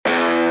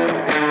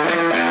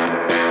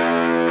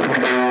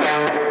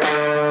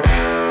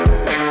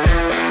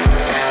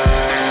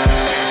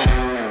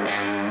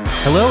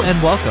Hello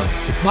and welcome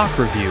to Mock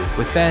Review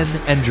with Ben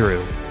and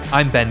Drew.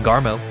 I'm Ben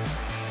Garmo.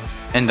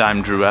 And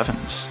I'm Drew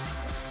Evans.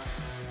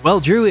 Well,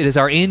 Drew, it is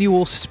our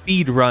annual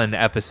speed run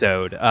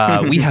episode.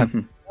 We have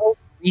 12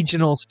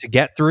 regionals to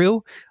get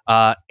through,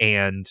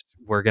 and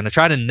we're going to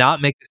try to not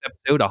make this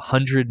episode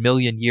 100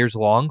 million years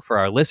long for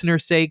our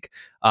listeners' sake,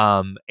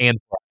 and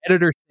for our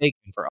editor's sake,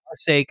 and for our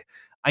sake.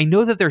 I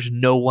know that there's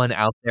no one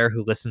out there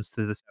who listens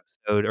to this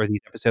episode or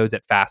these episodes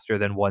at faster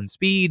than one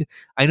speed.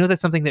 I know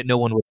that's something that no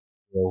one would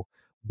do.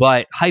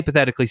 But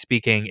hypothetically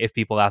speaking, if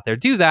people out there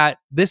do that,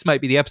 this might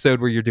be the episode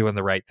where you're doing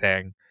the right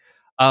thing.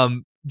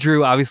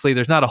 Drew, obviously,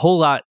 there's not a whole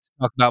lot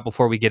to talk about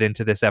before we get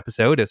into this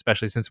episode,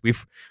 especially since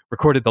we've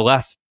recorded the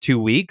last 2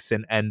 weeks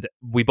and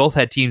we both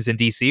had teams in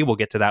DC. We'll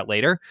get to that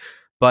later.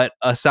 But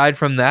aside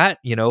from that,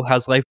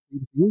 how's life?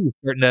 You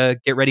starting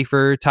to get ready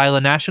for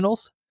Thailand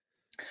Nationals?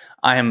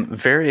 I am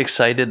very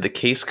excited. The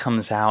case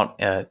comes out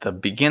at the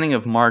beginning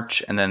of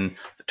March, and then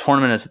the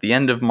tournament is at the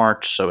end of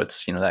March. So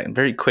it's, that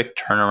very quick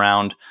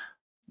turnaround.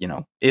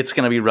 It's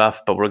going to be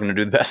rough, but we're going to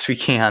do the best we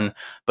can.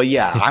 But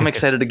yeah, I'm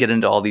excited to get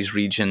into all these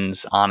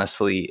regions.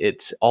 Honestly,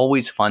 it's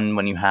always fun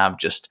when you have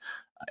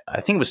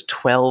I think it was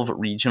 12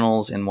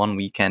 regionals in one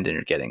weekend, and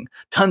you're getting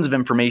tons of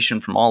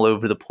information from all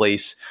over the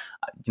place.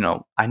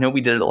 I know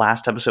we did it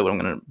last episode, but I'm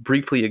going to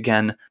briefly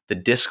again. The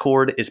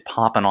Discord is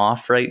popping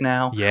off right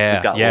now. Yeah,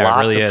 we've got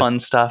lots of fun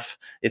stuff.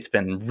 It's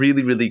been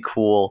really, really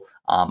cool.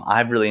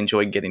 I've really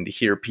enjoyed getting to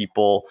hear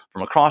people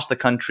from across the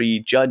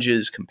country,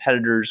 judges,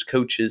 competitors,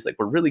 coaches.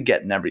 We're really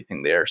getting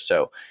everything there.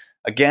 So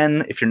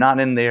again, if you're not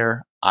in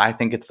there, I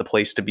think it's the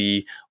place to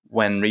be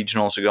when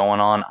regionals are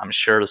going on. I'm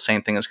sure the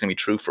same thing is going to be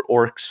true for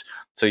Orcs.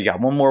 So you got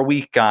one more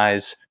week,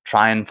 guys.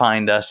 Try and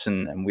find us,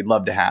 and we'd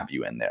love to have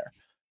you in there.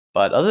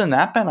 But other than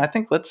that, Ben, I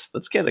think let's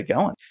get it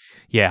going.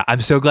 Yeah,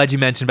 I'm so glad you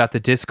mentioned about the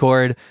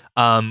Discord.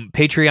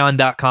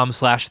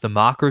 Patreon.com/the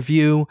mock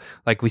review.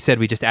 Like we said,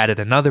 we just added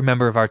another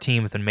member of our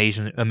team with an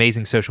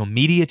amazing social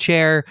media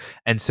chair.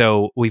 And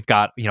so we've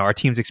got, our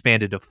team's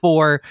expanded to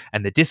 4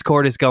 and the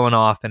Discord is going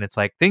off, and it's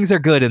like things are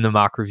good in the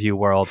mock review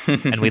world.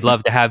 And we'd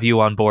love to have you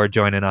on board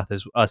joining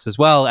us as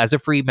well as a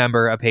free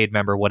member, a paid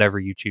member, whatever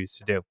you choose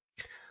to do.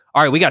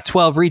 All right, we got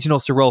 12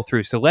 regionals to roll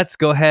through, so let's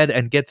go ahead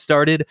and get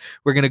started.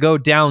 We're going to go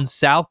down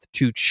south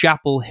to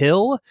Chapel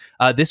Hill.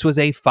 This was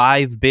a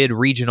 5-bid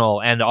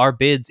regional, and our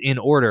bids in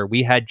order.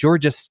 We had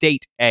Georgia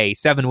State A,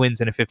 7 wins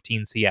and a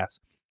 15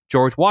 CS.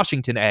 George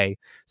Washington A,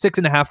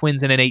 6.5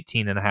 wins and an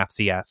 18.5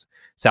 CS.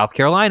 South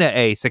Carolina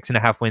A,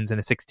 6.5 wins and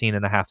a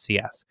 16.5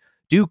 CS.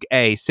 Duke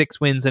A,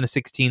 6 wins and a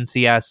 16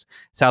 CS.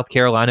 South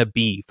Carolina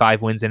B,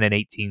 5 wins and an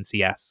 18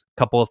 CS.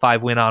 Couple of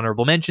 5-win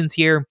honorable mentions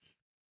here.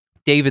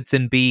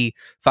 Davidson B,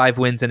 5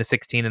 wins and a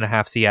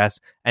 16.5 CS,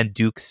 and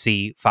Duke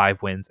C,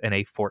 5 wins and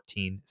a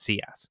 14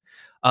 CS.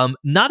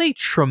 Not a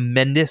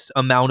tremendous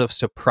amount of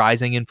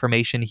surprising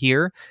information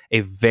here.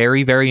 A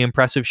very, very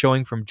impressive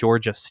showing from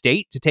Georgia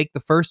State to take the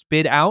first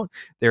bid out.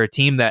 They're a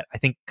team that I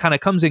think kind of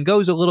comes and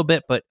goes a little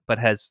bit, but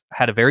has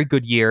had a very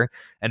good year.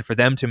 And for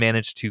them to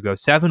manage to go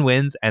 7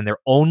 wins, and their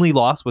only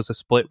loss was a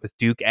split with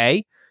Duke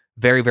A,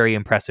 very, very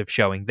impressive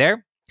showing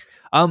there.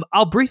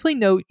 I'll briefly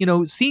note,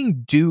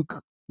 seeing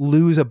Duke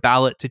lose a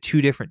ballot to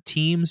 2 different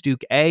teams.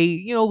 Duke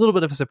A, a little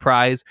bit of a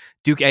surprise.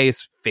 Duke A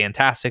is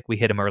fantastic. We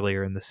hit them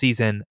earlier in the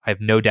season. I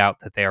have no doubt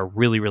that they are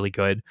really, really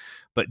good.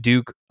 But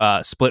Duke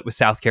split with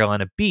South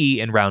Carolina B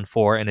in round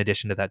 4 in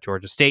addition to that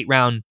Georgia State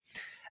round.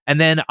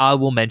 And then I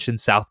will mention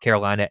South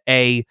Carolina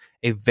A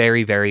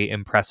very, very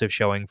impressive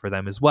showing for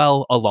them as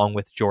well, along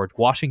with George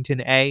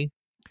Washington A.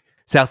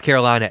 South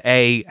Carolina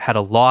A had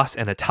a loss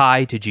and a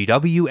tie to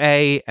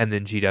GWA, and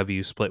then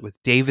GW split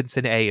with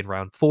Davidson A in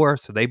round 4,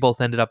 so they both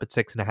ended up at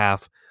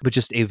 6.5, but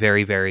just a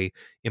very, very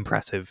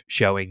impressive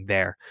showing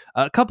there.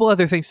 A couple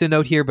other things to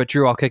note here, but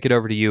Drew, I'll kick it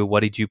over to you.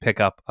 What did you pick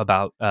up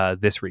about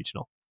this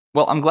regional?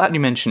 Well, I'm glad you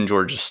mentioned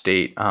Georgia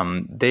State.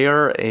 They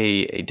are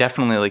a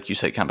definitely, like you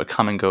said, kind of a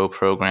come and go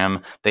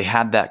program. They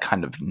had that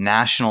kind of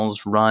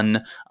nationals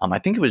run. I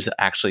think it was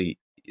actually...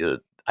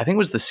 I think it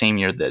was the same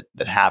year that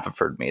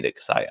Haverford made it,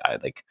 because I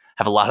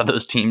have a lot of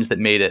those teams that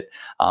made it,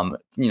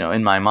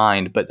 in my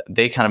mind. But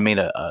they kind of made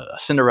a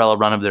Cinderella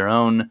run of their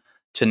own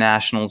to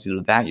nationals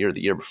either that year or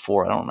the year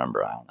before. I don't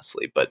remember,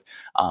 honestly. But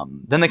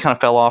then they kind of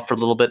fell off for a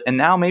little bit, and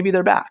now maybe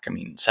they're back.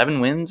 7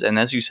 wins, and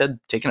as you said,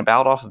 taking a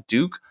bout off of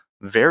Duke.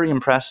 Very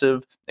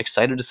impressive.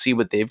 Excited to see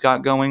what they've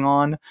got going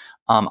on.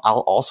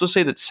 I'll also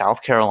say that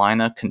South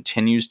Carolina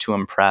continues to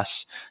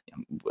impress.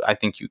 I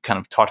think you kind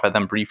of talked about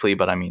them briefly,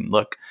 but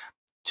look,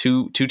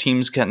 two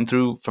teams getting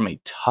through from a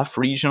tough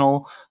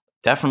regional.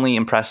 Definitely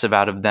impressive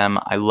out of them.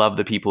 I love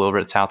the people over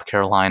at South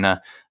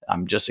Carolina.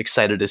 I'm just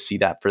excited to see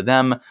that for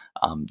them.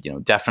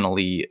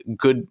 Definitely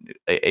good,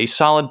 a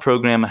solid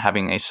program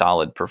having a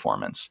solid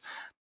performance.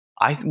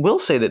 I will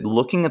say that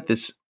looking at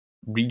this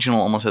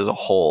regional almost as a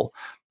whole,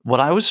 what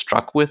I was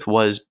struck with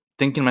was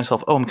thinking to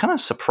myself, oh, I'm kind of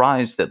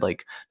surprised that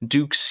like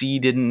Duke C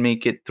didn't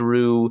make it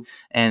through,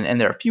 and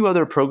there are a few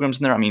other programs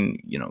in there. I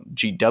mean,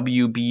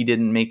 GWB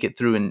didn't make it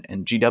through,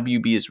 and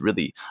GWB is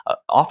really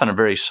often a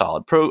very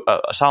solid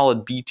a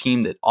solid B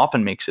team that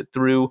often makes it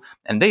through.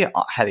 And they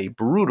had a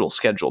brutal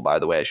schedule, by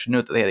the way. I should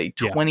note that they had a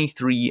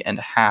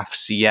 23.5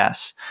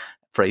 CS.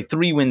 For a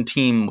 3-win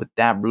team with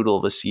that brutal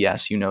of a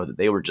CS, that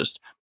they were just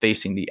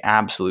facing the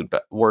absolute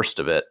worst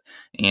of it,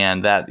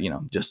 and that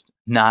just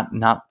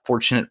not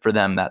fortunate for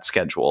them, that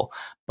schedule.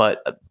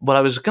 But what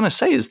I was going to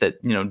say is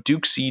that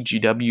Duke C,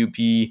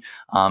 GWB,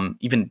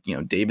 even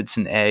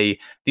Davidson A,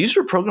 these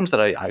are programs that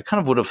I kind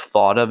of would have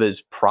thought of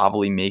as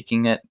probably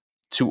making it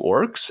to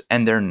Orcs,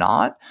 and they're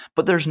not.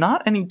 But there's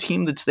not any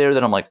team that's there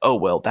that I'm like, oh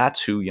well,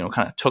 that's who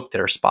kind of took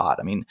their spot.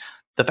 I mean,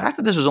 the fact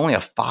that this was only a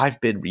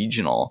 5-bid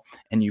regional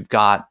and you've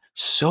got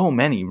so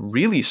many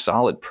really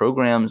solid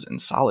programs and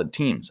solid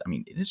teams. I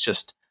mean, it is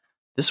just,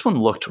 this one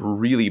looked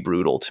really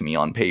brutal to me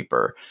on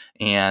paper.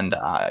 And,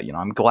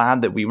 I'm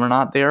glad that we were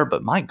not there,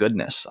 but my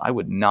goodness, I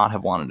would not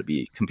have wanted to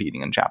be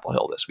competing in Chapel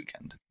Hill this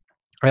weekend.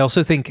 I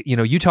also think,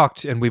 you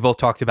talked and we both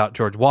talked about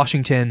George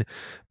Washington,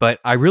 but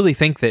I really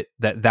think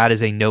that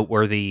is a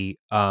noteworthy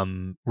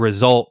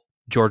result.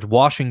 George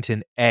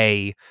Washington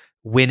A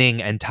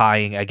winning and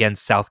tying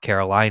against South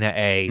Carolina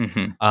A.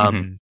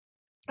 Mm-hmm.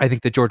 I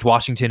think that George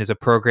Washington is a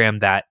program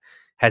that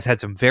has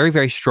had some very,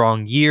 very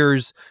strong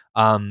years,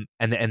 and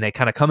they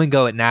kind of come and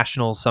go at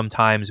nationals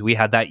sometimes. We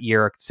had that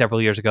year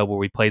several years ago where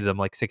we played them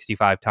like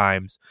 65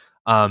 times,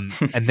 and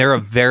they're a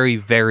very,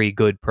 very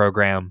good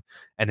program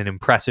and an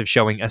impressive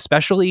showing,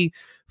 especially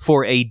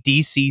for a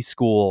DC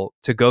school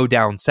to go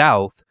down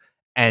south.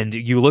 And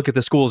you look at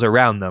the schools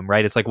around them,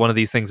 right? It's like one of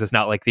these things that's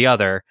not like the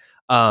other.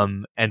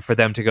 And for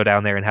them to go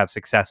down there and have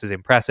success is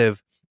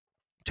impressive.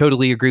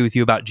 Totally agree with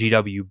you about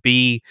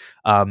GWB.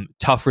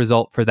 Tough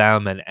result for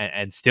them,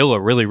 and still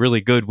a really, really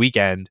good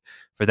weekend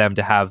for them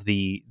to have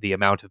the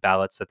amount of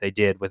ballots that they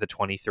did with a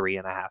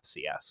 23.5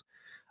 CS.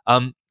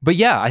 But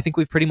yeah, I think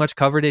we've pretty much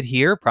covered it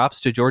here. Props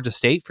to Georgia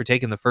State for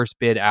taking the first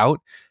bid out.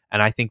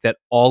 And I think that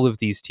all of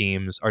these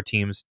teams are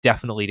teams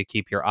definitely to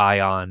keep your eye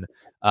on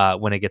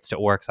when it gets to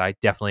Orcs. I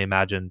definitely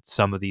imagine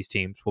some of these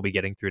teams will be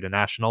getting through to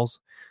nationals.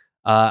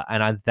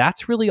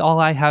 That's really all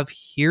I have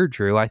here,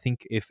 Drew. I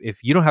think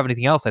if you don't have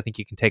anything else, I think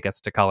you can take us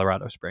to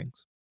Colorado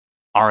Springs.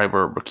 All right,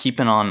 we're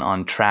keeping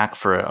on track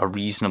for a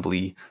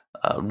reasonably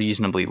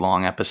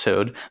long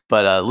episode,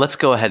 but let's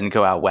go ahead and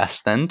go out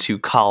west then to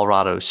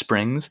Colorado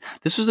Springs.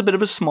 This was a bit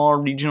of a small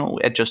regional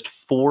at just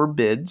 4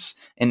 bids,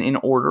 and in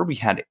order we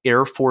had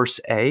Air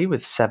Force A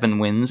with 7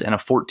 wins and a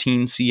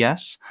 14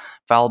 CS,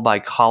 followed by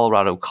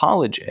Colorado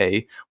College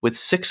A with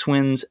 6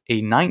 wins,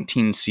 a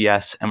 19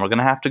 CS, and we're going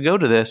to have to go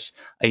to this,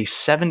 a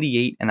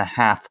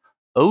 78.5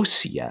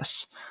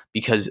 OCS.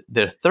 Because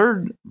the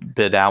third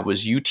bid out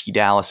was UT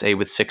Dallas A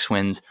with 6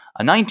 wins,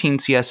 a 19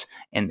 CS,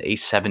 and a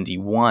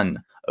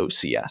 71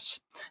 OCS.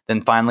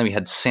 Then finally, we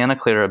had Santa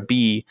Clara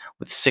B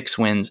with 6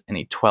 wins and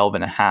a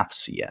 12.5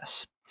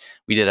 CS.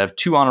 We did have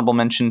 2 honorable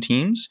mention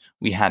teams.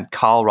 We had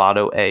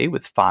Colorado A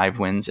with 5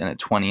 wins and a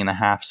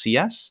 20.5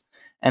 CS,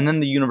 and then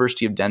the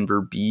University of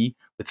Denver B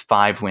with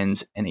 5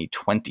 wins and a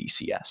 20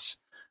 CS.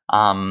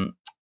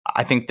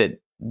 I think that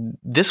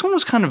this one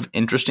was kind of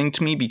interesting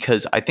to me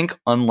because I think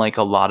unlike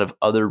a lot of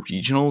other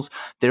regionals,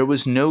 there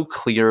was no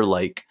clear,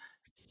 like,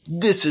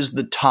 this is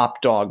the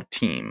top dog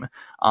team.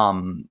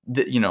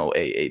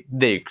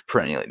 They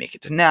perennially make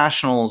it to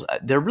nationals.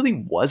 There really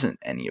wasn't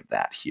any of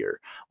that here,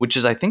 which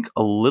is, I think,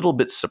 a little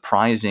bit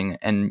surprising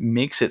and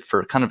makes it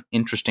for kind of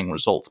interesting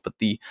results. But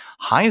the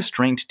highest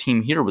ranked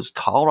team here was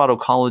Colorado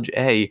College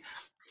A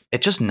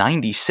at just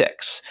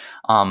 96.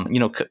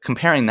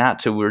 Comparing that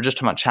to, we were just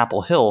talking about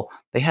Chapel Hill,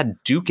 they had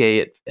Duke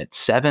A at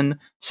 7,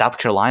 South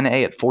Carolina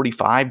A at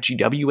 45,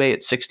 GWA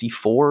at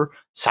 64,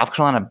 South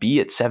Carolina B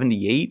at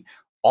 78.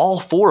 All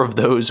 4 of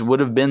those would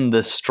have been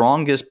the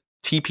strongest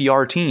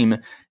TPR team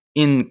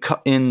in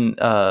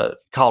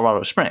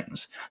Colorado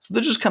Springs. So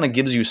that just kind of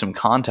gives you some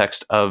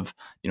context of,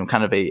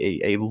 kind of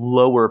a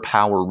lower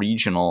power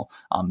regional.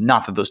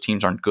 Not that those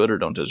teams aren't good or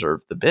don't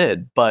deserve the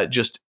bid, but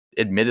just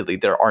admittedly,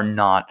 there are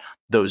not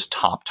those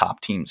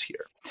top teams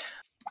here.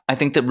 I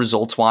think that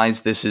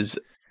results-wise, this is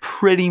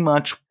pretty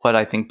much what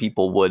I think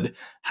people would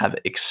have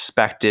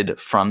expected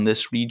from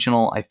this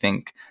regional. I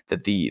think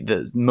that the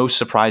most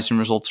surprising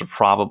results are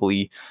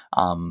probably,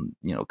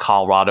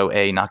 Colorado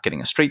A not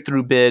getting a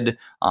straight-through bid.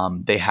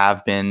 They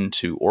have been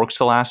to Orcs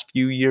the last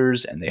few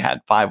years, and they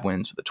had 5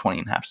 wins with a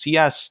 20.5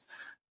 CS.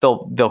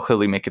 They'll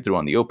clearly make it through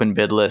on the open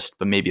bid list,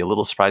 but maybe a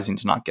little surprising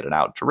to not get it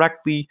out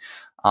directly.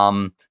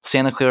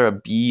 Santa Clara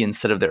B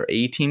instead of their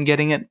A team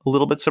getting it, a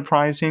little bit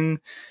surprising.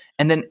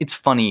 And then it's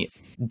funny,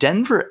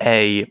 Denver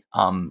A,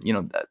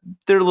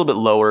 they're a little bit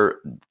lower.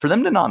 For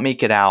them to not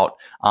make it out,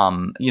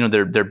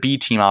 their B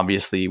team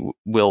obviously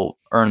will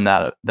earn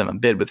them a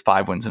bid with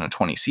 5 wins and a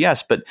 20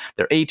 CS, but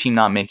their A team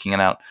not making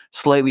it out,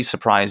 slightly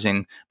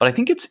surprising. But I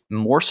think it's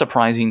more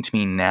surprising to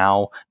me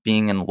now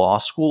being in law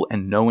school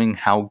and knowing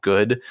how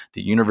good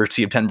the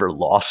University of Denver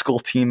law school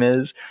team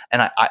is.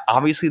 And I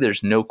obviously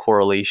there's no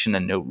correlation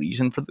and no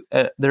reason for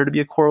there to be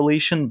a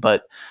correlation.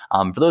 But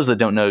for those that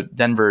don't know,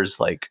 Denver's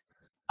like,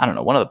 I don't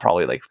know, one of the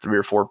probably like 3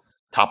 or 4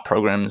 top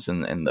programs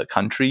in the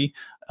country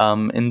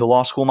in the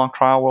law school mock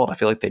trial world. I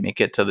feel like they make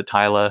it to the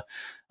TILA.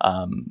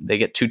 They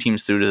get 2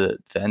 teams through to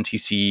the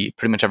NTC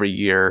pretty much every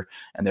year,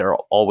 and they're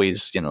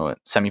always,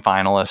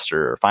 semifinalists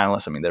or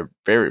finalists. I mean, they're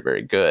very,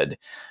 very good.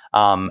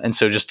 And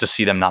so just to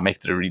see them not make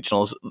the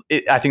regionals,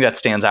 I think that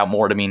stands out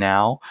more to me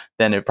now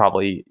than it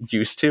probably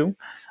used to.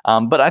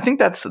 But I think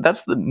that's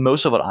the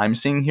most of what I'm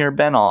seeing here,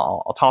 Ben.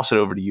 I'll toss it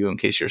over to you in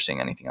case you're seeing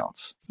anything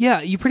else.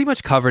 Yeah, you pretty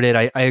much covered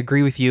it. I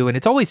agree with you. And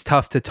it's always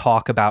tough to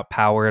talk about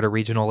power at a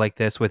regional like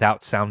this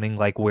without sounding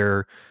like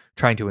we're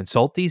trying to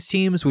insult these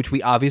teams, which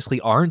we obviously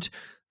aren't.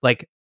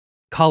 Like,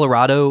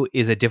 Colorado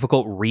is a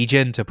difficult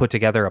region to put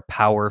together a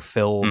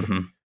power-filled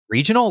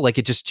regional. Like,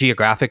 it just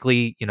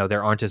geographically,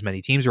 there aren't as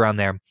many teams around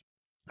there.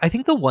 I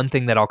think the one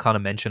thing that I'll kind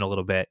of mention a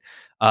little bit,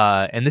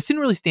 and this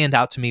didn't really stand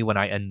out to me when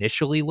I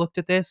initially looked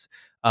at this,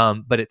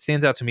 but it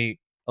stands out to me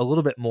a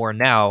little bit more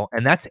now,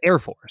 and that's Air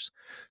Force.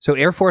 So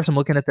Air Force, I'm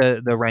looking at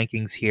the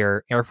rankings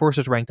here. Air Force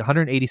is ranked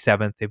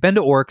 187th. They've been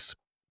to Orcs,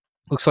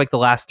 looks like the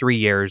last 3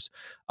 years.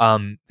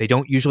 They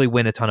don't usually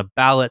win a ton of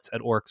ballots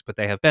at Orcs, but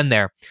they have been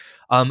there.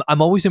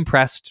 I'm always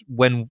impressed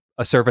when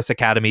a service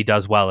academy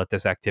does well at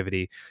this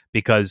activity,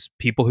 because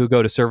people who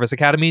go to service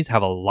academies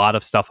have a lot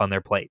of stuff on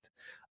their plate.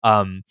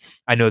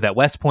 I know that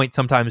West Point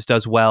sometimes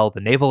does well. The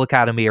Naval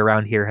Academy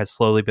around here has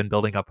slowly been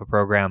building up a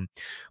program.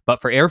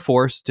 But for Air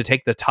Force to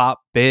take the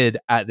top bid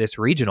at this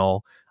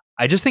regional,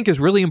 I just think is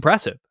really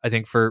impressive. I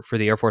think for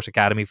the Air Force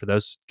Academy, for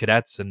those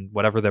cadets and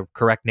whatever the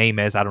correct name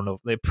is, I don't know,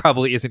 it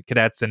probably isn't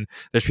cadets and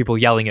there's people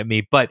yelling at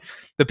me, but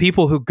the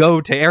people who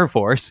go to Air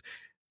Force,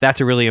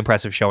 that's a really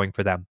impressive showing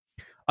for them.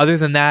 Other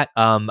than that,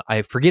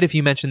 I forget if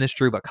you mentioned this,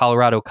 Drew, but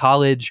Colorado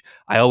College,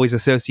 I always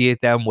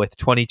associate them with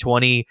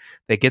 2020.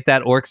 They get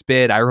that Orcs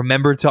bid. I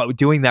remember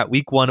doing that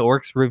week 1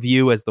 Orcs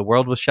review as the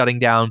world was shutting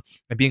down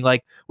and being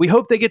like, we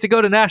hope they get to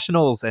go to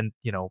nationals. And,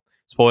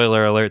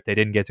 spoiler alert, they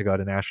didn't get to go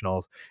to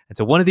nationals. And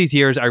so one of these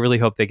years, I really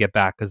hope they get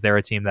back, because they're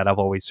a team that I've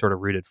always sort of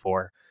rooted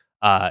for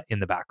in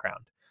the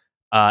background.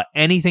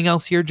 Anything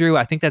else here, Drew?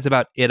 I think that's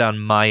about it on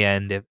my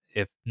end.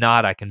 If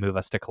not, I can move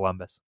us to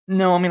Columbus.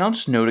 No, I mean, I'll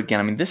just note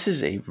again, I mean, this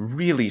is a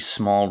really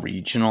small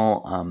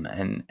regional,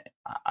 and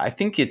I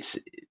think it's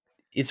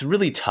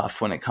really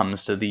tough when it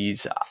comes to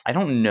these. I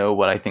don't know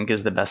what I think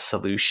is the best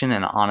solution,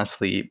 and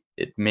honestly,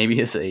 it maybe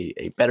is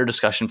a better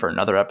discussion for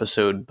another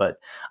episode, but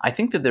I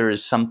think that there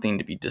is something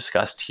to be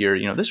discussed here.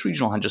 This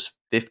regional had just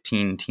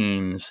 15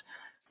 teams.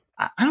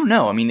 I don't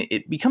know. I mean,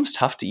 it becomes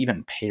tough to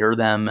even pair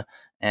them,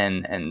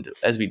 and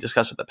as we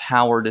discussed with the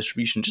power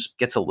distribution, just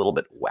gets a little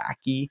bit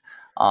wacky.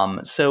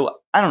 So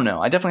I don't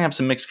know. I definitely have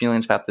some mixed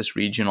feelings about this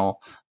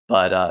regional,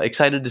 but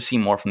excited to see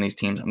more from these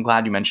teams. I'm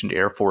glad you mentioned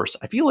Air Force.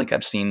 I feel like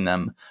I've seen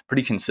them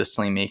pretty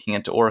consistently making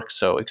it to Orcs,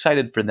 so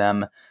excited for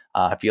them.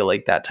 I feel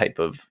like that type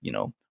of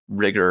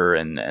rigor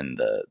and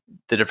the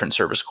different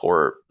service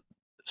corps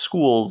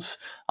schools,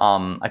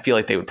 I feel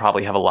like they would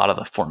probably have a lot of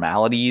the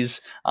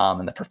formalities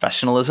and the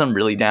professionalism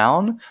really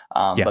down,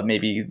 but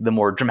maybe the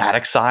more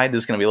dramatic side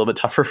is going to be a little bit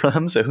tougher for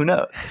them, so who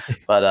knows.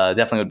 But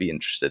definitely would be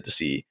interested to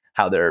see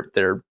how they're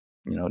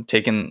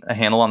taking a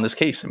handle on this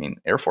case. I mean,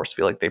 Air Force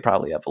feel like they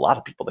probably have a lot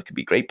of people that could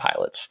be great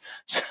pilots,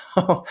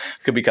 so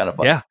could be kind of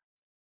fun. Yeah.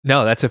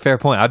 No, that's a fair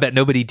point. I bet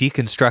nobody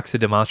deconstructs a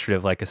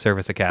demonstrative like a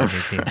service academy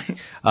team.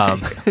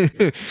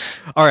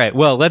 All right.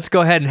 Well, let's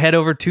go ahead and head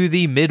over to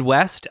the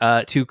Midwest,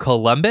 to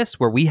Columbus,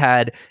 where we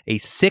had a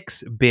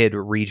 6-bid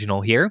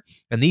regional here.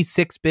 And these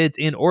 6 bids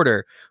in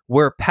order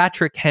were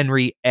Patrick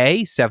Henry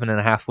A,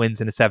 7.5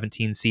 wins and a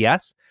 17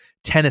 CS,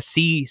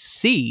 Tennessee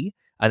C,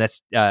 and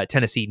that's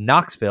Tennessee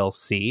Knoxville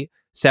C,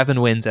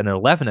 7 wins and an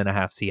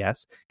 11.5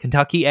 CS,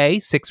 Kentucky A,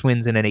 6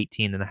 wins and an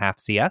 18.5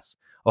 CS,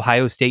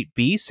 Ohio State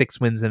B, 6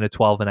 wins and a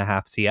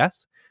 12.5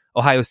 CS.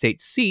 Ohio State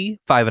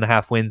C,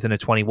 5.5 wins and a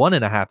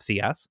 21.5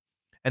 CS.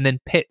 And then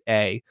Pitt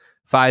A,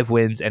 5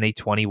 wins and a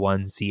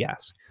 21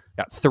 CS.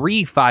 Got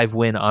 3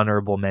 5-win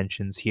honorable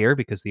mentions here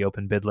because the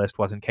open bid list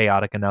wasn't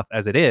chaotic enough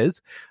as it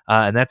is.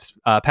 And that's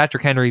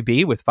Patrick Henry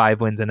B with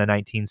 5 wins and a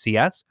 19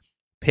 CS.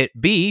 Pitt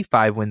B,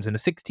 5 wins and a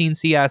 16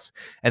 CS.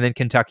 And then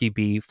Kentucky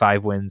B,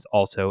 5 wins,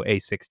 also a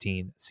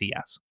 16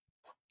 CS.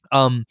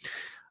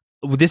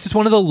 This is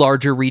one of the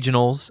larger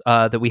regionals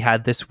that we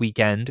had this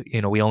weekend.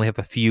 We only have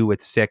a few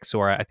with 6,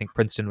 or I think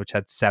Princeton, which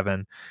had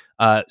 7.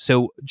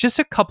 So just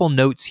a couple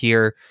notes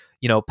here.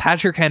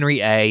 Patrick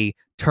Henry A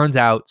turns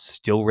out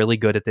still really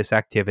good at this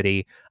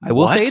activity. I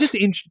will say it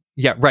is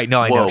yeah, right.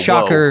 No, I know.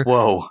 Shocker.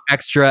 Whoa.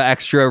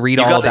 Extra. Read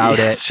all about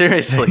it.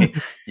 Seriously.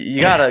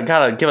 You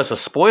gotta give us a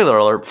spoiler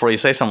alert before you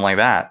say something like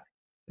that.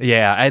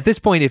 Yeah, at this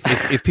point,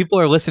 if people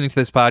are listening to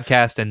this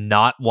podcast and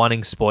not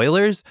wanting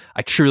spoilers,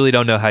 I truly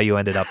don't know how you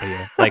ended up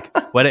here. Like,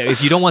 what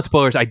if you don't want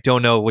spoilers? I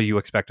don't know what you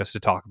expect us to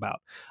talk about.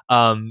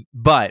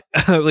 But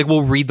like,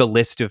 we'll read the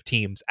list of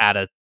teams at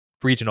a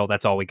regional.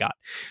 That's all we got.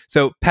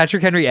 So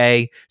Patrick Henry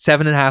A,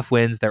 7.5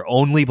 wins. Their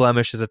only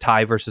blemish is a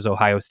tie versus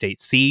Ohio State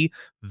C.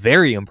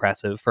 Very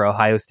impressive for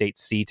Ohio State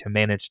C to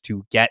manage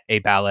to get a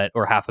ballot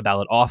or half a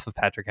ballot off of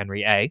Patrick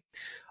Henry A.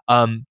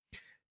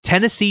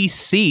 Tennessee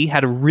C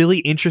had a really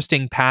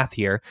interesting path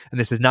here, and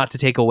this is not to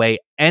take away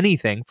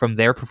anything from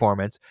their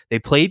performance. They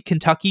played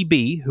Kentucky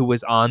B, who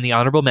was on the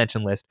honorable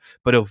mention list,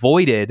 but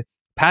avoided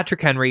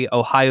Patrick Henry,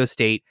 Ohio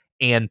State,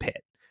 and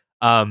Pitt.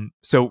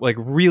 So like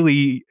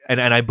really,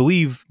 and I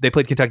believe they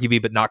played Kentucky B,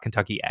 but not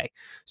Kentucky A.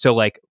 So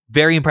like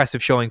very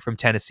impressive showing from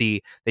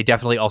Tennessee. They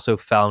definitely also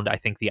found, I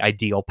think, the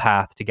ideal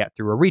path to get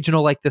through a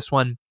regional like this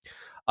one.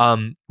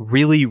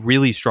 Really,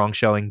 really strong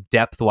showing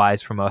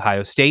depth-wise from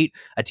Ohio State,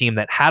 a team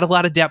that had a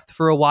lot of depth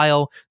for a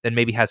while, then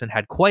maybe hasn't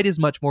had quite as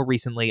much more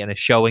recently, and is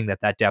showing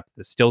that depth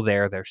is still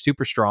there. They're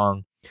super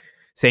strong.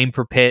 Same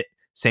for Pitt,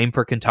 same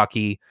for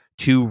Kentucky.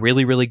 Two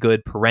really, really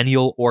good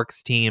perennial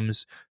Orcs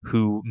teams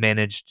who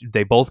managed,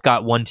 they both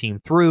got one team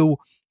through,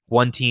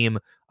 one team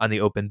on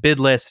the open bid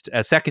list,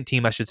 a second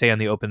team, I should say, on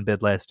the open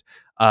bid list.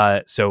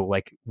 So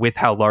like with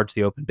how large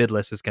the open bid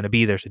list is going to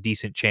be, there's a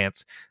decent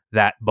chance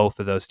that both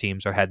of those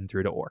teams are heading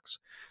through to Orcs.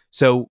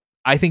 So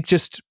I think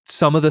just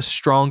some of the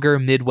stronger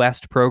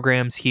Midwest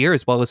programs here,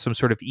 as well as some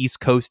sort of East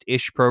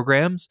Coast-ish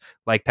programs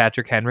like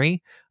Patrick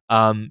Henry,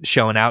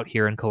 showing out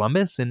here in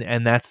Columbus.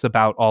 And that's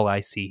about all I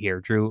see here.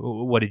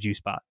 Drew, what did you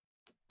spot?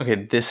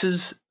 Okay, this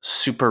is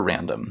super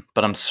random,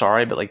 but I'm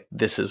sorry, but like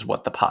this is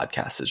what the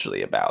podcast is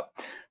really about.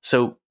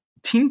 So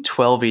Team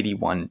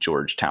 1281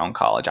 Georgetown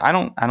College. I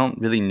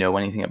don't really know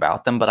anything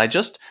about them, but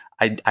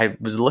I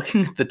was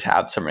looking at the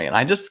tab summary and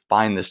I just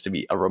find this to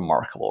be a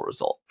remarkable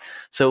result.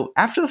 So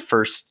after the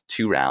first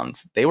two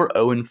rounds, they were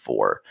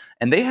 0-4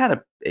 and they had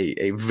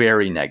a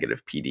very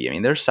negative PD. I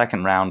mean, their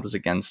second round was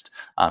against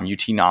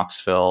UT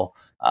Knoxville,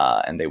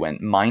 and they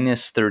went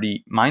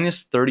 -30,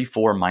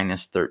 -34,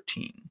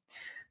 -13.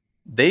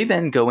 They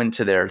then go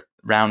into their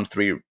round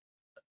 3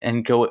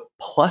 and go at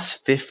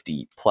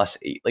 +50,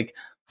 +8. Like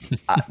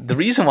the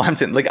reason why I'm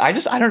saying, like, I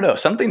don't know,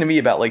 something to me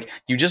about like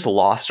you just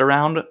lost a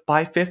round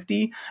by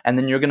 50 and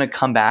then you're gonna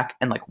come back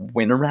and like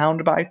win a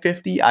round by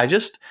 50. I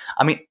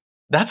mean,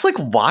 that's like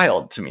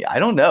wild to me. I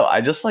don't know.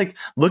 I just like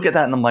look at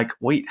that and I'm like,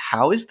 wait,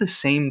 how is the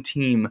same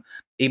team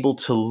able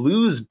to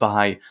lose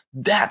by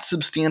that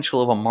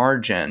substantial of a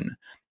margin?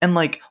 And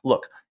like,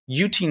 look,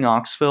 UT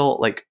Knoxville,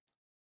 like,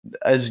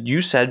 as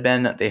you said,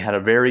 Ben, they had a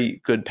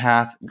very good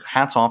path.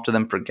 Hats off to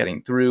them for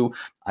getting through.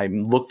 I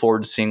look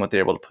forward to seeing what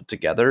they're able to put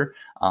together.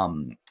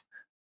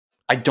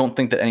 I don't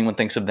think that anyone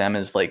thinks of them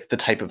as like the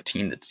type of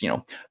team that's,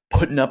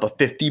 putting up a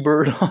 50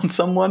 bird on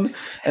someone.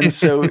 And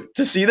so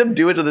to see them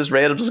do it to this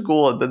random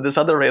school and then this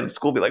other random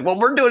school be like, well,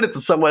 we're doing it to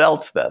someone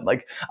else then.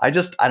 Like, I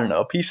don't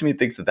know. A piece of me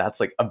thinks that that's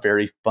like a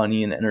very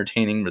funny and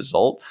entertaining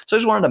result. So I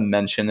just wanted to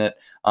mention it.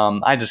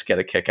 I just get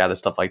a kick out of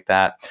stuff like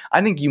that.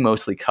 I think you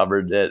mostly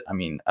covered it. I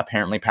mean,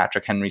 apparently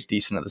Patrick Henry's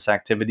decent at this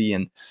activity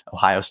and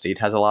Ohio State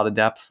has a lot of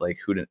depth. Like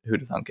who'd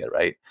thunk it,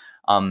 right?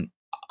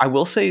 I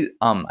will say,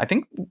 I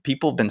think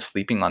people have been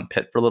sleeping on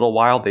Pitt for a little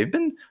while. They've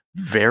been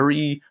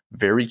very,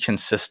 very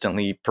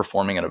consistently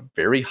performing at a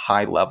very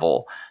high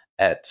level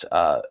at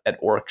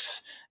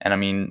Orcs. And I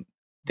mean,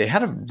 they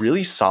had a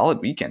really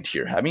solid weekend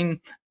here, having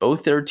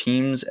both their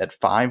teams at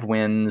 5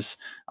 wins.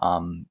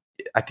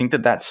 I think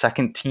that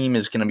second team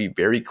is going to be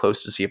very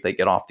close to see if they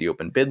get off the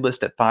open bid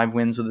list at 5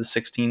 wins with a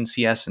 16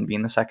 CS and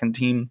being the second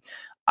team.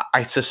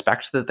 I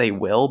suspect that they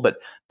will, but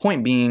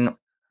point being,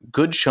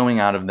 good showing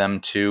out of them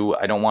too.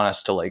 I don't want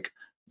us to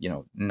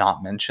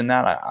not mention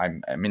that.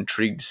 I'm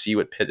intrigued to see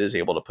what Pitt is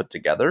able to put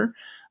together.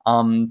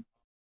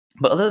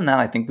 But other than that,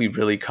 I think we've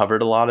really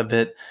covered a lot of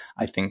it.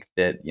 I think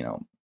that,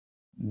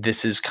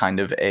 this is kind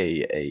of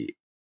a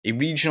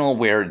regional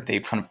where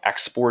they've kind of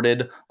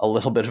exported a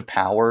little bit of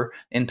power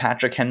in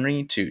Patrick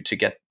Henry to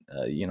get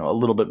a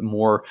little bit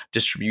more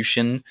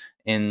distribution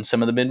in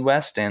some of the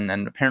Midwest, and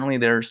apparently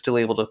they're still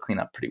able to clean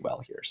up pretty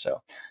well here.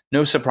 So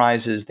no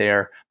surprises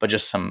there, but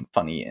just some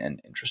funny and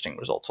interesting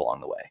results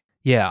along the way.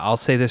 Yeah, I'll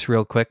say this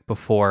real quick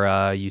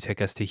before you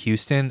take us to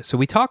Houston. So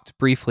we talked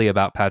briefly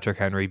about Patrick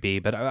Henry B,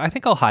 but I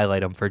think I'll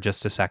highlight him for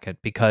just a second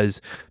because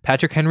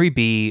Patrick Henry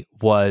B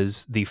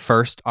was the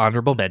first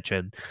honorable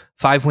mention.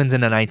 5 wins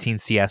in a 19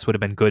 CS would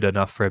have been good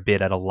enough for a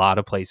bid at a lot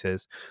of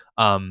places.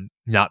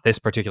 Not this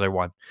particular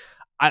one.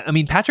 I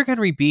mean, Patrick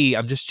Henry B,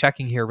 I'm just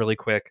checking here really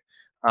quick.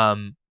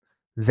 That's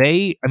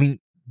the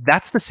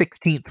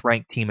 16th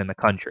ranked team in the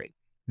country.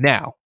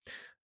 Now,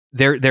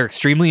 they're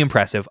extremely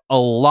impressive. A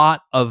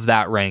lot of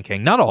that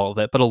ranking, not all of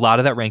it, but a lot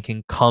of that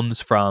ranking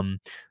comes from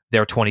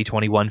their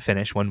 2021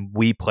 finish when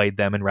we played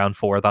them in round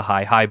 4 of the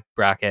high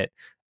bracket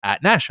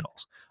at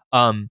Nationals.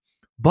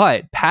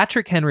 But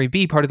Patrick Henry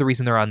B, part of the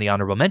reason they're on the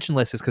honorable mention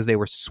list is because they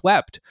were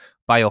swept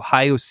by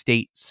Ohio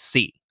State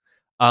C.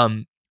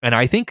 And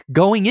I think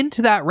going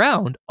into that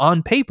round,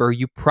 on paper,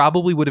 you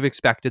probably would have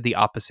expected the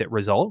opposite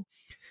result.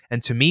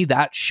 And to me,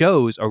 that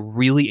shows a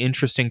really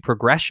interesting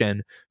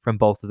progression from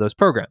both of those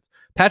programs.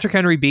 Patrick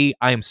Henry B,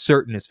 I am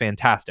certain is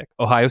fantastic.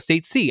 Ohio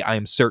State C, I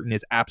am certain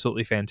is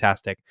absolutely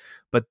fantastic.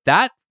 But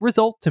that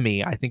result to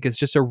me, I think is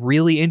just a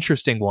really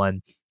interesting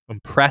one.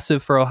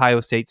 Impressive for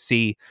Ohio State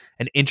C,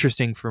 and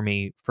interesting for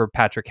me for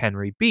Patrick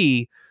Henry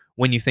B.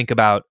 When you think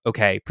about,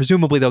 okay,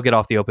 presumably they'll get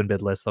off the open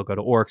bid list, they'll go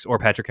to Orcs, or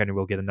Patrick Henry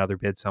will get another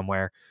bid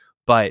somewhere.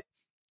 But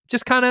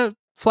just kind of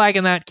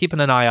flagging that, keeping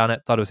an eye on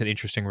it, thought it was an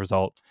interesting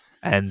result.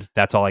 And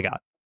that's all I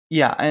got.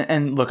 Yeah,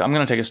 and look, I'm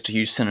going to take us to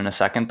Houston in a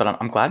second, but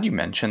I'm glad you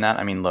mentioned that.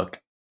 I mean,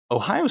 look,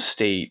 Ohio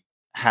State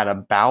had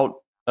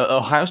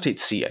Ohio State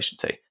C, I should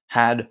say,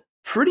 had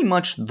pretty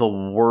much the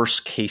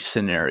worst case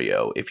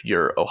scenario if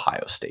you're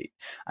Ohio State.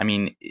 I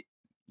mean,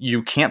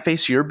 you can't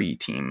face your B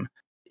team.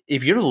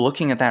 If you're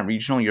looking at that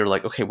regional, you're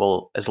like, okay,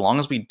 well, as long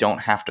as we don't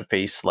have to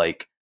face,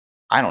 like,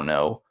 I don't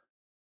know,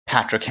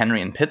 Patrick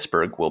Henry and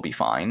Pittsburgh, will be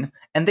fine.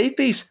 And they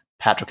face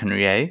Patrick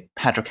Henry A,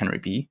 Patrick Henry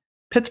B,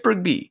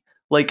 Pittsburgh B.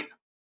 Like,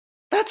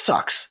 that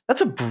sucks. That's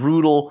a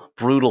brutal,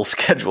 brutal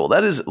schedule.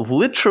 That is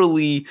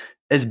literally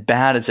as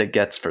bad as it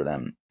gets for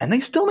them. And they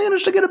still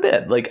managed to get a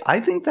bid. Like,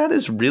 I think that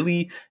is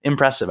really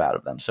impressive out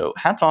of them. So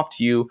hats off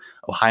to you,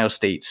 Ohio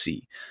State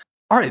C.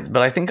 All right,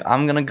 but I think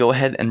I'm going to go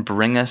ahead and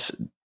bring us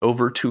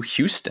over to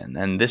Houston.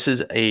 And this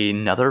is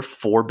another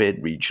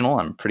 4-bid regional.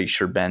 I'm pretty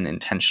sure Ben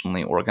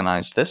intentionally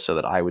organized this so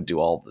that I would do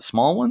all the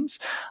small ones.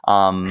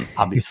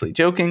 Obviously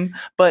joking.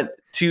 But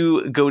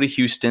to go to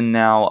Houston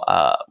now,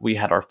 we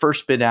had our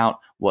first bid out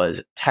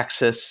was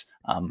Texas.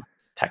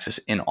 Texas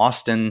in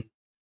Austin.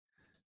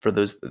 For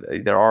those,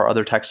 there are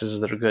other Texases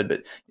that are good,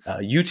 but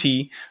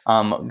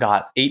UT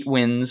got 8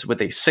 wins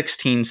with a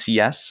 16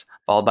 CS,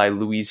 followed by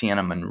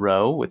Louisiana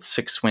Monroe with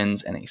 6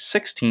 wins and a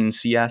 16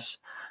 CS.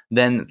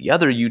 Then the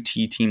other UT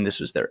team, this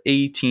was their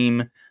A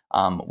team,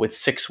 with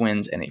 6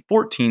 wins and a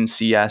 14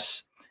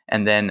 CS.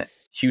 And then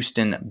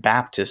Houston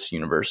Baptist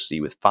University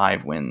with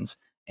 5 wins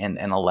and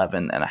an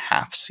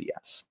 11.5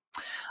 CS.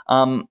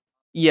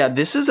 Yeah,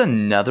 this is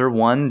another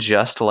one,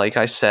 just like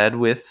I said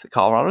with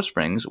Colorado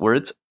Springs, where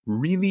it's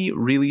really,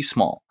 really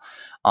small.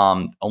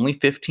 Only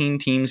 15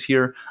 teams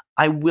here.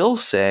 I will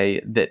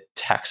say that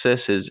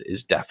Texas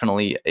is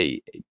definitely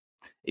a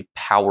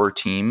power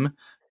team,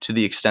 to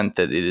the extent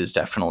that it is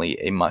definitely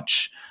a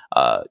much.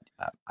 I'm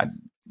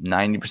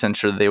 90%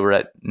 sure they were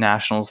at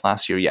nationals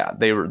last year. Yeah,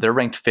 they're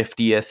ranked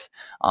 50th.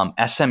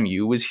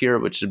 SMU was here,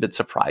 which is a bit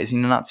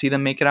surprising to not see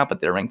them make it out,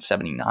 but they're ranked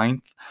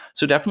 79th.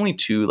 So definitely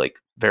 2 like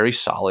very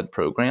solid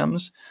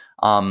programs.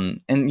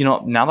 And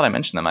now that I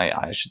mentioned them,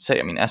 I should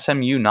say, I mean,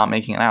 SMU not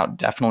making it out,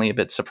 definitely a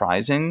bit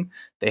surprising.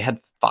 They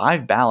had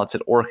 5 ballots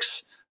at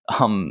Orcs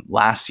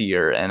last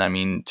year, and I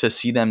mean, to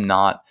see them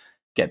not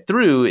get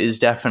through is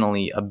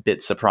definitely a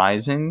bit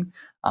surprising.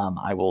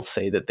 I will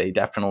say that they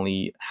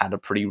definitely had a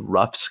pretty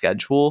rough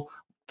schedule,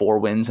 4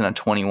 wins and a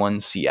 21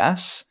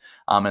 CS,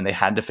 and they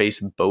had to face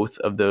both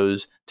of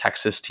those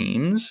Texas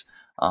teams.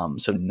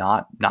 So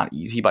not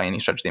easy by any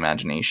stretch of the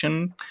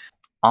imagination.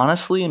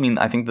 Honestly, I mean,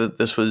 I think that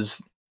this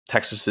was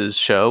Texas's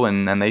show,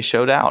 and they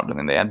showed out. I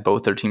mean, they had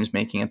both their teams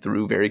making it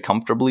through very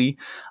comfortably.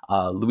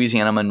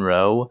 Louisiana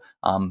Monroe,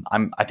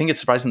 I think it's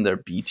surprising their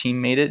B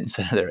team made it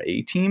instead of their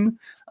A team.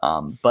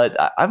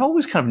 But I've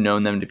always kind of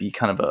known them to be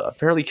kind of a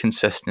fairly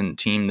consistent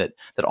team that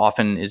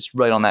often is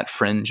right on that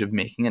fringe of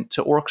making it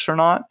to Orcs or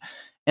not.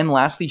 And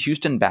lastly,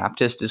 Houston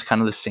Baptist is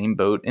kind of the same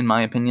boat, in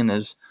my opinion,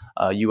 as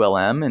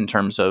ULM in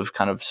terms of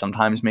kind of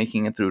sometimes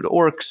making it through to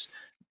Orcs,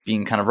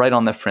 being kind of right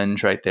on the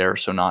fringe right there.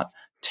 So not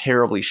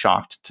terribly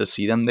shocked to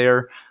see them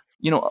there.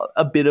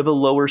 A bit of a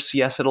lower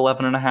CS at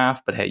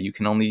 11.5, but hey, you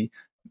can only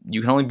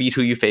beat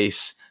who you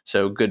face.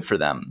 So good for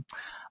them.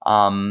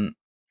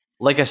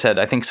 Like I said,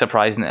 I think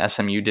surprising that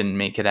SMU didn't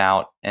make it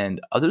out. And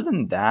other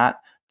than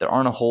that, there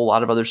aren't a whole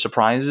lot of other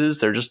surprises.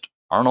 There just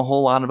aren't a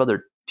whole lot of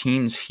other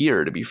teams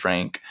here, to be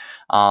frank.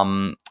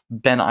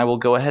 Ben, I will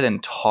go ahead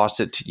and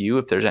toss it to you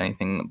if there's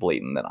anything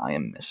blatant that I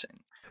am missing.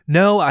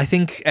 No, I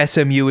think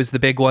SMU is the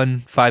big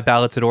one. 5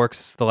 ballots at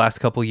Orcs the last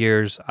couple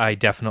years. I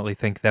definitely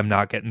think them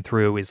not getting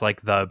through is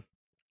like the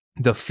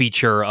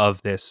feature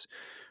of this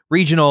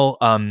regional.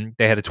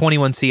 They had a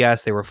 21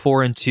 CS. They were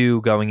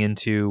 4-2 going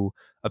into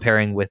a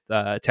pairing with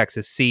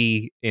Texas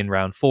C in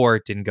round 4.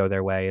 It didn't go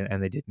their way,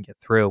 and they didn't get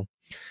through.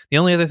 The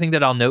only other thing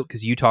that I'll note,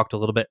 because you talked a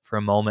little bit for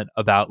a moment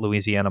about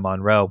Louisiana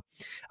Monroe,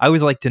 I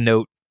always like to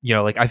note,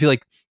 like I feel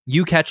like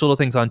you catch little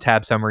things on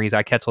tab summaries.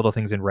 I catch little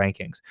things in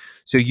rankings.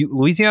 So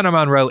Louisiana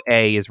Monroe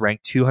A is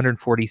ranked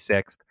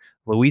 246th.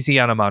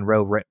 Louisiana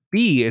Monroe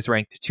B is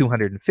ranked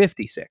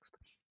 256th.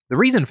 The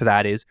reason for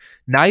that is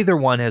neither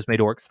one has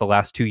made Orcs the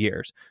last 2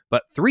 years,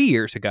 but 3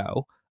 years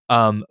ago,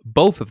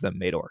 both of them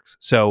made Orcs.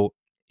 So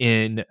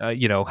in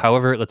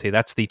however, let's say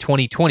that's the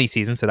 2020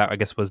 season. So that I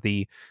guess was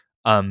the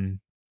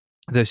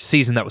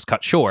season that was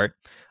cut short.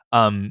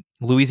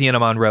 Louisiana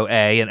Monroe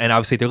A, and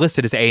obviously they're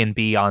listed as A and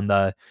B on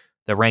the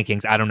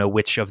rankings. I don't know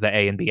which of the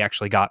A and B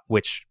actually got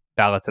which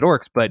ballots at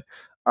Orcs, but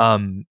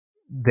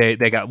they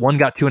got one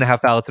got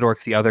 2.5 ballots at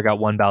Orcs, the other got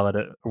 1.5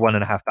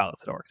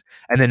 ballots at Orcs,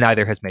 and then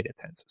neither has made it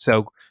since.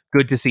 So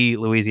good to see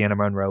Louisiana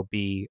Monroe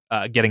be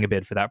getting a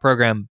bid for that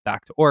program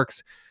back to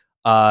Orcs.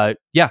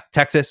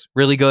 Texas,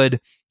 really good.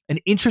 An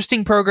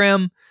interesting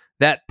program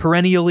that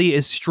perennially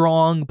is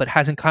strong, but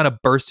hasn't kind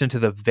of burst into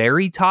the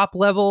very top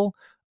level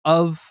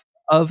of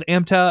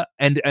AMTA,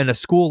 and a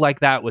school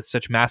like that with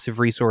such massive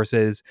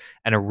resources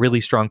and a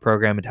really strong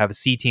program, and to have a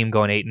C team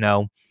going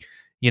 8-0.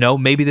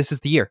 Maybe this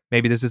is the year.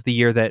 Maybe this is the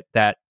year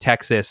that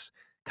Texas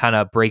kind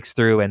of breaks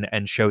through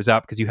and shows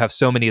up, because you have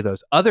so many of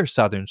those other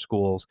Southern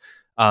schools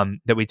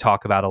that we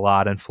talk about a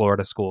lot, and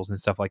Florida schools and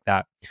stuff like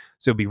that.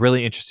 So it'd be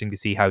really interesting to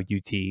see how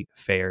UT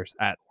fares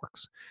at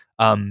Orcs.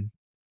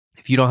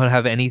 If you don't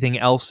have anything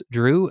else,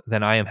 Drew,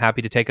 then I am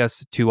happy to take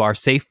us to our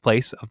safe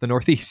place of the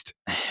Northeast.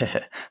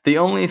 The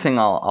only thing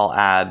I'll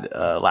add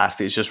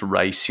lastly is just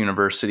Rice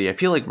University. I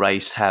feel like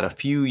Rice had a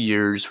few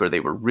years where they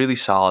were really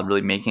solid,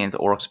 really making it to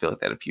Orcs. I feel like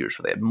they had a few years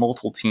where they had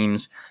multiple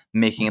teams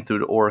making it through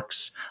to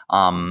Orcs.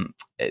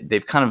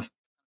 They've kind of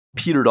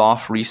petered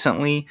off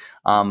recently.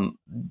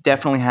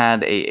 Definitely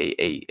had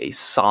a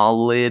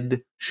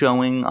solid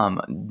showing.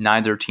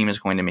 Neither team is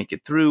going to make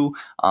it through.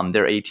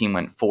 Their A team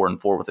went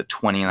 4-4 with a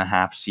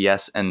 20.5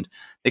 CS, and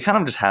they kind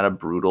of just had a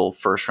brutal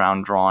first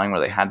round drawing where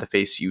they had to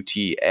face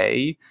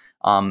UTA.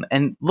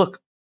 And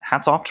look,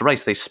 hats off to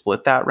Rice. They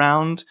split that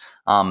round.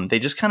 They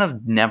just kind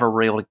of never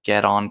were able to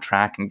get on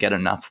track and get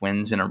enough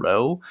wins in a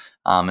row.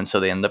 And so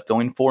they ended up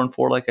going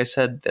 4-4. Like I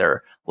said,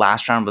 their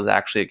last round was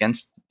actually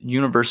against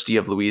University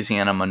of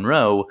Louisiana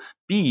Monroe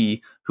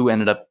B, who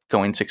ended up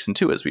going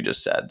 6-2, as we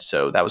just said.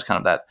 So that was kind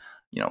of that,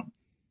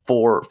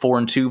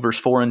 4-2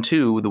 versus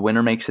 4-2. The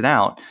winner makes it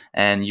out,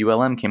 and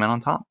ULM came out on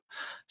top.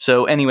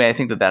 So anyway, I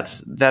think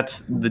that's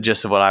the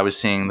gist of what I was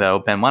seeing, though.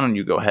 Ben, why don't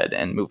you go ahead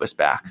and move us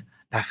back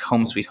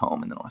home sweet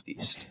home in the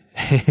Northeast?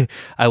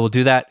 I will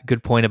do that.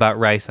 Good point about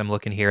Rice. I'm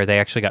looking here. They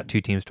actually got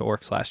 2 teams to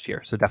Orcs last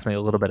year, so definitely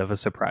a little bit of a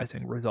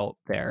surprising result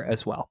there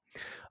as well.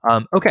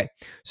 Okay,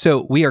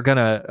 so we are going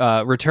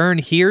to return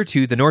here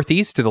to the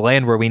Northeast, to the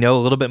land where we know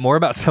a little bit more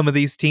about some of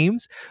these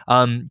teams,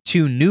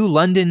 to New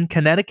London,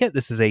 Connecticut.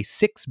 This is a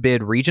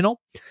 6-bid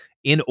regional.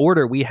 In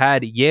order, we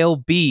had Yale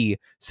B,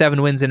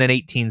 7 wins and an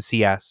 18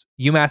 CS.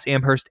 UMass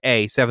Amherst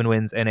A, 7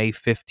 wins and a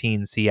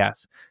 15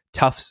 CS.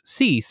 Tufts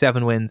C,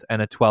 7 wins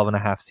and a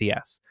 12.5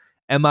 CS.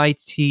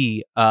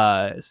 MIT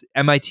A,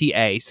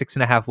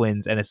 6.5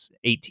 wins and a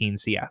 18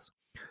 CS.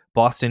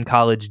 Boston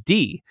College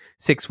D,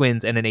 6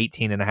 wins and an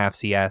 18.5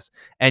 CS,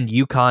 and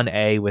UConn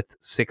A with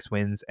 6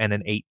 wins and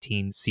an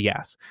 18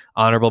 CS.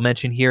 Honorable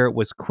mention here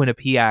was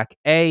Quinnipiac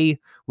A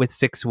with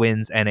 6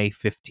 wins and a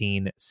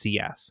 15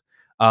 CS.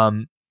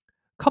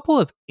 Couple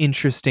of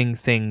interesting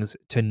things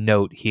to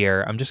note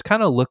here. I'm just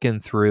kind of looking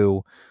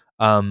through.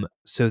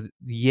 So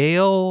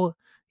Yale,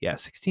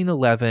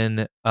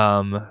 16-11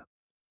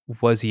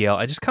 was Yale.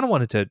 I just kind of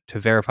wanted to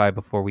verify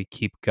before we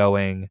keep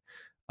going.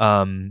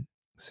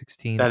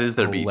 16. That is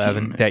their B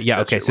team.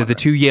 Okay. So the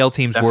 2 Yale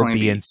teams Definitely were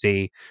B and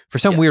C. For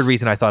some weird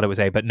reason, I thought it was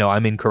A, but no,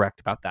 I'm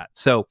incorrect about that.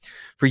 So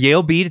for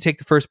Yale B to take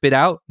the first bid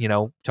out,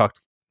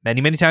 talked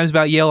many, many times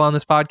about Yale on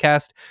this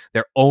podcast.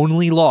 Their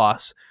only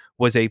loss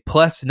was a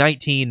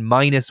 +19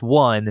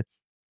 -1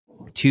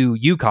 to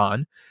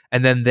UConn,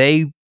 and then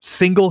they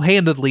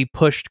single-handedly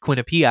pushed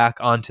Quinnipiac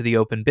onto the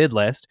open bid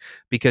list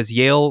because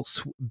Yale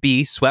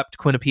B swept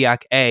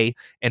Quinnipiac A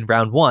in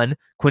round 1.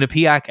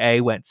 Quinnipiac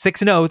A went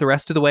 6-0 the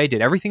rest of the way,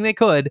 did everything they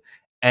could,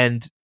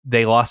 and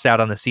they lost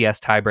out on the CS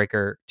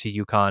tiebreaker to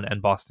UConn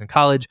and Boston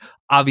College.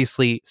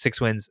 Obviously,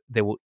 6 wins.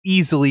 They will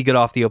easily get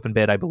off the open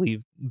bid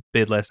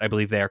list. I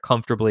believe they are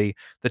comfortably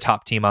the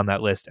top team on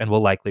that list and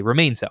will likely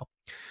remain so.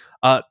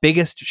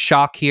 Biggest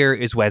shock here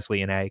is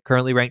Wesleyan A,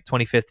 currently ranked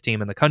 25th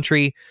team in the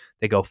country.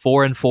 They go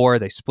 4-4.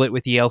 They split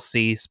with Yale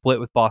C, split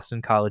with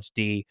Boston College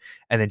D,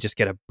 and then just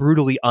get a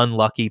brutally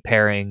unlucky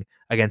pairing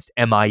against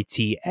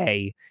MIT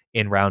A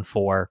in round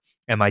 4.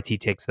 MIT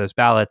takes those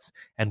ballots,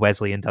 and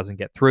Wesleyan doesn't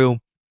get through.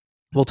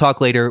 We'll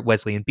talk later.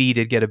 Wesleyan B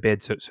did get a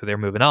bid, so they're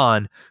moving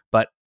on.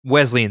 But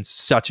Wesleyan's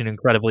such an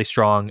incredibly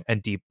strong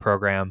and deep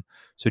program,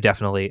 so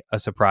definitely a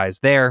surprise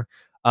there.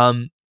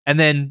 And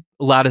then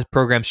a lot of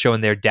programs showing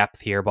their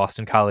depth here.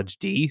 Boston College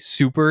D,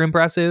 super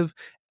impressive.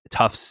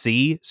 Tufts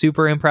C,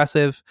 super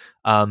impressive.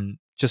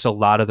 Just a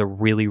lot of the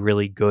really,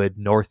 really good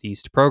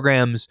Northeast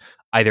programs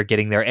either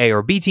getting their A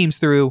or B teams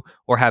through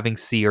or having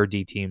C or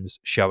D teams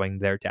showing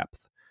their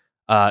depth.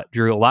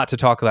 Drew, a lot to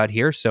talk about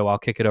here, so I'll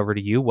kick it over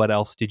to you. What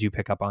else did you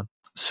pick up on?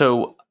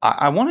 So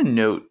I want to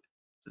note,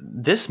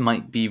 this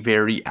might be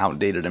very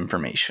outdated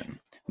information,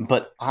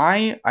 but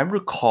I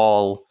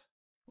recall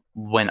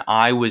when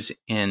I was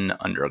in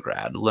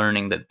undergrad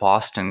learning that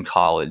Boston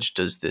College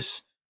does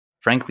this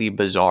frankly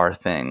bizarre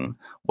thing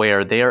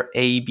where their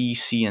A, B,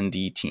 C, and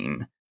D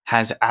team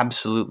has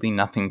absolutely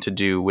nothing to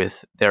do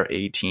with their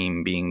A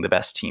team being the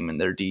best team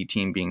and their D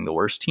team being the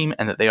worst team,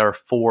 and that they are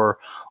 4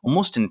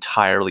 almost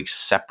entirely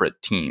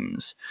separate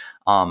teams.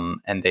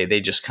 And they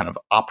just kind of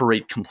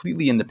operate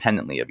completely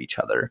independently of each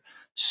other.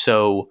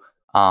 So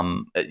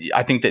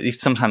I think that it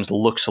sometimes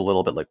looks a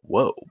little bit like,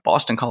 whoa,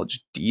 Boston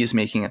College D is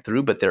making it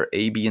through, but their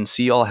A, B, and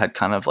C all had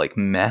kind of like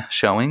meh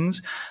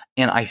showings.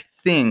 And I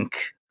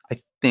think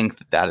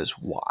that is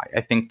why.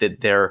 I think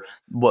that they're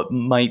what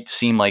might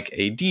seem like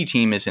a D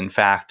team is in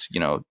fact,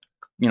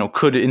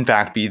 could in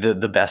fact be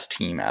the best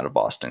team out of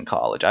Boston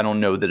College. I don't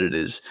know that it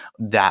is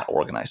that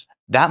organized.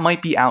 That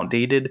might be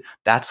outdated.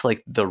 That's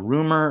like the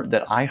rumor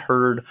that I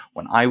heard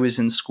when I was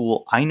in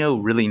school. I know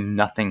really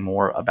nothing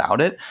more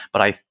about it,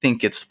 but I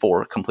think it's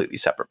for completely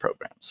separate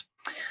programs.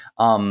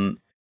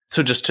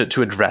 So just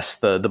to address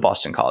the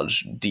Boston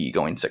College D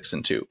going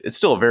 6-2, it's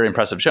still a very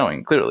impressive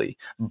showing, clearly.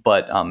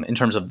 But in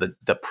terms of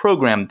the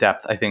program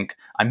depth, I think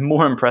I'm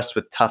more impressed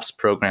with Tufts'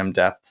 program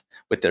depth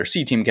with their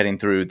C team getting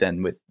through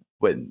than with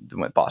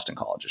Boston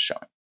College is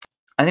showing.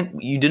 I think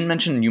you didn't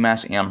mention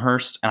UMass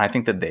Amherst, and I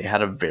think that they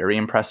had a very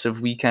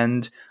impressive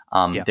weekend.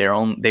 They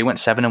went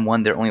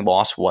 7-1. Their only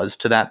loss was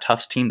to that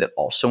Tufts team that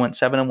also went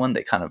 7-1.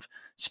 They kind of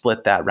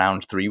split that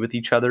round 3 with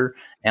each other,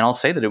 and I'll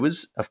say that it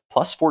was a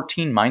plus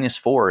 14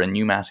 -4 in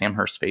UMass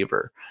Amherst's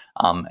favor,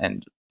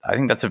 and I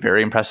think that's a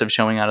very impressive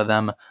showing out of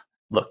them.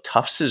 Look,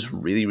 Tufts is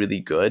really, really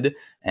good,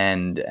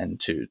 and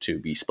to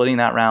be splitting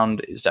that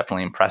round is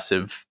definitely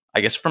impressive, I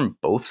guess, from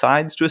both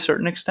sides to a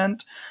certain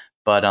extent.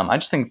 But I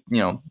just think,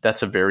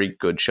 that's a very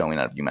good showing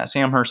out of UMass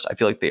Amherst. I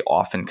feel like they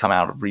often come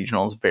out of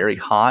regionals very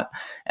hot,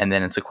 and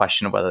then it's a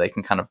question of whether they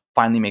can kind of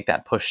finally make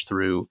that push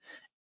through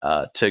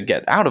to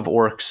get out of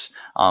Orcs,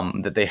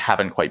 that they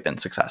haven't quite been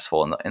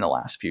successful in the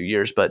last few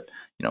years. But,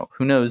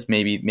 who knows,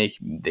 maybe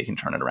they can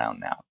turn it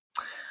around now.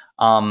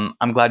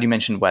 I'm glad you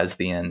mentioned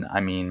Wesleyan. I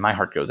mean, my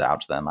heart goes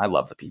out to them. I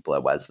love the people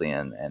at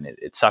Wesleyan, and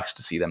it sucks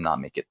to see them not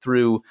make it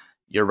through.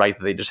 You're right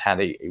that they just had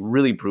a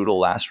really brutal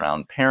last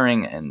round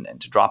pairing, and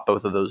to drop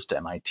both of those to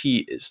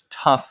MIT is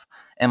tough.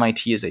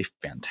 MIT is a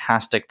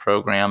fantastic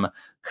program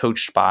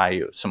coached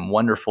by some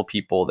wonderful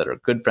people that are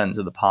good friends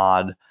of the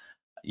pod.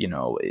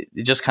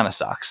 It just kind of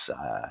sucks.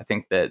 I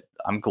think that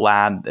I'm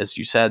glad, as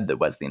you said, that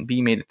Wesleyan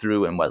B made it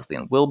through and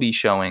Wesleyan will be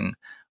showing.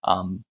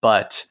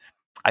 But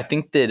I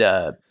think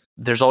that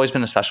there's always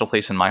been a special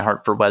place in my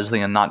heart for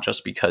Wesleyan, not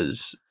just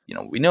because,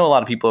 we know a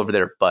lot of people over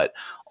there, but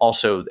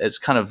also as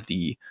kind of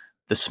the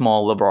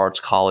small liberal arts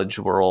college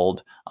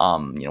world,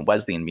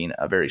 Wesleyan being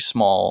a very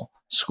small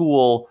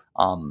school,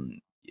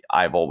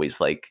 I've always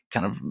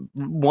kind of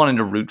wanted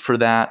to root for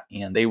that.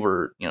 And they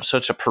were,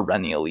 such a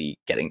perennially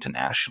getting to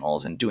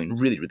nationals and doing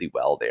really, really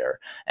well there.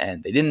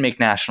 And they didn't make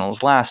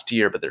nationals last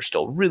year, but they're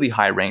still really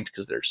high ranked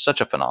because they're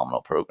such a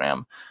phenomenal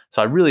program.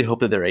 So I really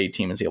hope that their A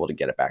team is able to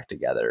get it back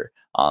together.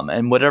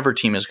 And whatever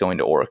team is going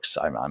to Orcs,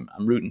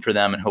 I'm rooting for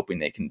them and hoping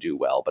they can do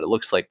well. But it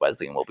looks like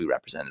Wesleyan will be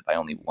represented by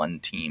only one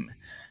team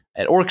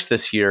at Orcs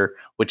this year,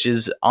 which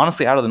is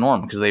honestly out of the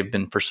norm because they've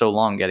been for so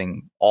long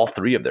getting all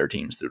 3 of their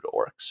teams through to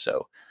Orcs.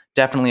 So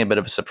definitely a bit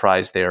of a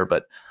surprise there.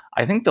 But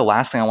I think the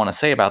last thing I want to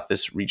say about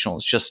this regional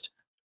is just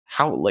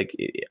how,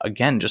 it,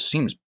 again, just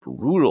seems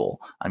brutal.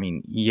 I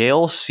mean,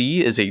 Yale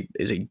C is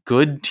a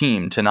good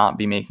team to not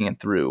be making it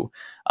through.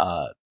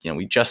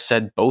 We just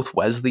said both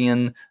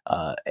Wesleyan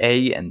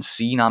A and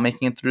C not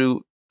making it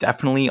through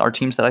definitely are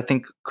teams that I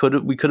think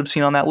we could have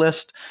seen on that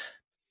list.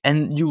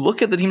 And you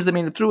look at the teams that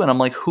made it through, and I'm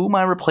like, who am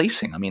I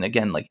replacing? I mean,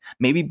 again,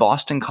 maybe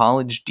Boston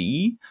College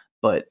D,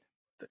 but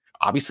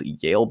obviously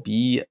Yale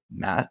B,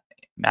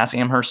 Mass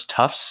Amherst,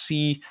 Tufts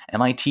C,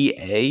 MIT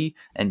A,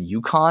 and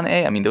UConn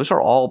A. I mean, those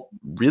are all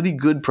really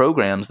good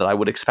programs that I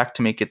would expect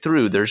to make it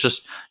through. There's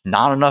just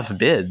not enough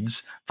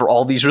bids for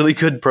all these really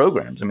good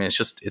programs. I mean,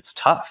 it's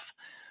tough.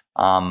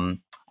 I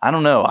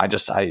don't know.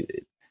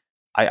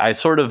 I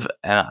sort of,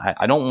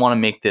 I don't want to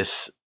make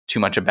this too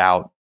much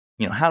about,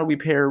 how do we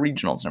pair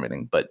regionals and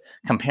everything, but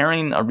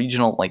comparing a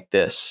regional like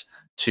this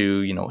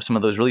to, some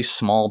of those really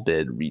small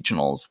bid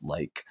regionals,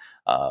 like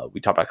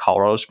we talked about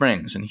Colorado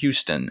Springs and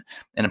Houston.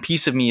 And a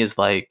piece of me is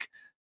like,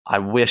 I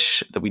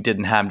wish that we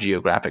didn't have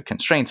geographic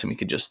constraints and we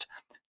could just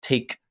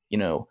take,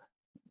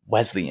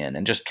 Wesleyan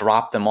and just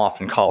drop them off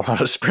in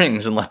Colorado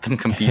Springs and let them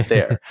compete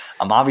there.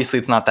 Obviously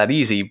it's not that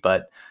easy,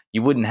 but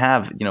you wouldn't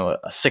have,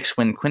 a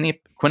 6-win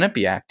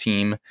Quinnipiac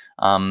team,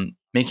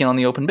 making on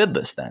the open bid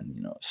list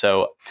then,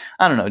 So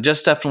I don't know,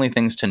 just definitely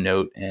things to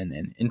note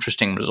and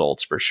interesting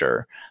results for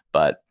sure.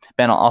 But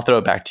Ben, I'll throw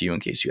it back to you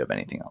in case you have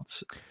anything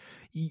else.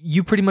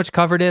 You pretty much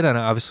covered it, and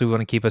obviously we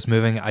want to keep us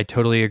moving. I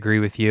totally agree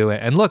with you.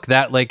 And look,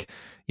 that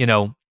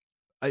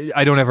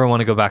I don't ever want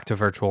to go back to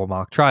virtual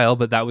mock trial,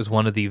 but that was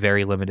one of the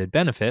very limited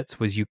benefits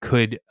was you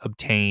could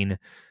obtain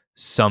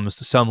some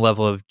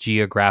level of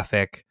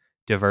geographic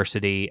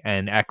diversity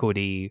and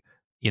equity,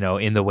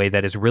 in the way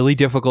that is really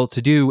difficult to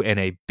do in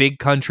a big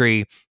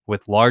country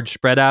with large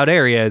spread out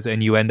areas,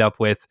 and you end up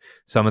with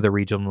some of the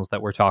regionals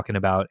that we're talking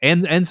about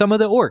and some of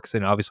the Orcs,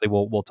 and obviously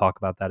we'll talk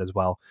about that as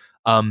well.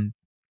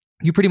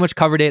 You pretty much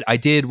covered it. I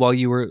did while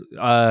you were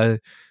rambling.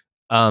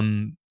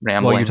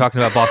 While you're talking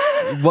about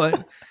Boston.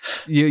 What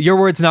your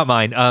words, not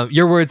mine.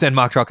 Your words and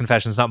mock trial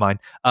confessions, not mine.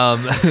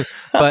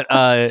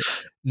 But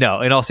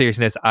no, in all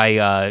seriousness,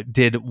 I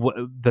did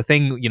the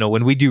thing.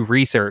 When we do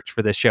research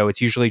for this show,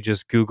 it's usually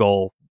just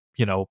Google,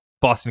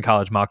 Boston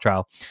College mock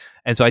trial.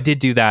 And so I did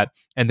do that.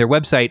 And their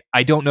website,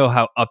 I don't know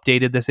how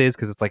updated this is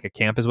because it's like a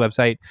campus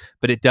website,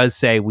 but it does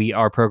say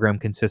our program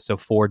consists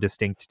of 4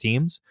 distinct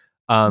teams.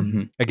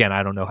 Again,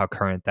 I don't know how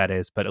current that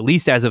is, but at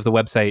least as of the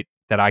website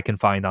that I can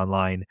find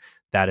online,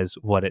 that is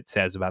what it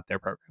says about their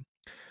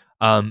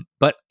program.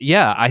 But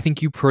yeah, I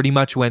think you pretty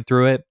much went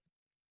through it.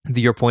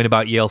 Your point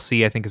about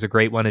ELC, I think, is a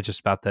great one. It's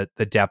just about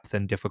the depth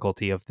and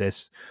difficulty of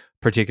this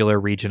particular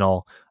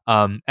regional.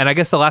 And I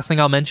guess the last thing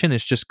I'll mention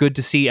is just good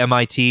to see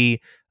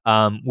MIT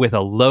with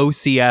a low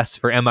CS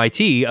for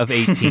MIT of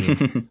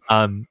 18.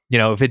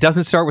 If it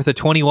doesn't start with a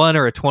 21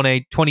 or a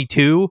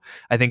 22,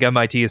 I think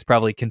MIT is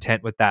probably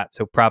content with that.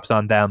 So props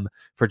on them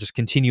for just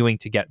continuing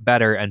to get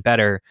better and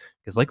better.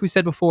 Because like we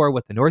said before,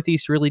 what the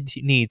Northeast really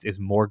needs is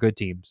more good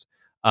teams.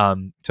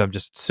 So I'm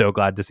just so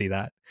glad to see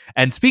that.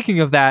 And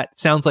speaking of that,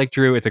 sounds like,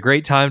 Drew, it's a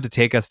great time to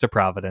take us to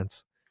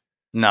Providence.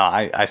 No,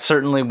 I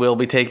certainly will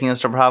be taking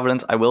us to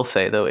Providence. I will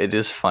say, though, it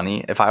is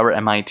funny. If I were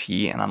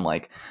MIT and I'm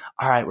like,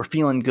 all right, we're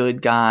feeling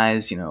good,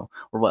 guys.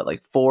 We're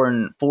like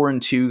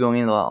 4-2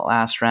 going into the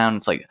last round.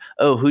 It's like,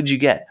 oh, who'd you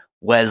get?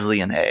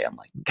 Wesleyan A. I'm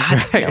like,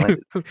 God damn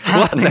it.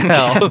 What the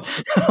hell?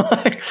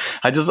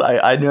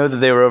 I know that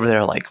they were over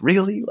there like,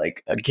 really?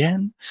 Like,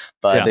 again?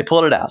 But they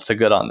pulled it out, so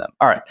good on them.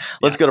 All right,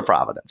 let's go to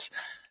Providence.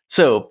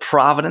 So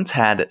Providence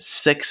had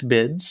 6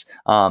 bids,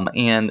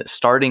 and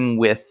starting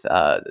with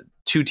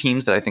 2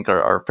 teams that I think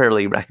are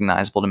fairly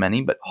recognizable to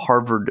many, but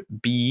Harvard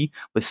B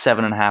with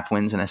 7.5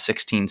 wins and a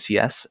 16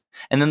 CS,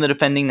 and then the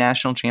defending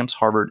national champs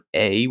Harvard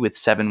A with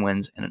 7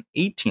 wins and an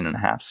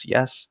 18.5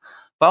 CS,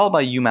 followed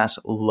by UMass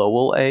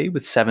Lowell A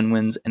with 7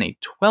 wins and a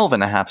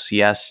 12.5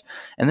 CS,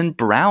 and then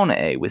Brown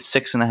A with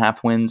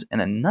 6.5 wins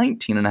and a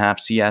 19.5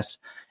 CS,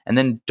 and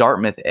then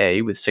Dartmouth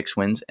A with 6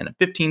 wins and a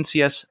 15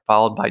 CS,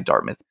 followed by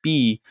Dartmouth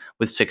B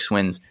with 6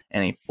 wins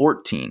and a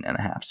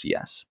 14.5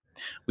 CS.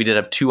 We did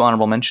have 2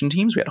 honorable mention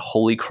teams. We had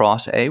Holy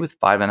Cross A with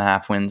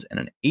 5.5 wins and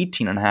an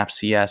 18.5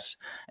 CS,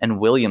 and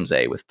Williams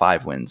A with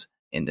 5 wins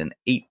and an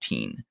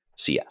 18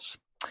 CS.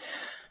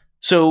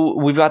 So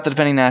we've got the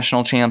defending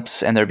national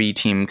champs and their B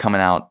team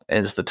coming out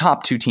as the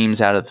top 2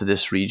 teams out of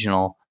this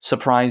regional,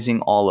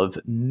 surprising all of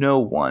no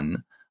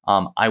one.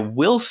 I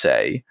will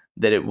say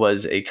that it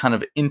was a kind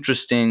of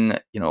interesting,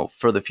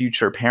 for the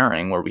future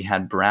pairing where we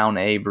had Brown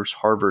A versus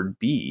Harvard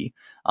B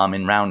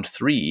in round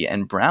 3,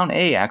 and Brown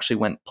A actually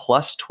went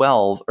plus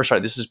 12, or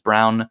sorry, this is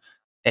Brown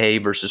A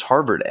versus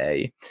Harvard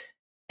A,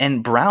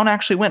 and Brown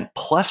actually went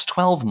plus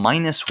 12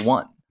 minus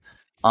 1.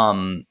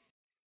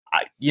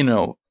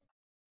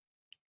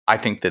 I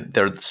think that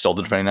they're still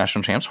the defending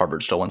national champs.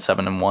 Harvard still went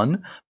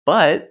 7-1,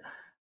 but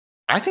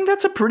I think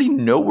that's a pretty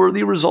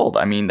noteworthy result.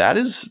 I mean, that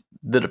is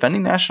the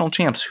defending national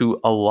champs,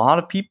 who a lot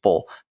of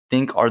people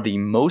think are the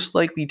most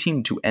likely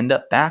team to end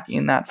up back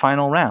in that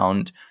final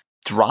round,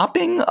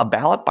 dropping a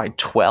ballot by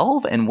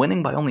 12 and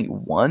winning by only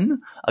 1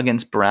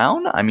 against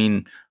Brown. I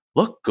mean,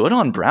 look, good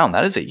on Brown.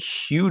 That is a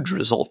huge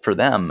result for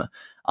them.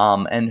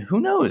 And who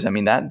knows? I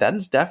mean, that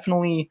is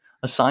definitely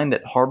a sign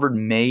that Harvard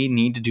may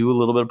need to do a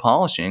little bit of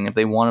polishing if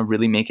they want to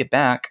really make it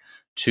back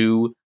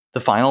to the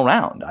final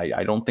round.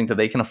 I don't think that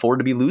they can afford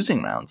to be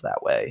losing rounds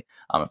that way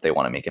if they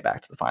want to make it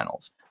back to the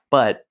finals.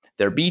 But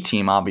their B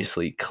team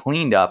obviously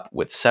cleaned up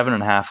with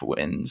 7.5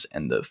 wins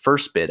and the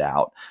first bid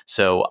out.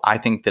 So I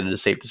think that it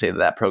is safe to say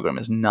that program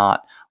is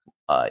not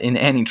in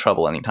any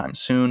trouble anytime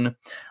soon.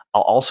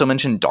 I'll also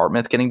mention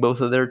Dartmouth getting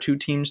both of their 2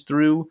 teams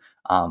through.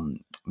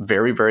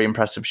 Very, very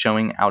impressive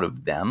showing out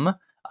of them.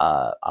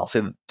 I'll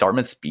say that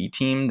Dartmouth's B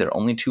team, their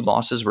only 2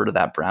 losses were to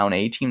that Brown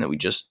A team that we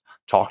just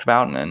talked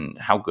about and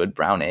how good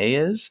Brown A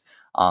is.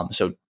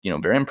 So,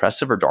 very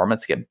impressive for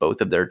Dartmouth to get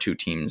both of their 2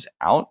 teams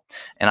out.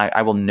 And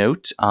I will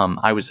note,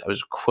 I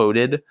was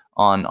quoted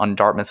on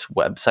Dartmouth's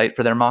website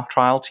for their mock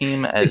trial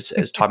team as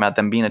talking about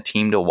them being a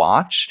team to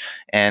watch.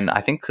 And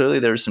I think clearly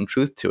there's some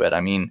truth to it.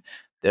 I mean,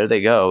 there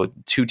they go,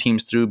 2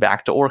 teams through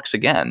back to Orcs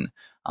again.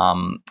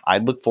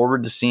 I'd look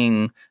forward to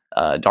seeing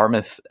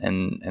Dartmouth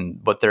and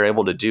what they're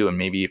able to do, and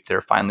maybe if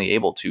they're finally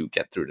able to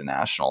get through to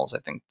nationals. I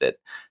think that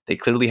they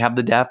clearly have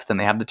the depth and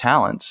they have the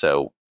talent,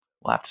 so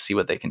we'll have to see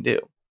what they can do.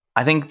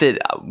 I think that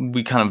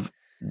we kind of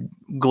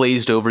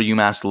glazed over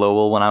UMass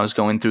Lowell when I was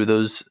going through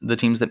the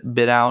teams that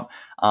bid out.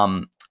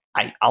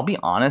 I'll be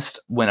honest,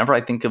 whenever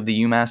I think of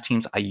the UMass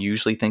teams, I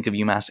usually think of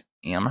UMass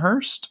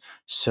Amherst.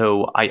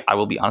 So I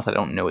will be honest, I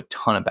don't know a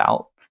ton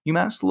about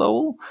UMass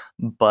Lowell,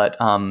 but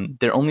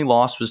their only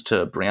loss was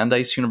to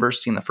Brandeis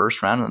University in the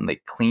first round, and they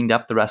cleaned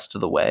up the rest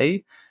of the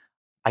way.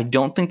 I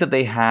don't think that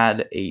they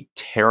had a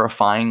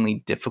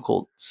terrifyingly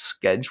difficult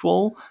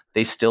schedule.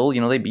 They still,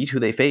 they beat who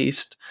they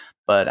faced.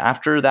 But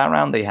after that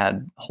round, they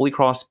had Holy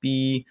Cross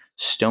B,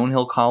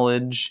 Stonehill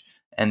College,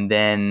 and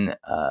then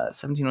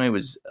 1708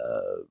 was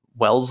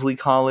Wellesley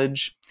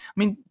College. I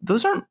mean,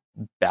 those aren't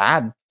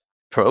bad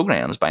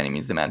programs by any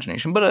means of the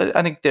imagination, but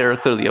I think they're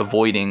clearly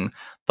avoiding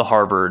the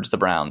Harvards, the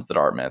Browns, the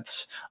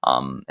Dartmouths,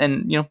 and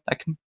that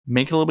can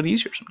make it a little bit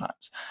easier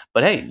sometimes.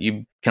 But hey,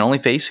 you can only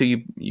face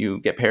who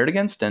you get paired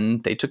against,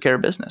 and they took care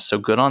of business, so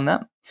good on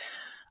them.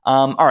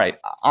 All right,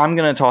 I'm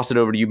going to toss it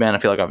over to you, Ben. I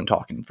feel like I've been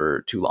talking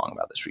for too long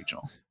about this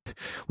regional.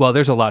 Well,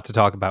 there's a lot to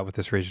talk about with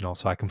this regional,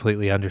 so I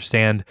completely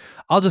understand.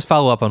 I'll just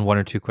follow up on one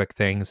or two quick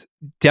things.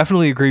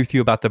 Definitely agree with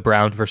you about the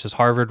Brown versus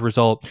Harvard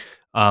result.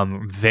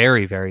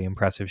 Very, very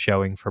impressive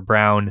showing for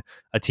Brown,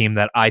 a team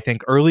that I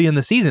think early in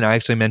the season I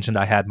actually mentioned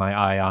I had my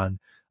eye on.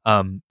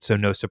 So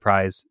no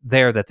surprise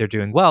there that they're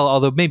doing well,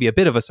 although maybe a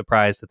bit of a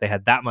surprise that they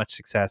had that much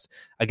success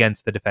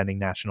against the defending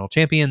national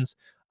champions.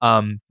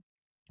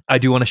 I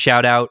do want to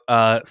shout out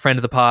friend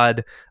of the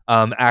pod,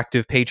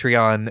 active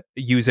Patreon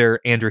user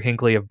Andrew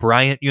Hinckley of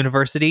Bryant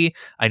University.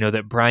 I know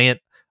that Bryant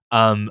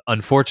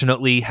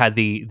unfortunately had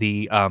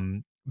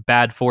the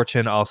bad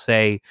fortune, I'll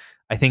say.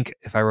 I think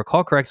if I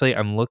recall correctly,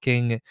 I'm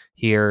looking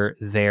here,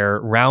 their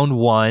round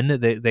one,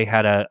 they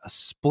had a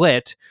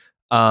split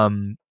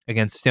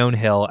against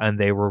Stonehill, and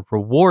they were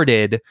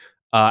rewarded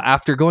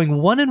after going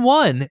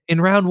 1-1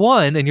 in round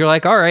one. And you're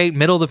like, all right,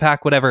 middle of the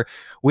pack, whatever,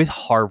 with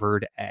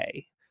Harvard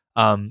A.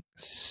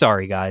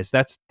 Sorry guys,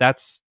 that's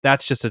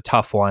just a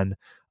tough one.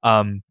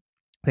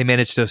 They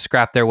managed to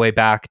scrap their way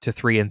back to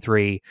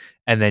 3-3,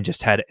 and then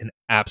just had an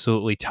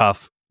absolutely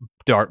tough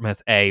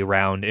Dartmouth A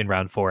round in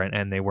round four,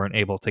 and they weren't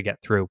able to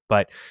get through.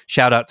 But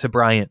shout out to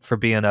Bryant for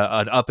being an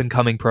up and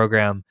coming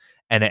program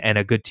and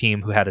a good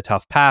team who had a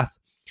tough path.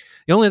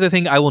 The only other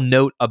thing I will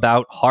note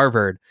about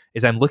Harvard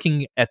is I'm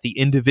looking at the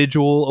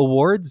individual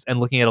awards and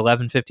looking at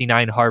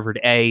 1159 Harvard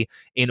A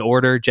in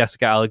order: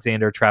 Jessica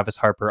Alexander, Travis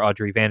Harper,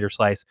 Audrey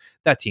Vanderslice.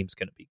 That team's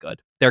going to be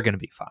good. They're going to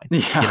be fine.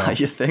 Yeah,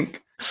 you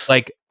think?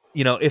 Like,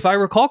 if I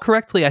recall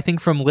correctly, I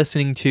think from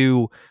listening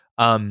to,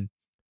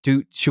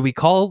 should we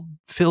call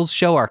Phil's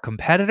show our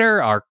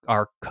competitor,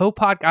 our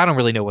co-pod? I don't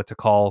really know what to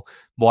call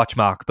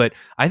Watchmock, but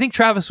I think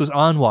Travis was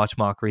on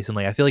Watchmock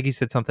recently. I feel like he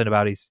said something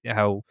about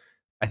how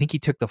I think he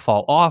took the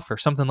fall off or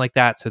something like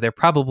that. So they're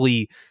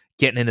probably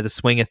getting into the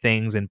swing of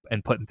things and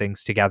putting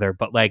things together.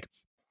 But like,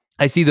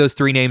 I see those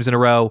three names in a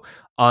row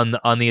on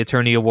the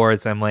attorney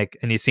awards. I'm like,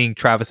 and you're seeing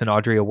Travis and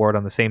Audrey award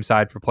on the same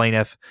side for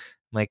plaintiff.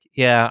 I'm like,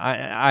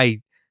 yeah,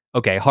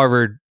 okay.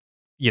 Harvard,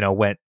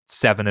 went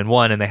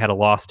 7-1 and they had a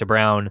loss to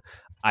Brown.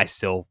 I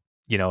still,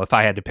 if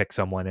I had to pick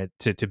someone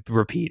to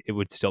repeat, it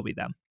would still be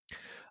them.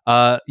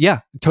 Yeah,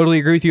 totally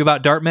agree with you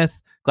about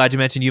Dartmouth. Glad you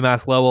mentioned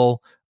UMass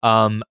Lowell.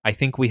 I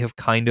think we have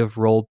kind of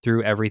rolled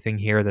through everything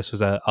here. This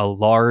was a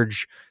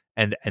large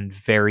and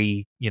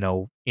very,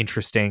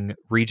 interesting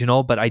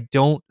regional, but I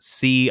don't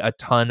see a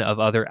ton of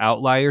other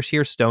outliers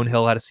here.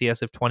 Stonehill had a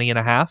CS of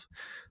 20.5.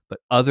 But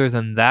other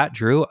than that,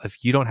 Drew,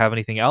 if you don't have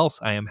anything else,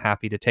 I am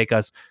happy to take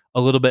us a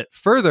little bit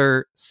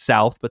further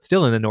south, but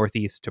still in the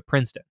Northeast, to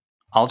Princeton.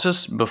 I'll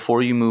just,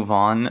 before you move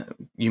on,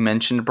 you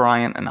mentioned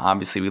Bryant, and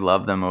obviously we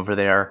love them over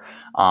there.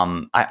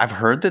 I've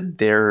heard that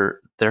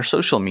their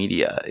social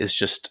media is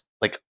just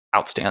like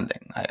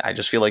outstanding. I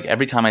just feel like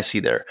every time I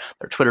see their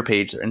Twitter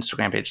page, their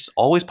Instagram page, it's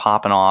always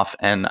popping off.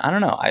 And I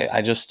don't know,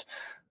 I just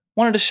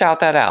wanted to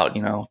shout that out,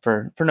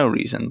 for no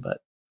reason, but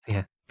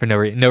yeah. For no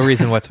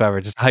reason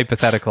whatsoever, just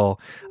hypothetical.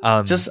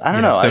 I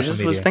don't know. I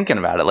just was thinking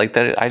about it like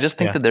that. I just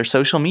think that their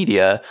social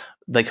media,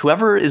 like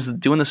whoever is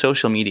doing the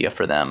social media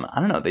for them, I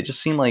don't know. They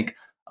just seem like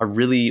a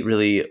really,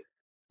 really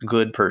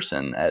good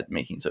person at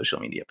making social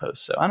media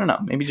posts. So I don't know.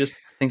 Maybe just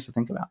things to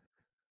think about.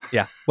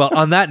 Yeah. Well,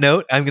 on that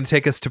note, I'm going to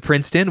take us to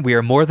Princeton. We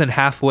are more than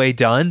halfway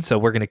done, so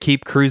we're going to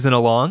keep cruising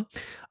along.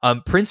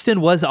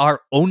 Princeton was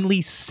our only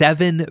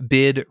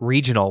 7-bid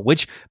regional,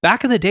 which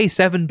back in the day,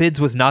 7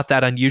 bids was not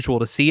that unusual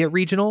to see at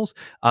regionals.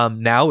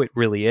 Now it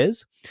really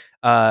is.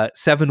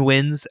 7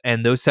 wins,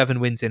 and those 7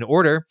 wins in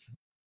order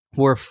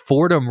were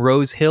Fordham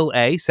Rose Hill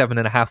A,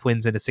 7.5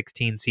 wins and a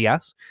 16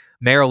 CS,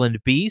 Maryland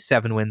B,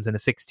 7 wins and a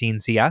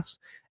 16 CS,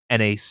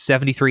 and a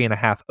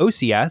 73.5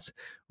 OCS.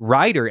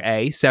 Rider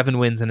A, 7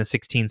 wins and a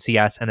 16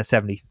 CS and a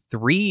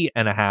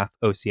 73.5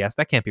 OCS.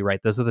 That can't be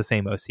right. Those are the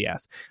same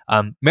OCS.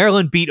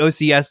 Maryland beat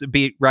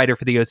Rider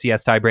for the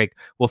OCS tiebreak.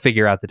 We'll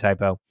figure out the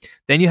typo.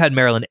 Then you had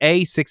Maryland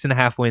A,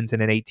 6.5 wins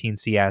and an 18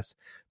 CS.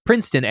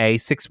 Princeton A,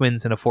 6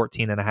 wins and a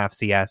 14.5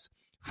 CS.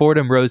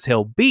 Fordham Rose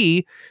Hill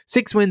B,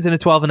 6 wins and a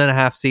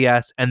 12.5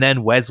 CS, and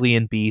then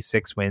Wesleyan B,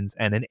 6 wins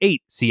and an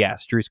 8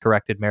 CS. Drew's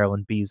corrected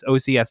Maryland B's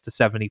OCS to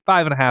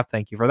 75.5.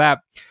 Thank you for that.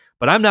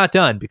 But I'm not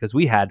done, because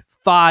we had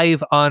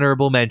 5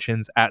 honorable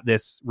mentions at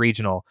this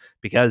regional,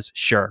 because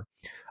sure.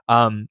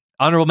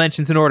 Honorable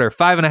mentions in order: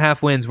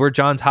 5.5 wins were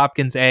Johns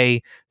Hopkins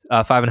A,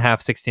 5.5,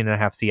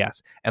 16.5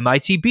 CS.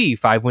 MIT B,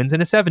 5 wins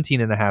and a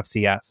 17.5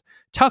 CS.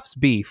 Tufts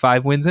B,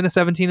 5 wins and a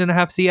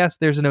 17.5 CS.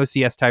 There's an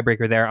OCS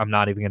tiebreaker there. I'm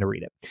not even going to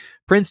read it.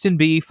 Princeton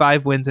B,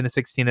 5 wins and a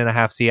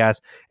 16.5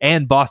 CS.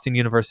 And Boston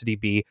University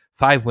B,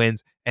 5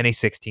 wins and a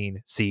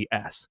 16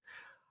 CS.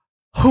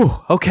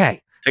 Whew,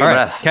 okay. Take a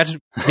breath. Catch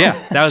it.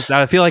 Yeah,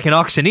 I feel like an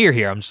auctioneer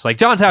here. I'm just like,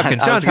 Johns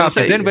Hopkins.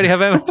 Anybody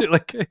have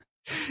like?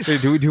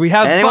 Do we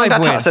have anyone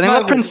 5 wins?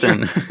 Anyone at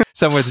Princeton?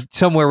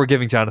 somewhere we're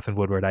giving Jonathan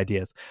Woodward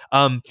ideas.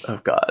 Oh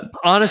God.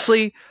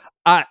 Honestly,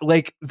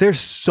 there's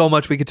so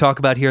much we could talk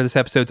about here. This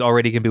episode's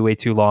already going to be way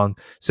too long,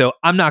 so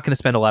I'm not going to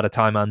spend a lot of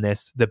time on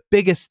this. The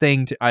biggest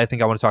thing I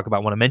think I want to talk about, I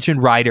want to mention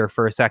Rider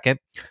for a second.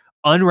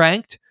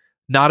 Unranked,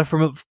 not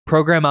a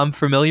program I'm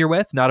familiar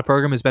with, not a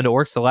program who's been to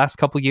Orcs the last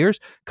couple years,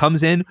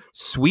 comes in,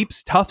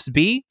 sweeps Tufts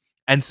B,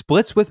 and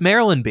splits with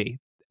Maryland B.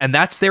 And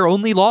that's their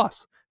only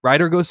loss.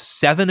 Rider goes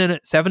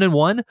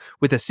 7-1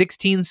 with a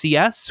 16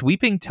 CS,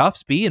 sweeping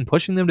Tufts B and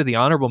pushing them to the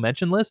honorable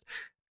mention list.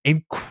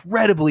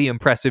 Incredibly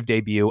impressive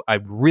debut.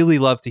 I'd really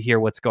love to hear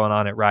what's going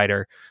on at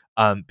Rider,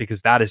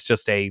 because that is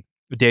just a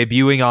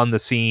debuting on the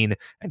scene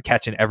and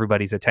catching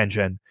everybody's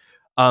attention.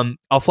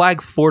 I'll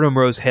flag Fordham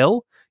Rose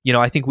Hill.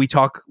 I think we've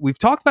talked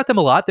about them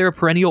a lot. They're a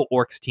perennial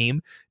Orcs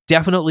team.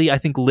 Definitely, I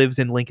think, lives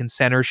in Lincoln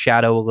Center's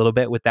shadow a little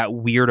bit with that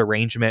weird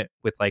arrangement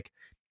with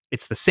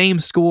it's the same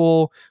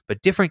school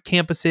but different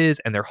campuses,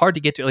 and they're hard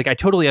to get to. I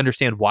totally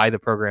understand why the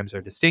programs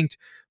are distinct,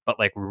 but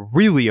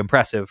really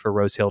impressive for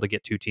Rose Hill to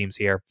get 2 teams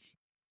here.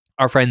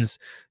 Our friends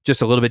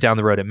just a little bit down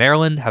the road at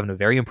Maryland having a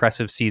very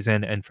impressive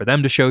season, and for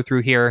them to show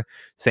through here.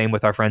 Same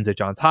with our friends at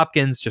Johns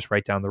Hopkins, just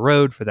right down the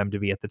road, for them to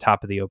be at the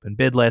top of the open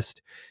bid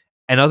list.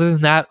 And other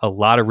than that, a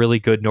lot of really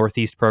good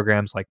Northeast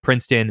programs like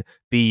Princeton,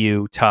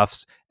 BU,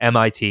 Tufts,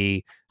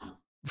 MIT,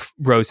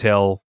 Rose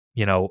Hill,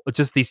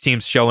 just these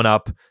teams showing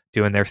up,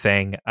 doing their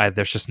thing.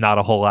 There's just not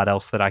a whole lot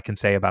else that I can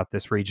say about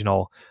this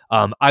regional.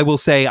 I will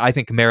say I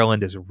think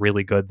Maryland is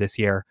really good this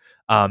year.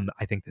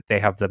 I think that they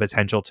have the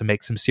potential to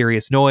make some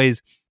serious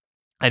noise.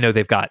 I know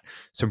they've got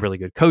some really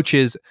good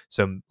coaches,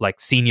 some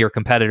senior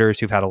competitors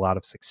who've had a lot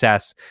of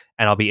success,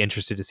 and I'll be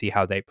interested to see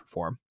how they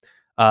perform.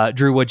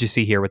 Drew, what'd you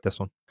see here with this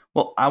one?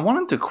 Well, I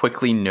wanted to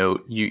quickly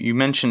note, you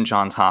mentioned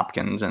Johns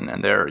Hopkins,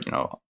 and they're,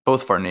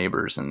 both of our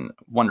neighbors and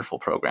wonderful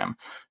program.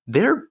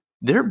 Their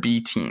B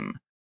team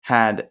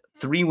had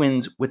 3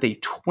 wins with a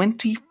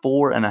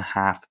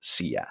 24.5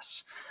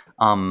 CS.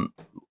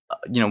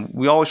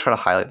 We always try to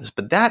highlight this,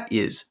 but that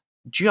is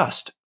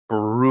just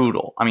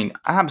brutal. I mean,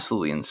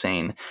 absolutely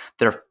insane.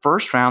 Their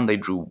first round, they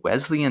drew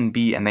Wesleyan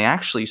B, and they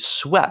actually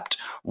swept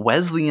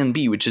Wesleyan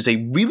B, which is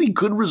a really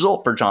good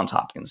result for Johns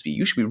Hopkins B.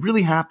 You should be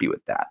really happy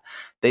with that.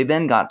 They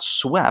then got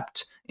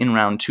swept in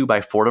round 2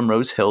 by Fordham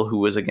Rose Hill, who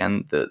was,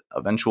 again, the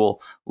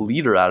eventual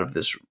leader out of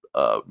this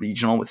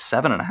regional with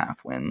 7.5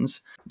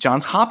 wins.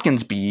 Johns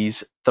Hopkins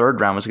B's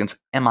third round was against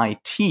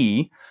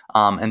MIT,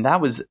 and that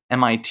was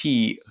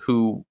MIT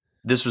who...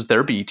 This was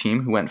their B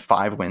team, who went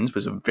 5 wins,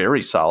 was a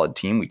very solid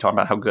team. We talked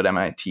about how good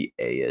MIT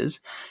A is.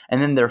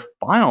 And then their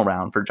final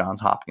round for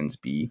Johns Hopkins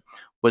B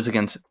was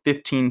against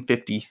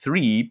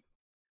 1553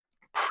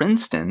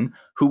 Princeton,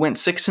 who went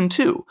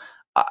 6-2.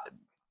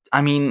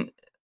 I mean,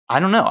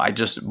 I don't know. I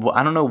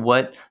don't know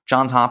what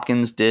Johns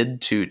Hopkins did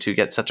to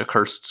get such a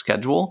cursed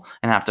schedule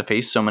and have to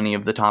face so many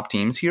of the top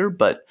teams here.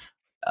 But,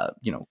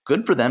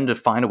 good for them to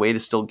find a way to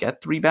still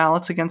get 3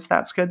 ballots against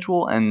that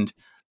schedule. And,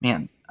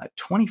 man,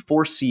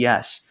 24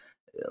 CS...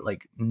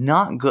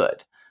 not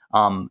good.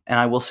 And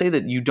I will say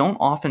that you don't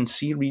often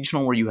see a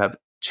regional where you have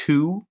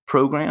 2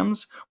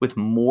 programs with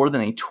more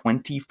than a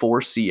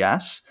 24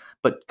 CS,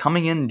 but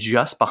coming in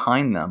just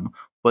behind them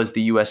was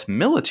the U.S.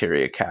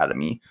 Military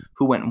Academy,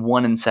 who went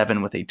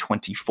 1-7 with a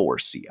 24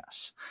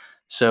 CS.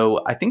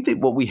 So I think that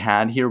what we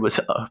had here was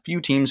a few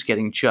teams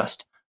getting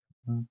just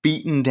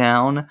beaten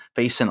down,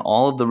 facing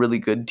all of the really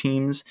good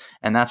teams,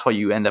 and that's why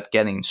you end up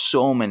getting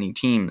so many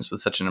teams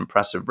with such an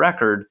impressive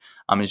record.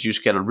 Is you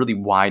just get a really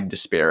wide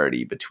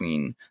disparity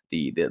between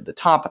the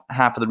top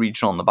half of the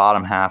regional and the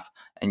bottom half,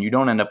 and you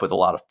don't end up with a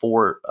lot of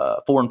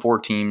 4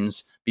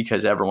 teams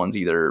because everyone's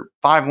either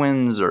 5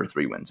 wins or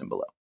 3 wins and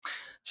below.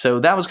 So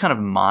that was kind of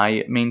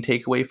my main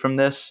takeaway from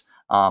this.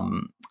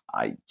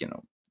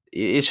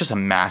 It's just a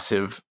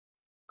massive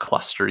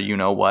cluster,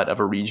 of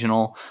a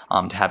regional,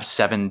 to have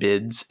 7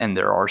 bids, and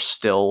there are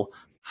still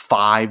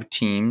 5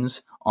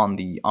 teams on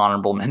the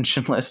honorable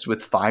mention list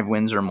with 5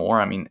 wins or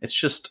more. I mean, it's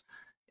just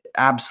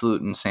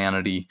absolute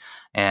insanity.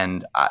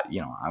 And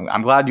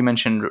I'm glad you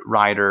mentioned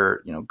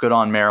Rider. Good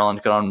on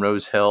Maryland, good on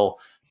Rose Hill,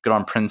 good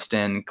on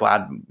Princeton.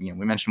 Glad we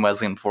mentioned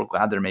Wesleyan before.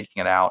 Glad they're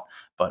making it out.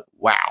 But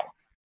wow,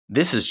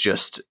 this is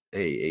just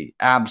a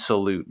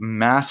absolute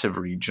massive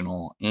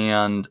regional,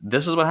 and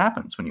this is what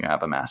happens when you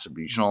have a massive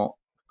regional.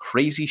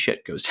 Crazy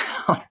shit goes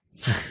down.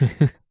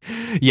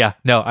 Yeah,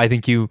 no, I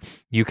think you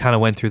kind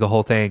of went through the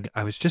whole thing.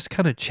 I was just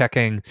kind of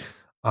checking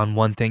on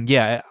one thing.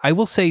 Yeah, I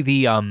will say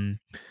the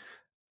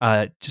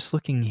just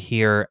looking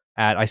here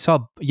at, I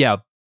saw,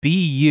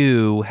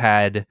 BU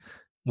had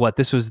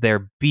this was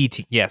their B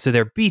team. Yeah, so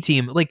their B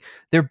team,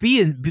 their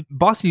B and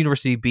Boston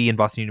University B and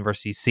Boston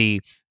University C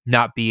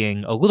not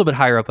being a little bit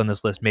higher up on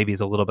this list maybe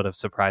is a little bit of a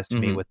surprise to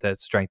me with the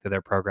strength of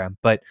their program.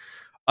 But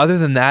other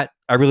than that,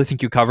 I really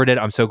think you covered it.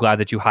 I'm so glad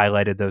that you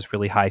highlighted those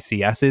really high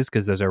CSs,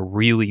 because those are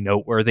really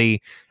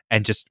noteworthy.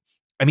 And just,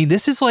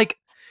 this is I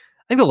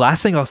think the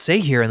last thing I'll say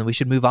here, and then we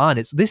should move on,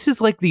 is this is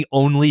the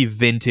only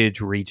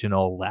vintage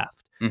regional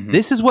left. Mm-hmm.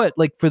 This is what,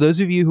 for those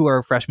of you who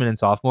are freshmen and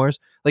sophomores,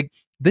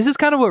 this is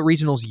kind of what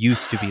regionals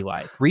used to be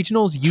like.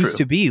 Regionals used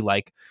to be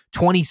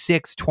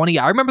 26, 20.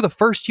 I remember the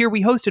first year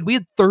we hosted, we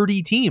had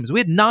 30 teams. We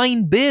had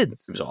 9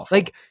 bids. It was awful.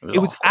 It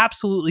was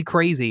absolutely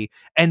crazy.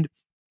 And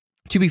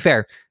to be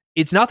fair,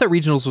 it's not that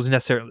regionals was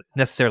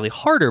necessarily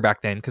harder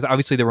back then, because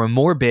obviously there were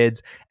more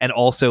bids, and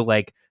also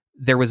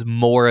there was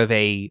more of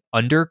a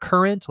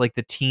undercurrent, like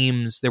the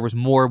teams, there was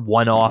more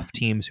one-off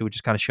teams who would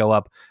just kind of show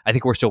up. I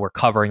think we're still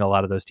recovering a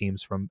lot of those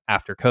teams from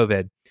after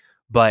COVID,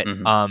 but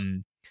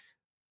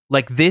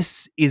like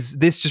this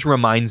just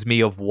reminds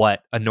me of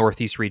what a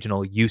Northeast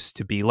Regional used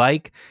to be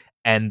like,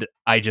 and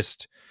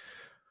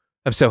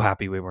I'm so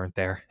happy we weren't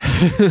there.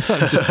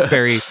 I'm just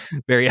very,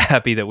 very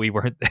happy that we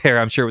weren't there.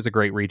 I'm sure it was a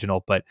great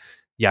regional, but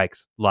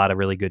yikes, a lot of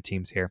really good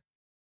teams here.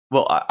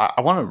 Well,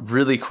 I want to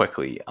really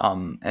quickly,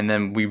 and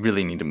then we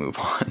really need to move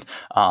on,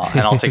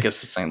 and I'll take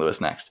us to St.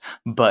 Louis next.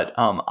 But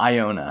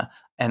Iona,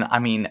 and I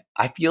mean,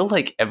 I feel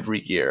like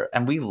every year,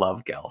 and we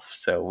love Guelph,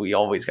 so we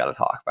always got to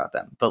talk about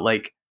them. But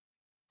like,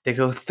 they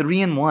go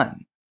 3-1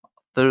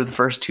 through the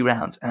first 2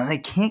 rounds, and they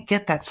can't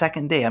get that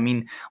second day. I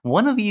mean,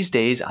 one of these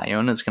days,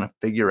 Iona is going to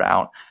figure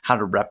out how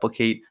to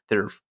replicate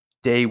their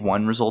day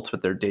 1 results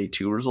with their day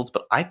 2 results.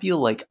 But I feel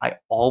like I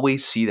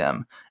always see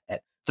them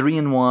at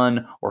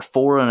 3-1 or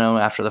 4-0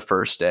 after the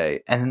first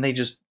day, and then they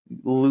just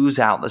lose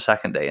out the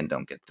second day and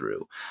don't get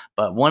through.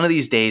 But one of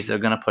these days, they're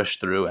going to push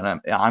through,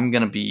 and I'm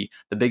going to be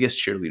the biggest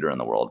cheerleader in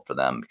the world for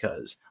them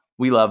because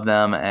we love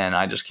them, and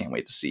I just can't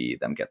wait to see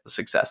them get the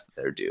success that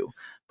they're due.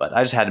 But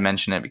I just had to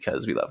mention it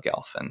because we love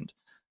Guelph, and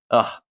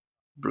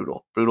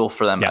brutal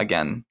for them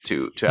again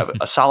to have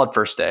a solid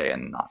first day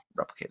and not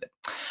replicate it.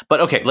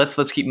 But okay,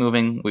 let's keep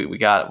moving.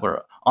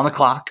 We're on the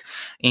clock,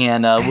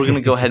 and we're going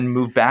to go ahead and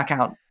move back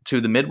out to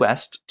the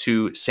Midwest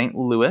to St.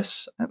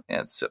 Louis.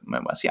 It's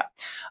Midwest, yeah.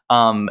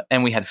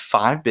 And we had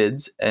 5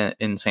 bids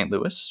in St.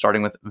 Louis,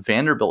 starting with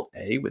Vanderbilt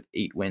A with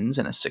 8 wins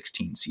and a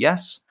 16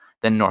 CS.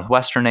 Then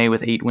Northwestern A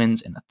with 8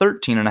 wins and a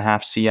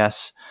 13.5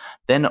 CS.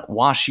 Then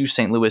Wash U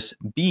St. Louis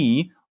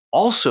B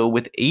also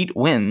with 8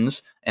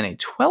 wins and a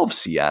 12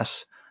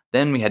 CS.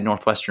 Then we had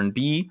Northwestern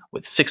B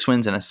with 6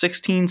 wins and a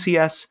 16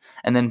 CS.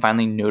 And then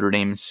finally Notre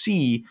Dame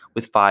C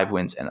with 5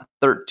 wins and a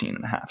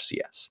 13.5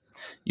 CS.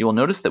 You will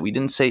notice that we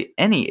didn't say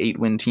any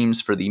 8-win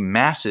teams for the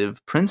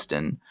massive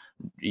Princeton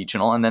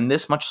regional, and then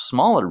this much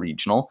smaller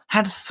regional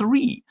had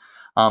 3.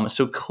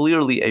 So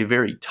clearly a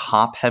very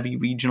top-heavy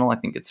regional, I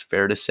think it's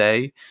fair to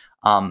say.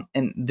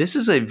 And this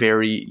is a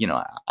very,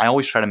 I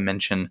always try to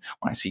mention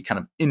when I see kind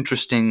of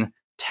interesting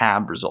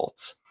tab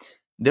results.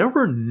 There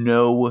were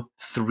no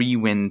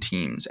 3-win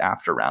teams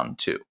after round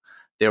 2.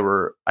 There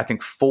were, I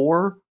think,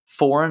 4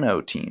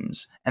 4-0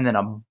 teams, and then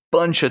a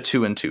bunch of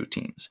 2-2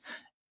 teams.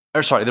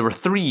 Or sorry, there were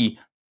 3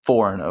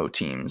 4-0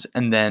 teams,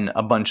 and then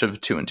a bunch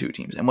of 2-2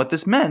 teams. And what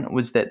this meant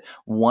was that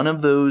one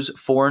of those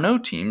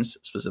 4-0 teams,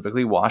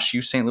 specifically Wash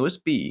U St. Louis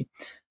B,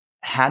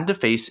 had to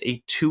face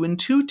a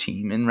 2-2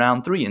 team in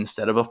round 3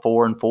 instead of a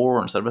 4-4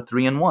 or instead of a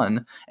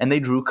 3-1, and they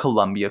drew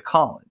Columbia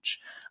College.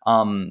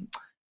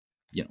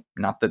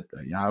 Not that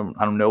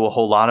I don't know a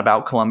whole lot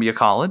about Columbia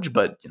College,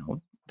 but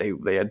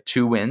they had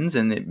 2 wins,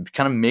 and it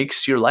kind of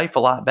makes your life a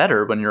lot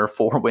better when you're a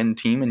 4-win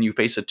team and you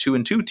face a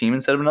 2-2 team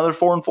instead of another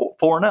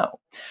 4-0.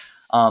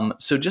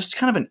 So just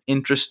kind of an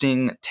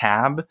interesting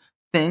tab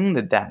thing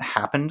that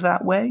happened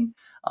that way.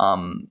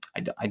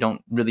 I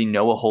don't really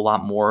know a whole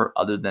lot more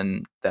other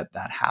than that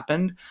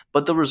happened,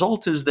 but the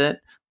result is that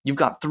you've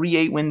got 3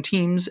 8-win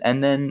teams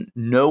and then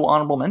no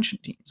honorable mention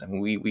teams. I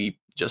mean, we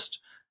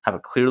just have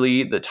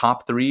clearly the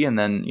top 3, and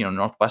then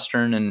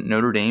Northwestern and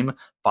Notre Dame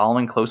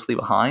following closely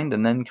behind,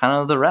 and then kind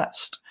of the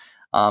rest.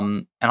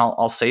 And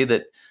I'll say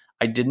that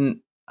I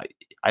don't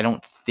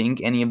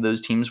think any of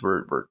those teams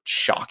were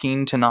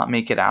shocking to not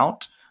make it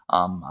out.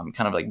 I'm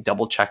kind of like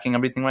double checking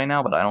everything right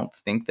now, but I don't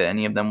think that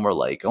any of them were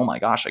like, oh my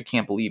gosh, I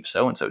can't believe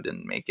so-and-so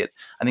didn't make it.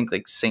 I think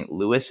like St.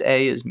 Louis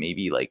A is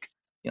maybe like,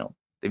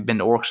 they've been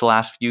to Orcs the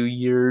last few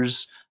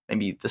years,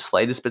 maybe the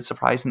slightest bit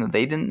surprising that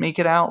they didn't make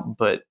it out.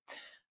 But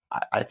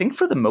I think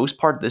for the most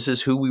part, this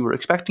is who we were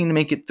expecting to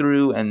make it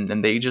through.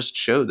 And they just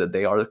showed that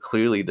they are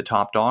clearly the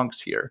top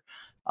dogs here.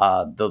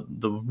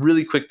 The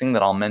really quick thing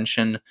that I'll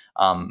mention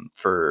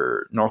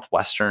for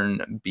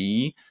Northwestern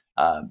B,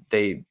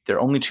 their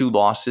only 2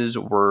 losses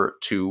were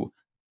to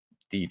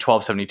the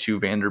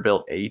 1272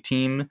 Vanderbilt A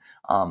team.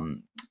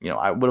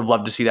 I would have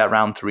loved to see that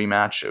round 3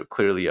 match.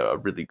 Clearly a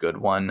really good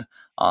one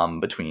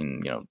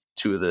between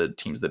 2 of the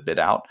teams that bid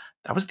out.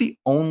 That was the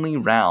only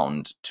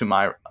round, to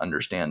my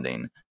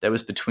understanding, that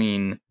was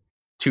between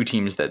 2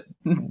 teams that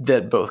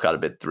both got a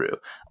bid through.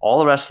 All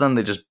the rest of them,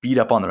 they just beat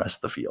up on the rest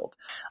of the field.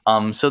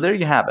 So there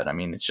you have it. I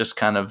mean, it's just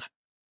kind of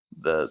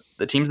the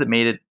teams that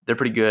made it, they're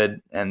pretty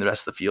good, and the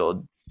rest of the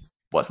field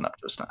wasn't up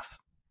to snuff.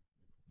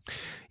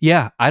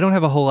 Yeah, I don't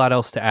have a whole lot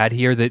else to add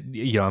here. That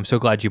I'm so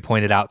glad you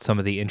pointed out some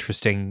of the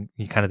interesting,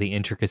 kind of the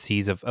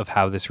intricacies of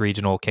how this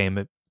regional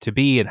came to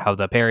be and how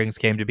the pairings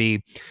came to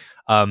be.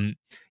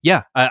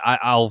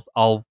 I'll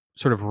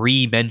sort of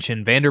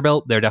re-mention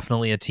Vanderbilt. They're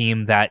definitely a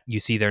team that you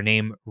see their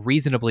name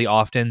reasonably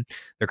often.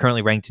 They're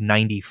currently ranked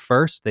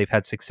 91st. They've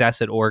had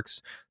success at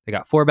Orcs. They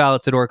got 4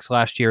 ballots at Orcs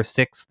last year,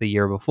 6 the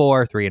year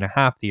before,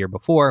 3.5 the year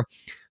before.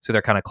 So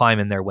they're kind of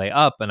climbing their way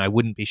up, and I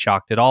wouldn't be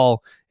shocked at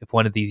all if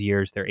one of these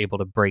years they're able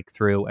to break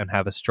through and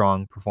have a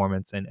strong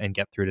performance and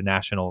get through to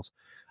nationals.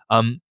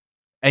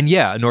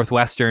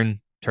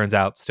 Northwestern turns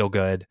out still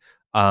good.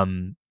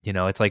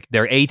 It's like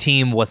their A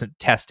team wasn't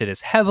tested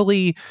as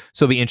heavily,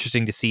 so it'll be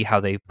interesting to see how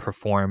they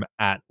perform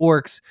at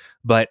Orcs.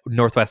 But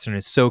Northwestern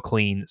is so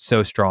clean,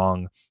 so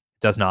strong,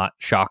 does not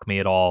shock me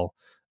at all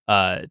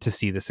to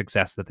see the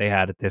success that they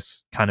had at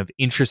this kind of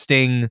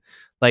interesting,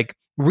 like,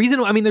 reason.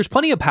 I mean, there's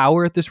plenty of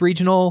power at this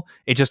regional.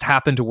 It just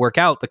happened to work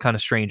out the kind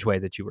of strange way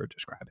that you were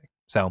describing.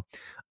 So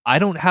I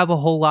don't have a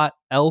whole lot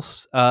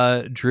else,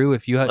 Drew.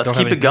 If you don't have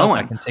anything else,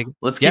 I can take.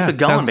 Let's keep it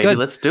going, baby. Good.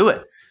 Let's do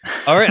it.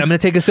 All right, I'm going to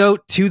take us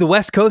out to the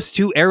West Coast,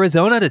 to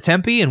Arizona, to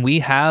Tempe, and we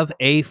have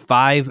a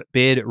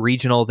 5-bid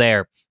regional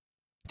there.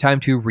 Time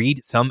to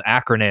read some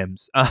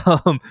acronyms,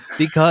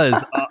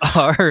 because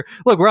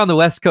we're on the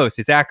West Coast.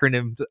 It's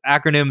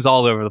acronyms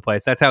all over the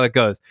place. That's how it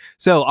goes.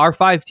 So our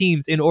 5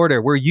 teams in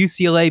order were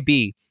UCLA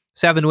B,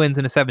 7 wins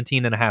and a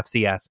 17.5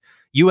 CS.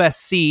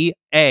 USC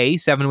A,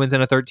 7 wins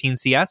and a 13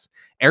 CS.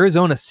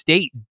 Arizona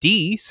State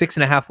D,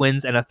 6.5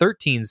 wins and a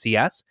 13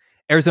 CS.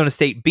 Arizona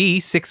State B,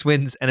 6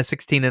 wins and a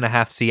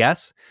 16.5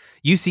 CS.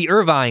 UC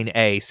Irvine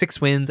A, 6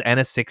 wins and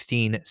a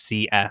 16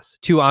 CS.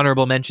 2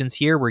 honorable mentions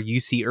here were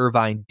UC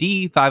Irvine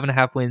D,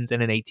 5.5 wins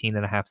and an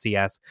 18.5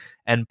 CS,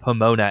 and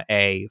Pomona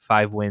A,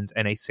 5 wins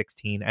and a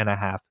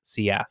 16.5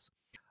 CS.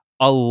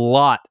 A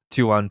lot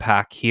to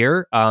unpack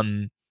here.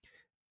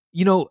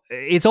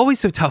 It's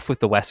always so tough with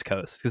the West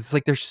Coast because it's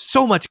like there's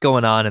so much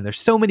going on and there's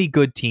so many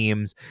good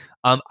teams.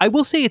 I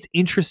will say it's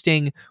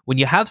interesting when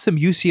you have some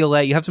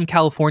UCLA, you have some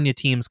California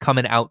teams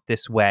coming out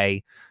this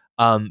way,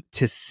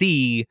 to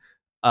see,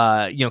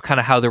 kind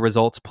of how the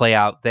results play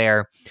out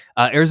there.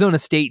 Arizona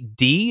State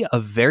D, a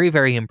very,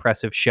 very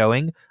impressive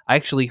showing. I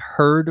actually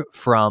heard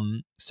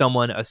from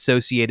someone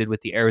associated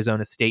with the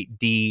Arizona State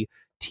D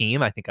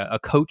team, I think a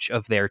coach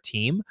of their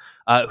team,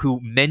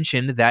 who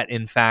mentioned that,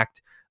 in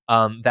fact,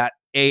 that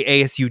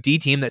ASUD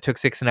team that took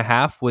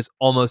 6.5 was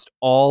almost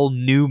all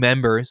new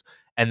members,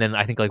 and then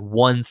I think like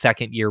 1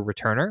 second-year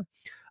returner,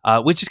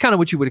 which is kind of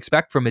what you would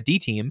expect from a D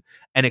team,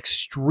 and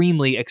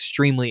extremely,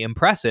 extremely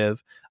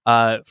impressive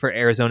for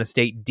Arizona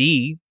State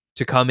D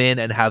to come in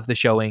and have the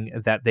showing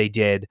that they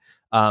did,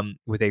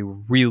 with a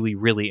really,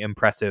 really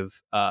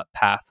impressive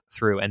path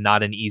through, and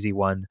not an easy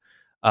one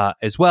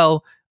as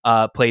well.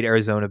 Played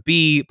Arizona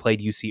B, played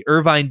UC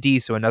Irvine D,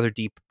 so another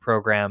deep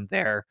program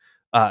there.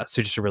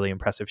 So just a really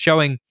impressive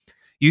showing.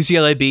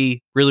 UCLA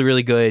B, really,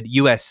 really good.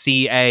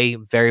 USC A,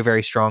 very,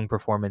 very strong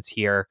performance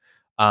here.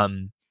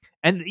 And,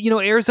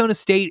 Arizona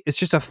State is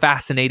just a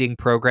fascinating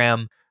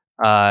program.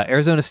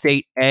 Arizona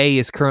State A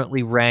is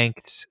currently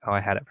ranked. Oh,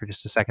 I had it for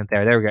just a second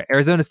there. There we go.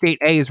 Arizona State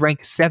A is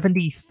ranked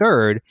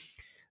 73rd.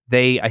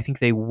 I think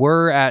they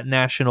were at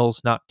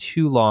Nationals not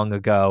too long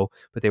ago,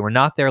 but they were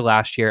not there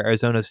last year.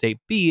 Arizona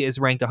State B is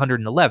ranked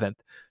 111th.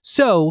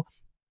 So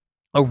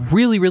a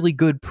really, really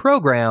good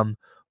program,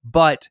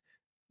 but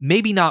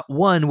maybe not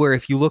one where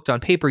if you looked on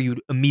paper, you'd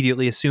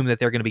immediately assume that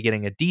they're going to be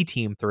getting a D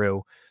team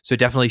through. So it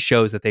definitely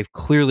shows that they've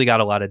clearly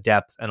got a lot of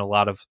depth and a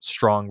lot of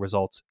strong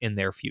results in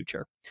their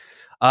future.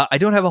 I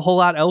don't have a whole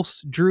lot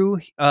else, Drew.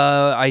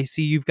 I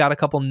see you've got a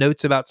couple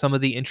notes about some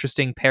of the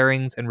interesting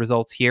pairings and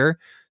results here.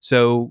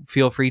 So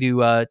feel free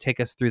to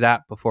take us through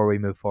that before we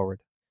move forward.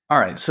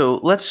 All right. So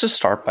let's just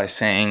start by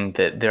saying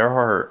that there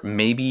are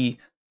maybe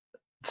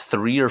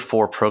 3 or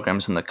 4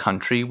 programs in the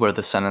country where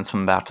the sentence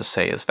I'm about to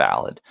say is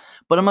valid.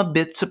 But I'm a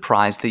bit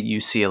surprised that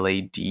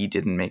UCLA D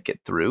didn't make it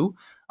through.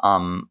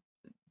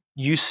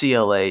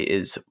 UCLA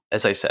is,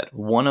 as I said,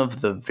 one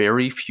of the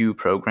very few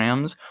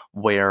programs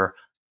where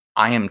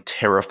I am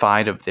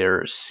terrified of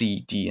their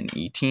C, D, and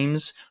E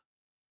teams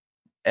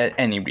at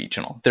any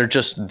regional. They're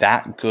just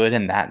that good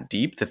and that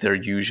deep that they're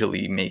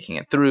usually making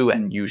it through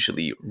and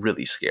usually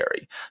really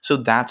scary. So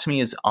that to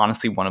me is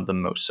honestly one of the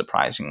most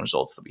surprising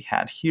results that we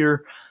had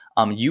here.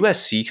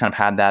 USC kind of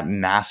had that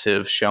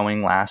massive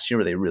showing last year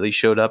where they really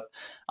showed up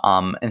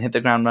and hit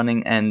the ground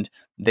running, and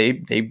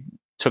they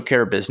took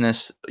care of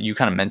business. You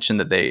kind of mentioned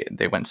that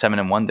they went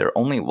 7-1. Their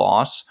only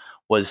loss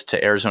was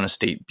to Arizona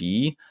State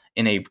B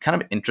in a kind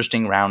of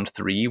interesting round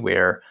 3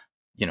 where,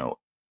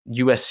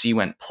 USC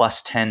went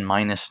 +10,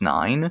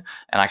 -9.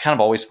 And I kind of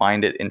always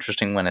find it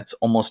interesting when it's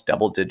almost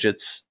double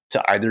digits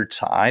to either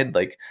side,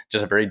 like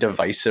just a very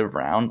divisive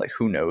round. Like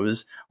who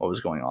knows what was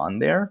going on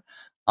there.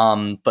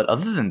 But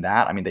other than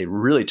that, I mean, they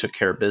really took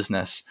care of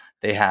business.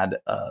 They had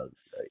a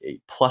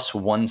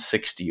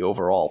 +160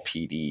 overall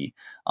PD,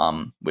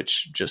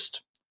 which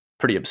just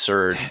pretty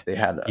absurd. They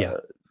had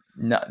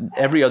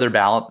every other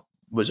ballot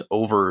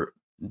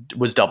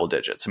was double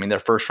digits. I mean, their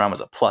first round was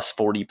a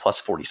 +40,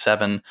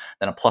 +47,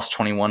 then a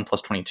 +21,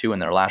 +22,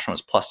 and their last round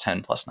was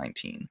 +10,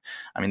 +19.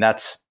 I mean,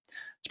 it's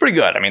pretty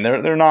good. I mean,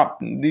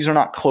 these are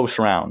not close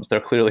rounds. They're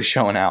clearly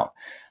showing out.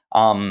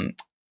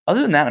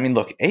 Other than that, I mean,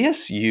 look,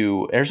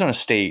 ASU, Arizona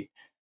State,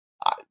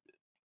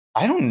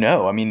 I don't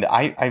know. I mean,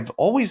 I've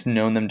always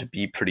known them to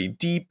be pretty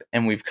deep,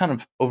 and we've kind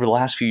of, over the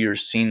last few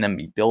years, seen them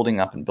be building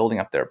up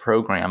their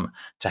program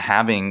to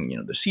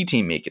having, their C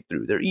team make it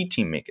through, their E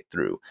team make it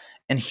through.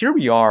 And here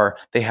we are,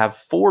 they have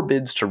 4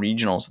 bids to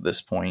regionals at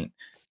this point,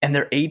 and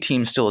their A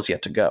team still is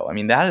yet to go. I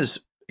mean, that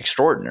is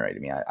extraordinary to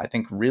me. I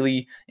think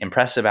really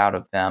impressive out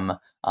of them.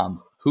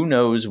 who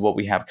knows what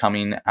we have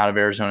coming out of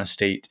Arizona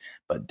State,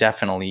 but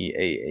definitely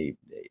a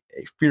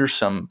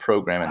fearsome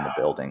program in the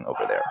building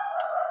over there.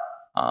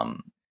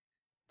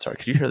 Sorry,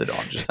 could you hear the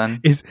dog just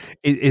then?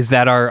 Is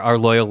that our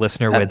loyal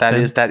listener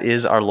Winston? That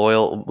is our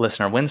loyal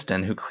listener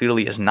Winston, who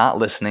clearly is not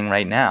listening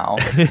right now.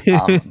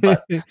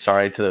 But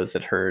sorry to those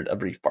that heard a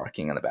brief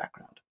barking in the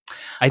background.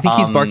 I think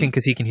he's barking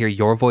because he can hear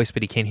your voice,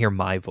 but he can't hear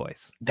my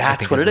voice.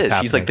 That's what it is.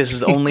 He's like, this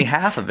is only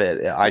half of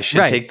it. I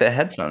should take the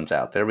headphones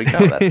out. There we go.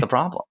 That's the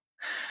problem.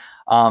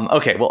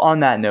 Okay, well, on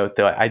that note,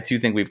 though, I do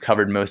think we've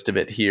covered most of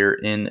it here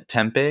in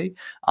Tempe.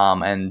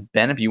 And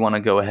Ben, if you want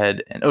to go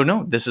ahead and... Oh,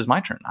 no, this is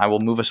my turn. I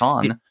will move us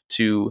on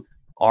to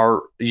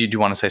our... You do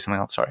want to say something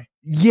else? Sorry.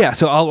 Yeah,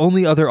 so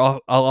I'll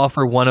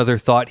offer one other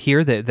thought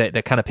here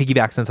that kind of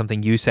piggybacks on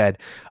something you said.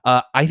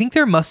 I think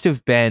there must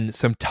have been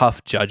some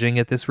tough judging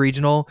at this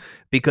regional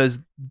because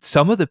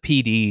some of the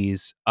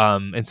PDs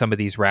in some of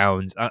these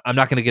rounds, I'm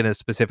not going to get into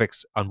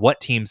specifics on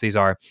what teams these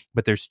are,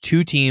 but there's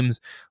 2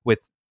 teams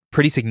with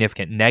pretty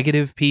significant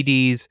negative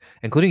PDs,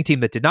 including a team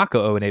that did not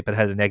go 0-8 but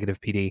had a negative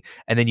PD.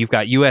 And then you've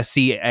got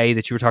USCA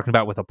that you were talking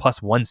about with a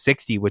plus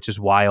 160, which is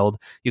wild.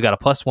 You got a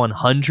plus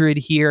 100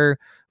 here.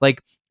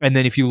 And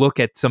then if you look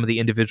at some of the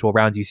individual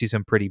rounds, you see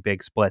some pretty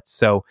big splits.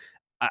 So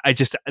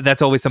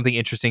that's always something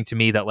interesting to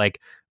me that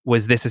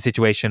was this a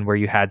situation where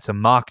you had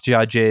some mock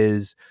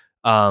judges?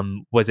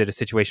 Was it a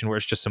situation where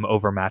it's just some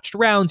overmatched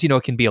rounds?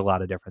 It can be a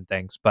lot of different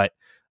things, but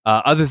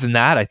other than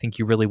that, I think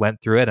you really went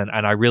through it. And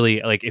I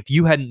really, if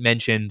you hadn't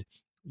mentioned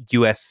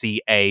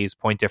USCA's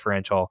point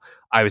differential,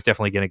 I was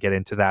definitely going to get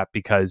into that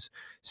because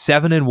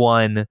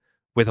 7-1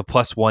 with a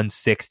plus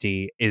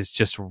 160 is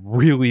just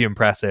really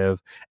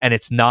impressive. And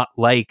it's not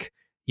like,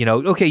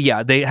 okay,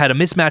 yeah, they had a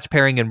mismatch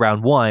pairing in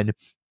round 1,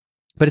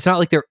 but it's not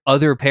like their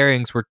other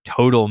pairings were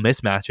total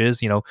mismatches.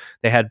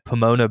 They had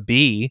Pomona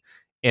B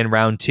in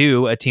round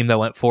 2, a team that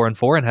went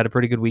 4-4 and had a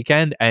pretty good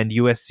weekend, and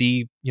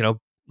USC,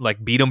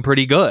 beat them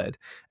pretty good.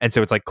 And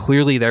so it's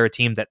clearly they're a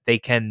team that they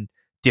can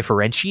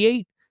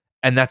differentiate.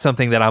 And that's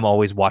something that I'm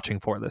always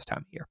watching for this time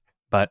of year.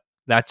 But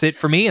that's it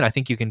for me. And I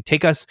think you can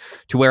take us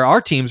to where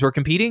our teams were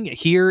competing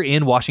here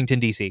in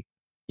Washington, D.C.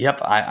 Yep,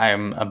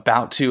 I'm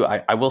about to.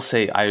 I will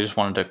say, I just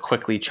wanted to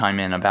quickly chime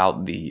in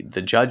about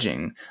the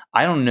judging.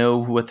 I don't know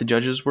what the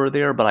judges were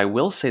there, but I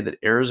will say that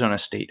Arizona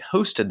State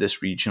hosted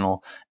this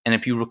regional. And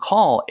if you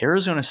recall,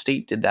 Arizona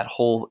State did that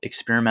whole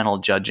experimental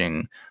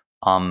judging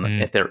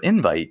at their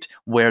invite,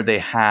 where they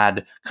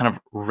had kind of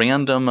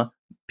random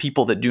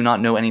people that do not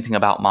know anything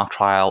about mock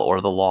trial or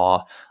the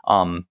law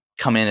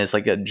come in as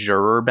a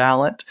juror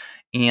ballot.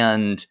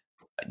 And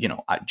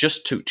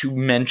just to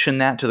mention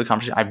that to the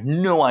conversation, I have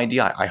no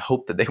idea. I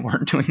hope that they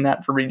weren't doing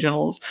that for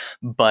regionals,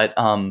 but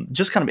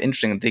just kind of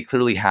interesting that they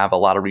clearly have a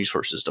lot of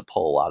resources to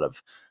pull a lot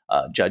of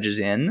judges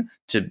in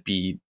to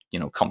be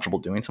comfortable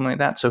doing something like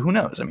that. So who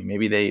knows? I mean,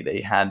 maybe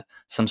they had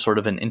some sort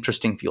of an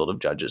interesting field of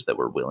judges that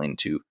were willing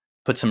to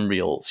put some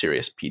real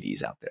serious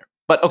PDs out there.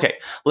 But okay,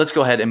 let's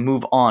go ahead and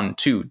move on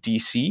to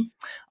DC.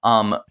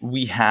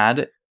 We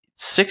had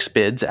 6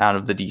 bids out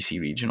of the DC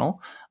regional,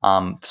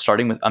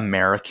 starting with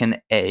American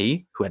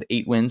A, who had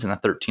 8 wins and a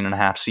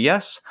 13.5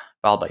 CS,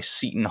 followed by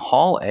Seton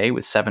Hall A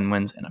with 7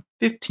 wins and a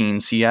 15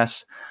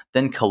 CS,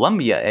 then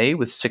Columbia A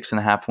with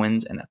 6.5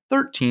 wins and a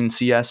 13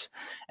 CS,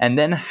 and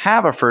then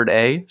Haverford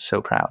A,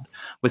 so proud,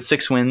 with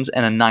 6 wins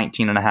and a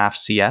 19.5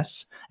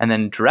 CS, and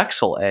then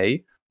Drexel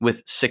A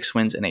with 6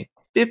 wins and a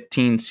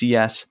 15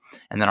 CS,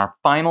 and then our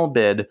final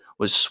bid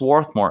was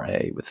Swarthmore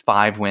A with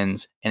 5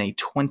 wins and a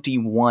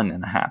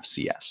 21.5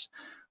 CS.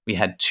 We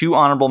had 2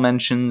 honorable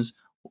mentions.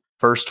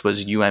 First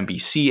was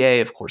UMBC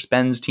A, of course,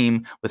 Ben's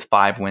team, with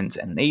 5 wins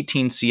and an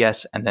 18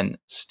 CS, and then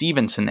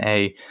Stevenson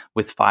A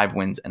with 5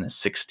 wins and a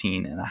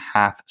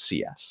 16.5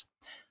 CS.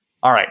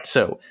 All right,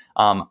 so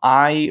while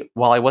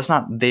I was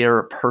not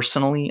there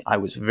personally, I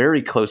was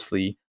very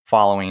closely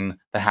following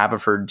the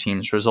Haverford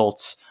team's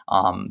results.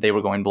 They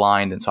were going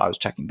blind, and so I was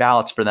checking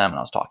ballots for them, and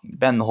I was talking to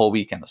Ben the whole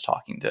weekend. I was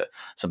talking to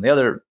some of the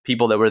other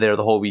people that were there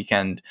the whole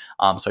weekend.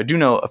 So I do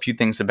know a few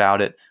things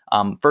about it.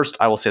 First,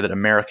 I will say that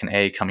American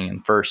A coming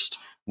in first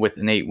with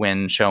an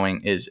 8-win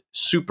showing is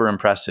super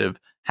impressive.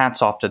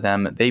 Hats off to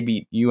them. They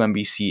beat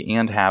UMBC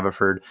and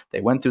Haverford.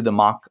 They went through the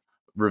mock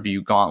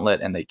review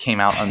gauntlet, and they came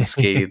out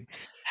unscathed.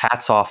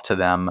 Hats off to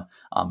them.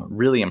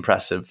 Really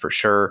impressive for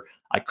sure.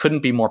 I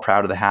couldn't be more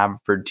proud of the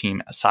Haverford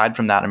team. Aside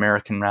from that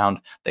American round,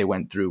 they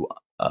went through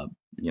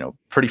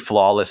pretty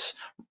flawless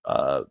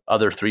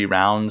other 3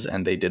 rounds,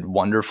 and they did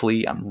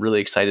wonderfully. I'm really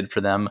excited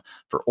for them.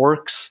 For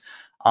Orcs,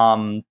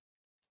 I'll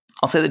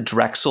say that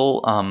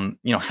Drexel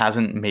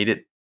hasn't made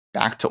it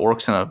back to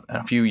Orcs in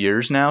a few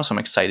years now, so I'm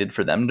excited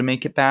for them to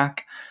make it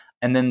back.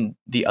 And then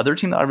the other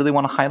team that I really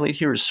want to highlight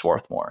here is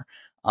Swarthmore.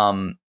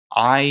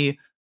 I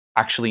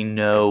actually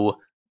know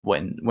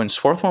when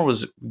Swarthmore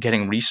was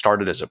getting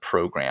restarted as a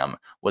program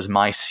was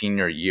my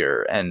senior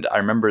year. And I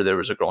remember there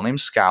was a girl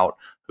named Scout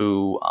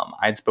who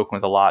I had spoken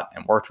with a lot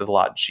and worked with a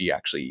lot. She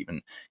actually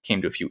even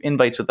came to a few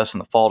invites with us in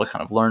the fall to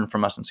kind of learn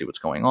from us and see what's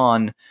going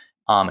on.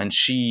 And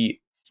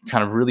she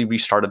kind of really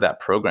restarted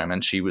that program,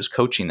 and she was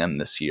coaching them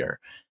this year.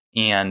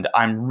 And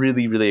I'm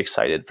really, really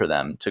excited for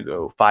them to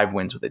go 5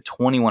 wins with a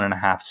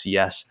 21.5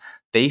 CS.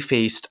 They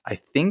faced, I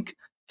think,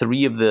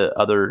 3 of the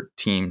other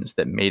teams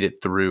that made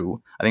it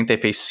through. I think they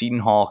faced Seton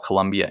Hall,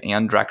 Columbia,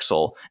 and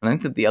Drexel. And I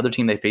think that the other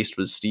team they faced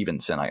was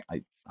Stevenson.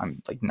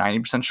 I'm like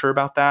 90% sure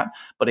about that.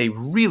 But a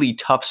really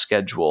tough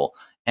schedule.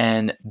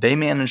 And they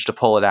managed to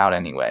pull it out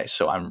anyway.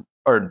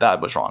 Or that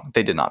was wrong.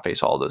 They did not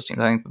face all of those teams.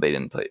 I think they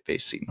didn't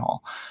face Seton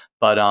Hall.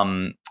 But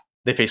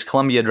they faced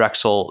Columbia,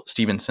 Drexel,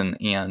 Stevenson,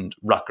 and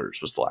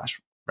Rutgers was the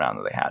last round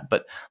that they had.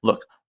 But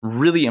look,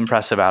 really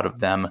impressive out of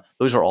them.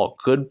 Those are all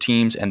good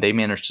teams, and they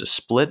managed to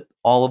split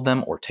all of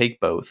them or take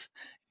both.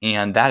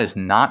 And that is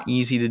not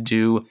easy to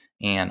do.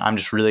 And I'm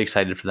just really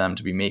excited for them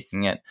to be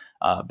making it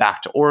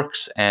back to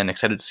Orcs and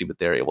excited to see what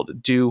they're able to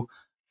do.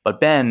 But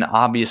Ben,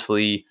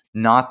 obviously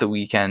not the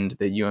weekend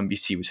that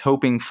UMBC was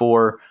hoping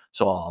for.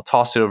 So I'll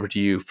toss it over to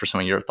you for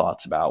some of your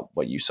thoughts about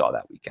what you saw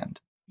that weekend.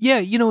 Yeah,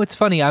 it's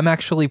funny. I'm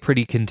actually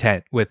pretty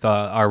content with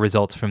our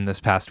results from this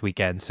past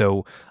weekend.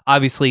 So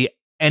obviously,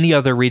 any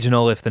other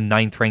regional, if the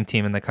 9th ranked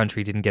team in the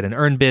country didn't get an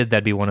earn bid,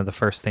 that'd be one of the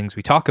first things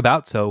we talk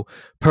about. So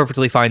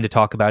perfectly fine to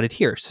talk about it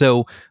here.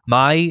 So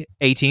my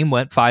A team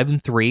went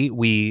 5-3.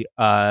 We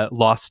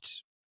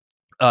lost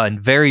a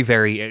very,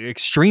 very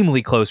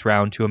extremely close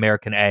round to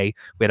American A.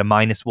 We had a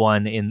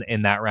 -1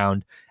 in that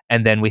round,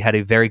 and then we had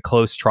a very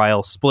close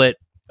trial split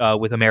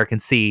with American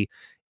C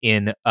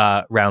in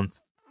round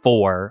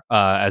 4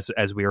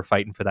 as we were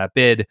fighting for that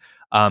bid.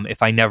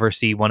 If I never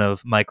see one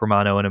of Mike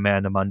Romano and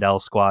Amanda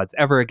Mundell's squads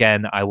ever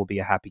again, I will be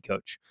a happy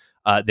coach.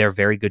 They're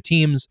very good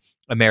teams.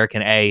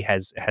 American A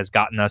has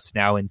gotten us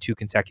now in 2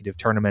 consecutive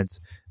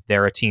tournaments.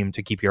 They're a team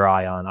to keep your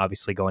eye on.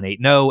 Obviously, going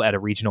 8-0 at a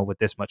regional with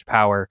this much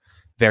power,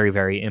 very,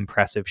 very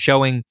impressive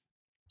showing.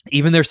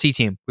 Even their C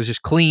team was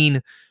just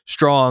clean,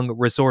 strong,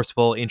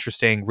 resourceful,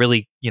 interesting,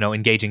 really,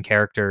 engaging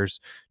characters.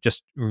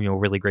 Just,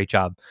 really great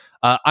job.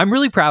 I'm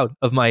really proud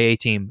of my A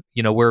team.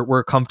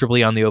 We're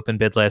comfortably on the open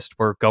bid list.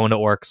 We're going to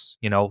Orcs.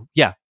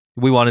 Yeah,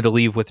 we wanted to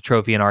leave with the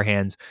trophy in our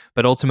hands,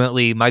 but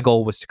ultimately my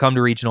goal was to come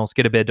to regionals,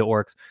 get a bid to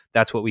Orcs.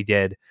 That's what we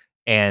did.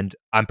 And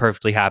I'm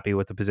perfectly happy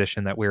with the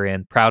position that we're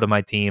in. Proud of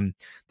my team.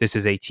 This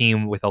is a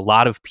team with a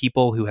lot of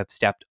people who have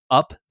stepped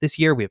up this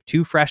year. We have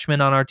 2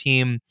 freshmen on our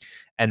team,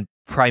 and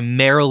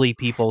primarily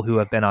people who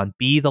have been on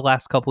B the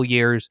last couple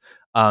years,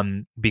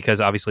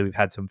 because obviously we've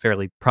had some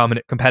fairly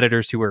prominent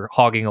competitors who were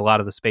hogging a lot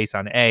of the space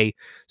on A.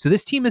 So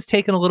this team has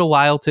taken a little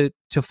while to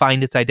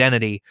find its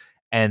identity.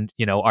 And,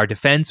 our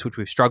defense, which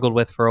we've struggled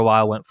with for a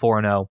while, went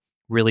 4-0.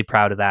 Really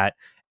proud of that.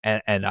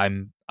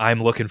 And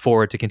I'm looking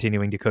forward to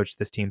continuing to coach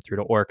this team through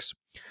to Orcs.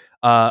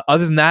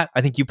 Other than that,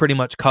 I think you pretty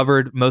much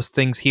covered most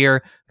things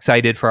here.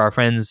 Excited for our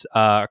friends,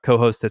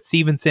 co-hosts at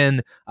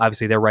Stevenson.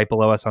 Obviously, they're right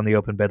below us on the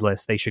open bid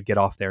list. They should get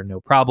off there,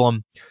 no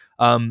problem.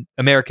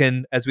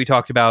 American, as we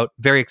talked about,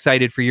 very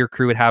excited for your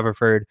crew at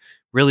Haverford.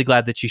 Really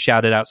glad that you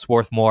shouted out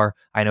Swarthmore.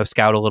 I know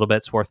Scout a little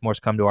bit. Swarthmore's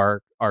come to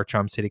our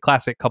Charm City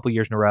Classic a couple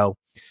years in a row.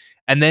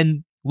 And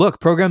then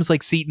look, programs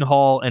like Seton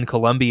Hall and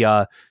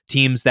Columbia,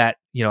 teams that,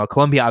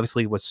 Columbia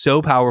obviously was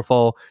so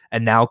powerful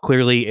and now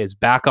clearly is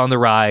back on the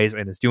rise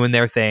and is doing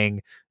their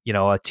thing,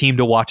 a team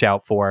to watch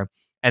out for.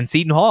 And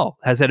Seton Hall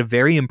has had a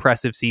very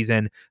impressive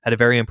season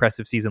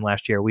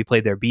last year. We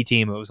played their B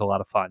team. It was a lot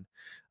of fun.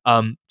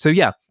 So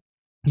yeah,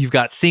 you've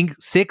got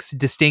 6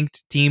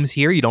 distinct teams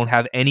here. You don't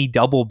have any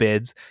double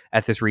bids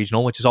at this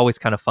regional, which is always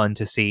kind of fun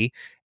to see.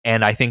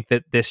 And I think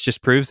that this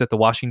just proves that the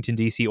Washington,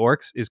 D.C.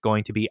 Orcs is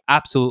going to be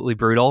absolutely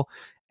brutal.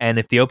 And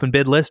if the open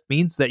bid list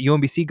means that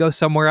UMBC goes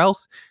somewhere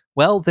else,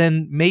 well,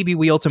 then maybe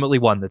we ultimately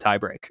won the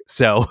tiebreak.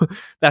 So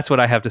that's what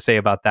I have to say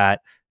about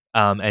that.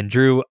 And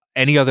Drew,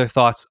 any other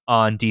thoughts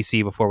on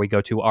DC before we go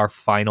to our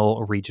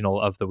final regional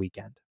of the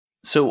weekend?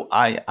 So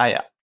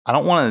I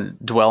don't want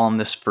to dwell on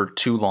this for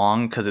too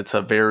long because it's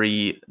a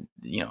very,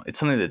 it's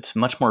something that's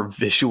much more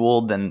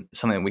visual than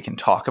something that we can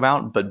talk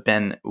about. But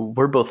Ben,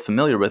 we're both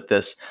familiar with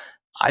this.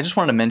 I just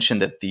wanted to mention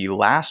that the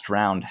last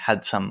round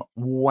had some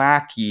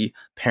wacky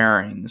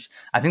pairings.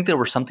 I think there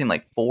were something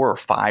like 4 or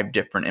 5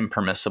 different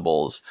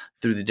impermissibles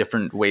through the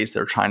different ways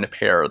they're trying to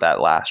pair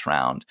that last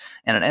round.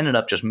 And it ended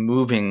up just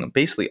moving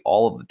basically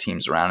all of the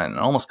teams around and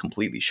almost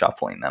completely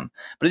shuffling them.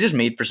 But it just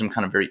made for some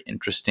kind of very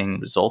interesting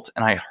results.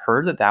 And I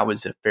heard that that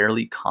was a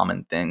fairly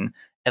common thing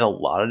at a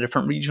lot of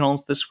different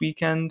regionals this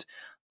weekend.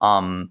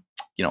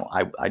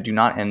 I do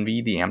not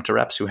envy the AMTA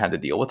reps who had to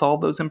deal with all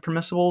those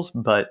impermissibles,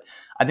 but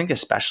I think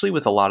especially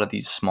with a lot of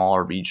these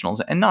smaller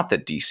regionals, and not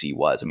that DC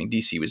was,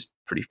 DC was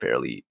pretty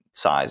fairly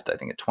sized, I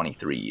think at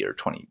 23 or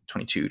 20,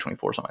 22,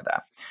 24, something like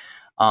that.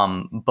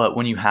 But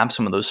when you have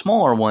some of those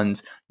smaller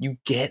ones, you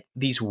get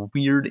these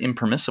weird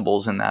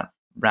impermissibles in that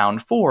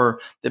round 4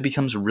 that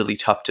becomes really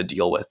tough to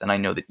deal with. And I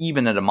know that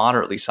even at a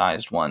moderately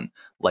sized one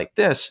like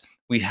this,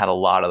 we had a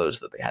lot of those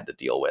that they had to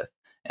deal with.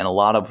 And a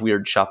lot of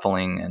weird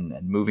shuffling and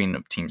moving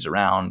of teams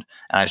around.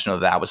 And I just know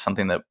that was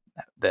something that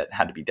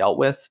had to be dealt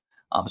with.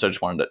 So I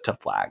just wanted to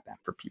flag that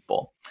for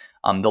people.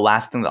 The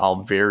last thing that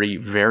I'll very,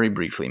 very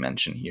briefly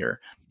mention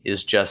here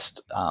is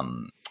just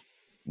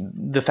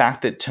the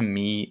fact that to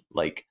me,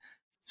 like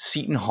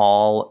Seton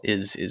Hall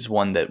is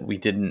one that we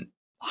didn't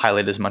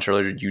highlight as much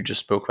earlier. You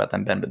just spoke about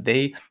them, Ben, but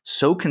they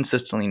so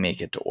consistently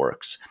make it to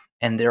Orcs,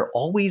 and they're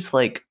always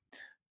like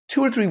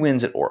 2 or 3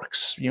 wins at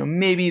Orcs.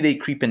 Maybe they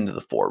creep into the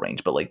 4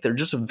 range, but like they're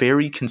just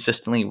very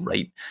consistently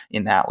right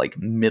in that like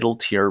middle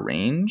tier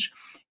range.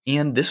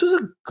 And this was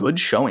a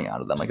good showing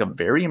out of them, like a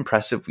very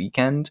impressive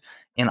weekend.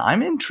 And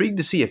I'm intrigued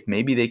to see if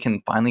maybe they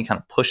can finally kind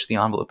of push the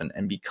envelope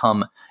and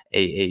become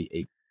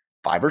a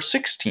 5 or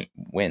 6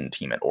 win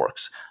team at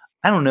Orcs.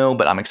 I don't know,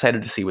 but I'm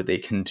excited to see what they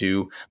can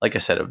do. Like I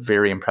said, a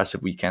very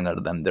impressive weekend out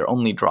of them. Their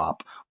only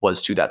drop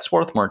was to that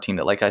Swarthmore team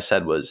that, like I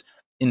said, was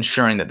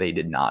ensuring that they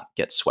did not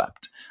get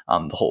swept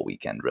the whole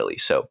weekend, really.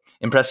 So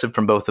impressive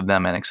from both of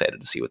them, and excited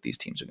to see what these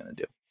teams are going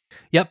to do.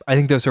 Yep, I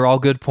think those are all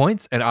good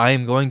points, and I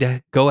am going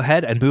to go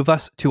ahead and move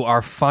us to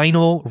our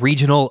final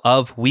regional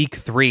of week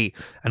 3.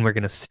 And we're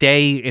going to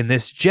stay in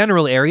this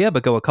general area,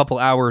 but go a couple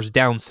hours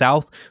down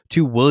south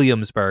to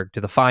Williamsburg, to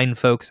the fine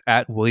folks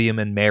at William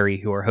and Mary,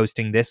 who are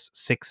hosting this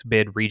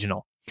 6-bid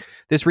regional.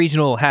 This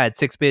regional had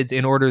 6 bids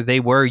in order. They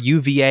were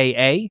UVA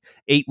A,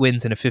 8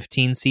 wins and a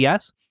 15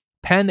 CS.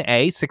 Penn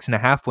A,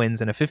 6.5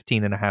 wins and a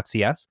 15.5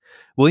 CS.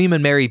 William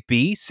and Mary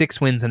B, 6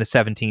 wins and a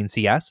 17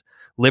 CS.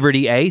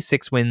 Liberty A,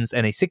 6 wins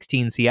and a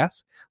 16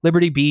 CS.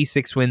 Liberty B,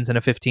 6 wins and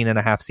a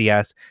 15.5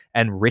 CS.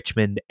 And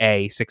Richmond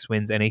A, 6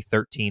 wins and a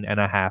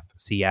 13.5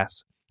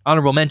 CS.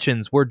 Honorable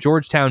mentions were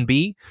Georgetown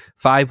B,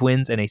 5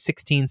 wins and a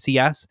 16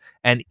 CS.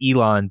 And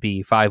Elon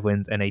B, 5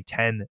 wins and a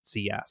 10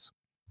 CS.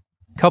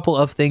 Couple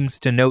of things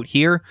to note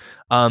here.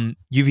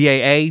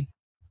 UVA A,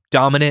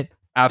 dominant,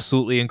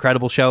 absolutely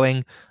incredible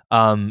showing.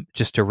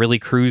 Just to really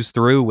cruise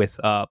through with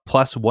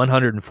plus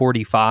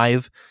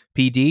 145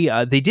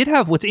 PD. They did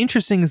have, what's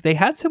interesting is they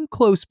had some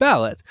close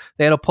ballots.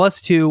 They had a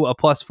 +2, a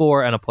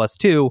 +4, and a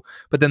 +2,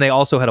 but then they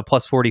also had a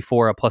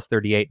 +44, a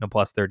 +38, and a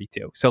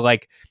 +32. So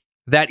like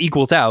that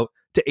equals out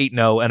to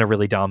 8-0 and a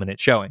really dominant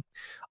showing.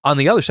 On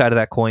the other side of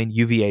that coin,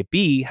 UVA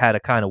B had a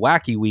kind of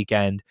wacky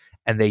weekend,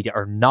 and they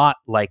are not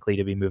likely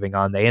to be moving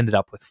on. They ended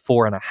up with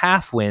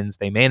 4.5 wins.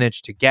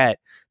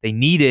 They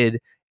needed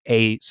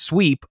a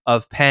sweep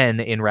of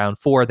Penn in round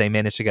 4. They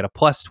managed to get a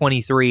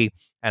 +23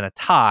 and a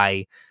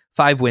tie.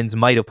 5 wins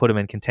might have put them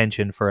in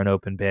contention for an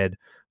open bid,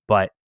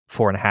 but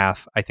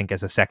 4.5, I think,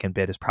 as a second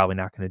bid is probably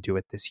not going to do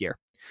it this year.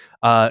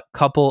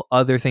 Couple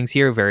other things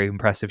here. Very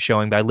impressive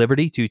showing by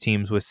Liberty. 2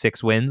 teams with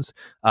 6 wins.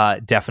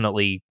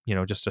 Definitely,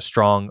 just a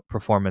strong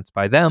performance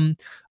by them.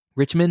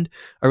 Richmond,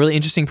 a really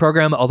interesting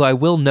program, although I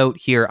will note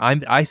here,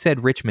 I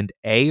said Richmond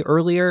A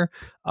earlier.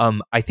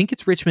 I think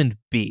it's Richmond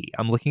B.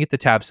 I'm looking at the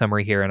tab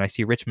summary here, and I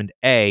see Richmond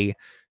A,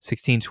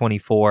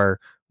 1624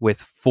 with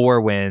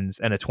 4 wins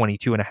and a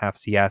 22.5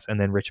 CS,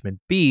 and then Richmond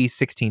B,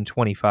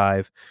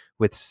 1625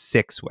 with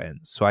 6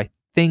 wins. So I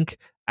think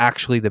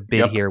actually the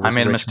bid here was I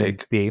made Richmond a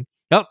mistake. B.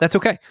 Oh, that's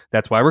okay.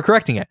 That's why we're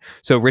correcting it.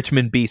 So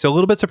Richmond B. So a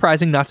little bit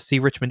surprising not to see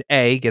Richmond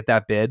A get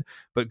that bid,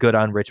 but good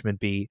on Richmond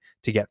B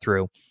to get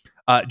through.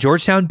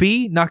 Georgetown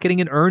B, not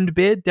getting an earned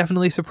bid,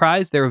 definitely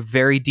surprised. They're a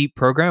very deep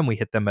program. We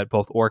hit them at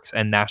both Orcs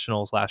and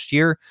Nationals last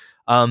year.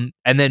 And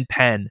then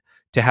Penn,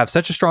 to have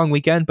such a strong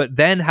weekend, but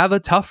then have a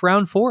tough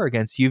round 4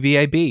 against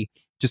UVA B.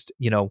 Just,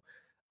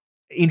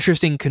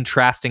 interesting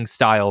contrasting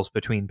styles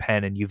between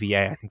Penn and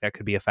UVA. I think that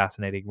could be a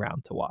fascinating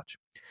round to watch.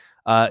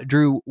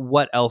 Drew,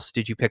 what else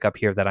did you pick up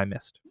here that I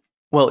missed?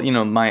 Well,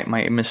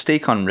 my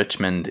mistake on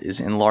Richmond is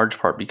in large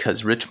part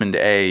because Richmond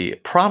A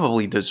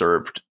probably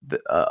deserved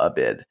a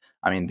bid.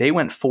 I mean, they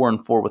went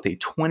 4-4 with a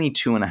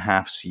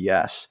 22.5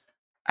 CS.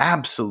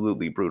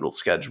 Absolutely brutal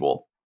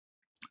schedule.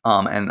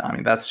 And I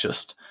mean, that's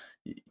just,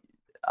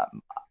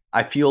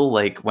 I feel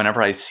like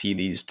whenever I see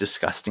these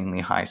disgustingly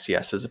high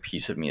CSs, a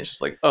piece of me is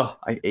just like, oh,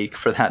 I ache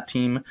for that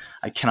team.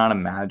 I cannot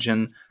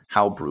imagine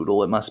how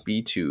brutal it must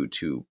be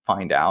to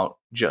find out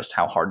just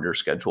how hard your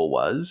schedule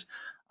was.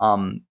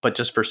 But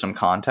just for some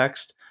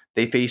context,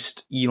 they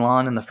faced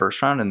Elon in the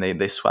first round and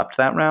they swept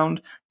that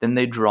round. Then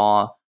they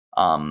draw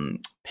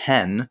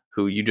Penn,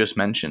 who you just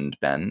mentioned,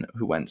 Ben,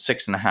 who went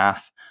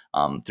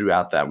 6.5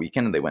 throughout that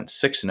weekend, and they went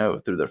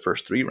 6-0 through their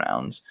first 3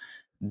 rounds.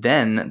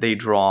 Then they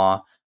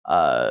draw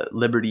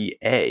Liberty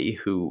A,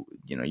 who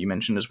you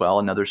mentioned as well,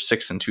 another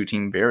 6-2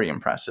 team, very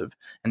impressive.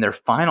 And their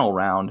final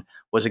round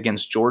was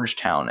against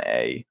Georgetown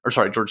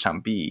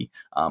B,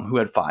 who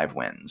had 5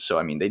 wins. So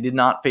I mean, they did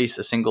not face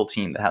a single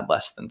team that had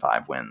less than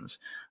 5 wins.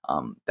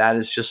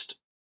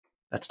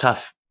 That's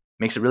tough.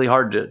 Makes it really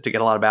hard to get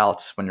a lot of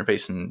ballots when you're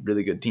facing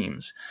really good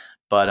teams.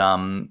 But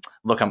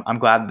look, I'm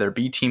glad their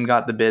B team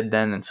got the bid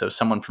then, and so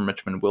someone from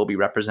Richmond will be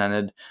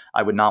represented.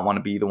 I would not want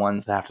to be the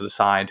ones that have to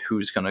decide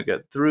who's going to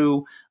get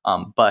through,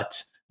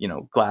 but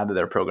glad that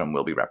their program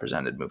will be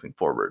represented moving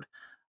forward.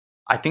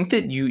 I think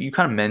that you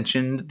kind of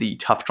mentioned the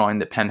tough drawing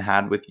that Penn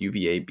had with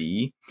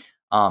UVA-B.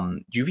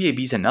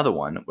 UVA-B is another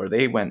one where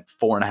they went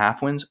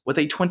 4.5 wins with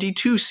a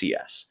 22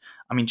 CS.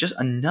 I mean, just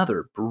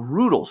another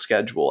brutal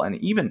schedule. And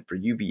even for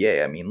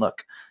UVA, I mean,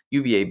 look,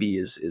 UVA-B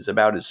is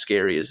about as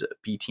scary as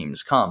B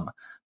teams come.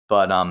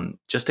 But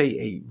just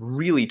a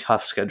really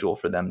tough schedule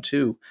for them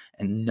too,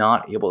 and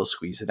not able to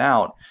squeeze it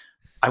out.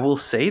 I will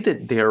say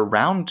that their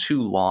round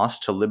 2 loss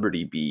to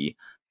Liberty B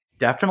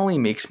definitely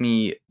makes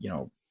me,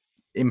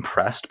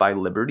 impressed by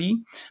Liberty.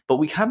 But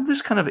we have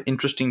this kind of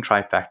interesting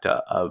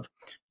trifecta of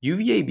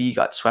UVA B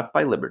got swept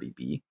by Liberty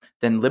B,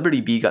 then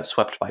Liberty B got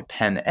swept by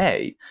Penn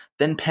A,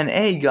 then Penn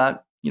A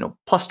got,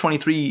 plus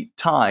 23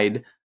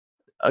 tied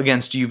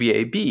against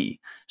UVA B.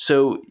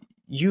 So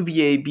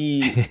UVA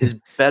B is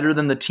better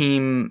than the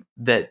team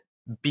that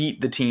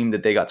beat the team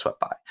that they got swept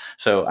by.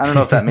 So I don't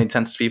know if that made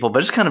sense to people, but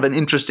it's kind of an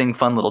interesting,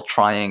 fun little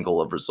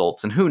triangle of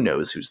results, and who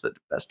knows who's the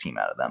best team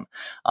out of them.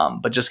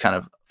 But just kind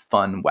of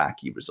fun,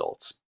 wacky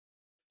results.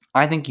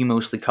 I think you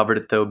mostly covered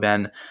it though,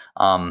 Ben.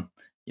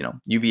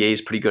 UVA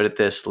is pretty good at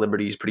this.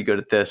 Liberty is pretty good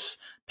at this.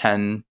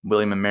 Penn,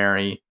 William and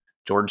Mary,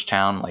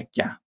 Georgetown,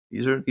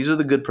 these are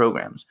the good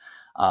programs.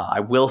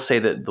 I will say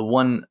that the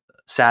one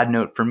sad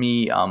note for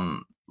me,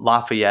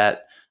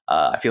 Lafayette,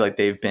 I feel like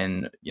they've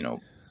been,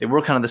 they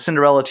were kind of the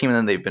Cinderella team, and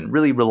then they've been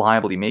really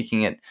reliably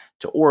making it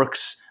to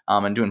Orcs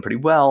and doing pretty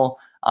well.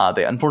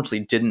 They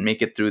unfortunately didn't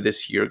make it through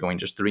this year, going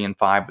just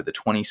 3-5 with a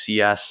 20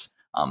 CS.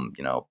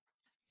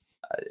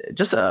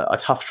 Just a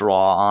tough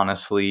draw,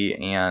 honestly.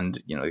 And,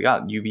 they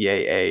got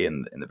UVA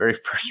in the very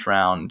first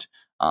round.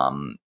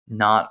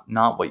 Not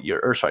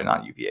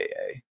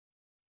UVA.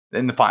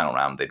 In the final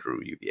round, they drew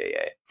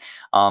UVA.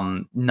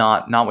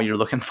 Not what you're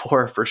looking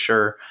for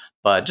sure,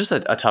 but just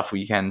a tough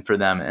weekend for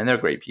them. And they're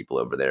great people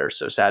over there.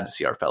 So sad to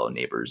see our fellow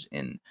neighbors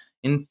in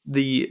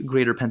the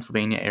greater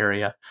Pennsylvania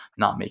area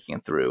not making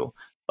it through.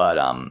 But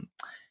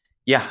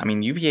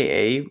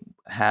UVA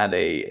had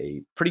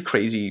a pretty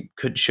crazy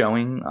good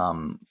showing.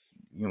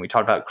 We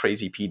talked about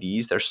crazy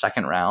PDs. Their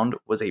second round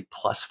was a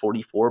plus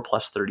 44,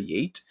 plus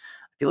 38.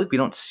 I feel like we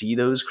don't see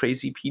those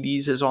crazy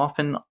PDs as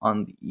often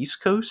on the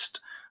East Coast.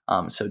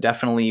 So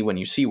definitely when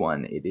you see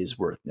one, it is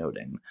worth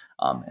noting.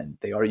 And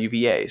they are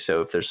UVA.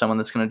 So if there's someone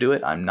that's going to do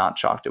it, I'm not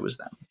shocked it was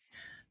them.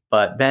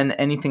 But Ben,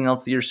 anything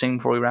else that you're saying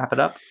before we wrap it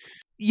up?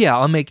 Yeah,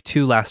 I'll make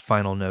two last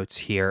final notes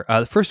here.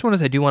 The first one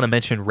is I do want to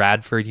mention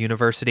Radford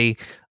University.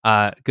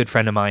 A good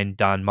friend of mine,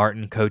 Don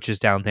Martin, coaches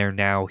down there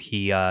now.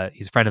 He's a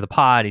friend of the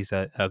pod. He's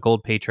a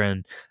gold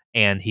patron,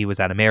 and he was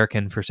at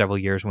American for several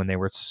years when they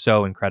were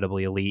so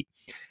incredibly elite.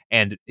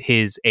 And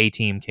his A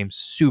team came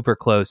super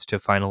close to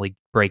finally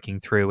breaking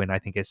through in, I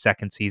think, his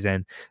second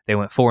season. They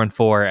went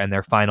 4-4, and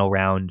their final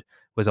round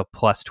was a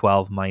plus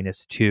 12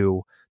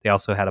 -2. They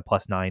also had a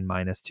plus 9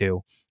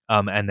 -2.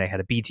 And they had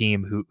a B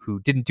team who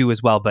didn't do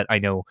as well, but I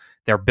know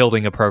they're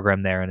building a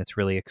program there, and it's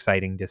really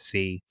exciting to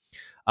see.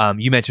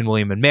 You mentioned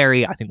William and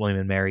Mary. I think William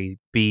and Mary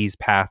B's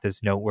path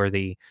is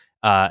noteworthy,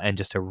 and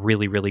just a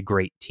really, really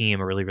great team,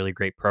 a really, really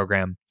great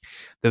program.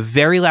 The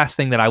very last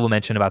thing that I will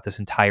mention about this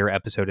entire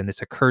episode, and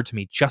this occurred to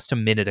me just a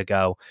minute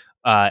ago,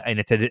 and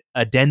it's an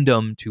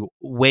addendum to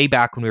way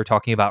back when we were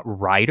talking about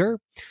Rider.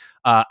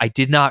 I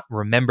did not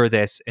remember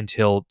this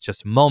until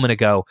just a moment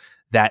ago,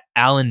 that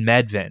Alan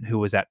Medvin, who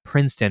was at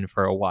Princeton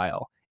for a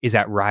while, is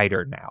at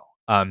Rider now.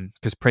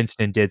 Because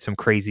Princeton did some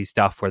crazy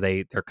stuff where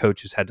their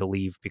coaches had to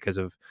leave because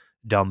of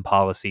dumb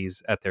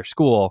policies at their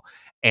school.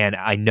 And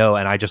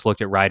I just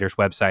looked at Rider's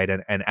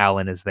website, and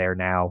Alan is there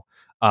now.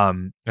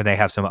 And they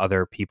have some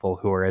other people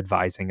who are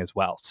advising as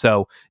well.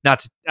 So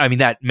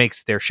that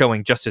makes their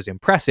showing just as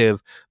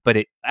impressive, but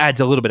it adds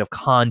a little bit of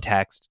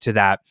context to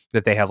that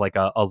they have like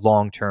a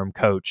long-term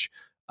coach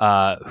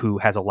who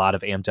has a lot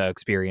of AMTA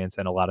experience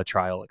and a lot of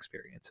trial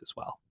experience as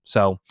well.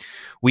 So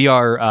we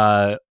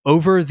are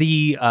over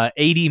the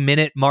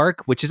 80-minute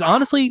mark, which is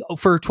honestly,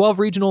 for 12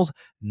 regionals,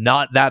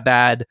 not that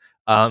bad.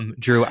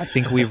 Drew, I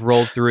think we've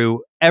rolled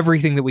through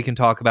everything that we can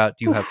talk about.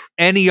 Do you have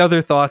any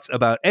other thoughts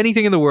about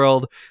anything in the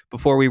world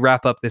before we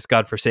wrap up this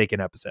godforsaken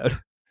episode?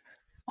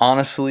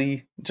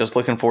 Honestly, just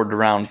looking forward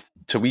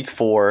to week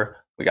 4.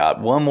 We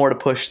got one more to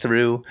push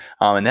through,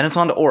 and then it's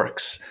on to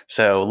Orcs.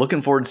 So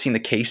looking forward to seeing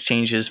the case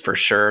changes for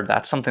sure.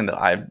 That's something that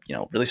I've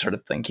really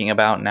started thinking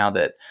about now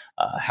that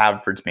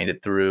Haverford's made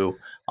it through.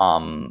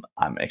 I'm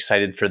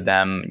excited for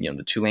them.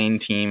 The Tulane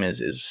team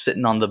is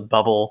sitting on the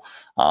bubble.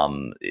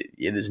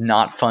 It is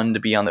not fun to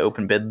be on the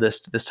open bid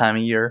list this time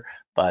of year,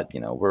 but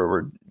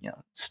we're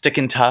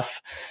sticking tough.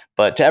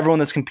 But to everyone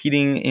that's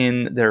competing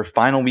in their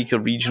final week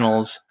of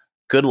regionals,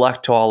 good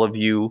luck to all of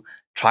you.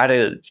 Try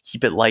to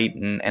keep it light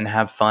and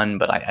have fun,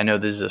 but I know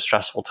this is a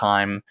stressful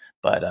time,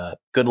 but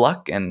good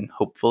luck, and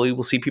hopefully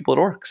we'll see people at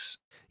Orcs.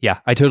 Yeah,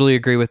 I totally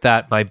agree with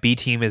that. My B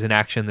team is in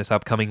action this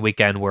upcoming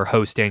weekend. We're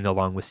hosting,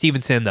 along with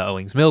Stevenson, the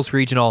Owings Mills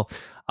Regional.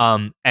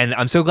 And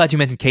I'm so glad you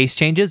mentioned case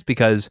changes,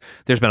 because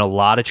there's been a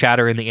lot of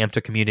chatter in the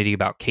AMTA community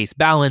about case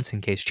balance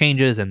and case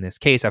changes. In this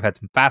case, I've had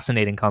some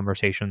fascinating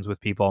conversations with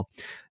people.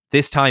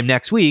 This time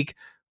next week,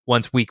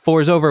 once week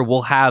 4 is over,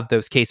 we'll have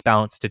those case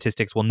balance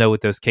statistics. We'll know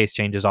what those case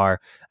changes are.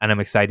 And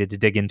I'm excited to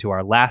dig into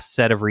our last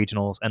set of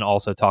regionals and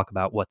also talk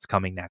about what's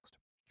coming next.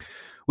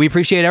 We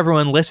appreciate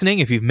everyone listening.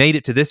 If you've made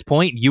it to this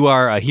point, you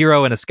are a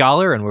hero and a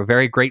scholar, and we're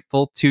very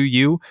grateful to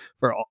you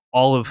for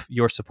all of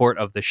your support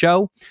of the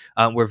show.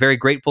 We're very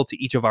grateful to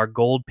each of our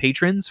gold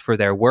patrons for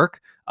their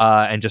work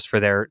and just for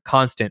their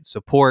constant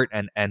support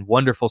and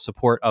wonderful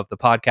support of the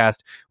podcast.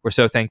 We're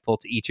so thankful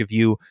to each of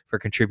you for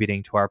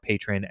contributing to our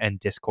Patreon and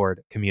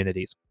Discord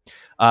communities.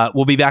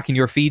 We'll be back in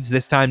your feeds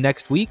this time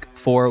next week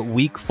for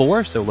week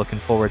 4, so looking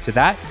forward to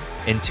that.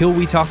 Until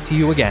we talk to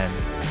you again,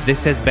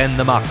 this has been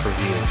the Mock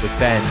Review with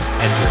Ben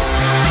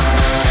and Drew.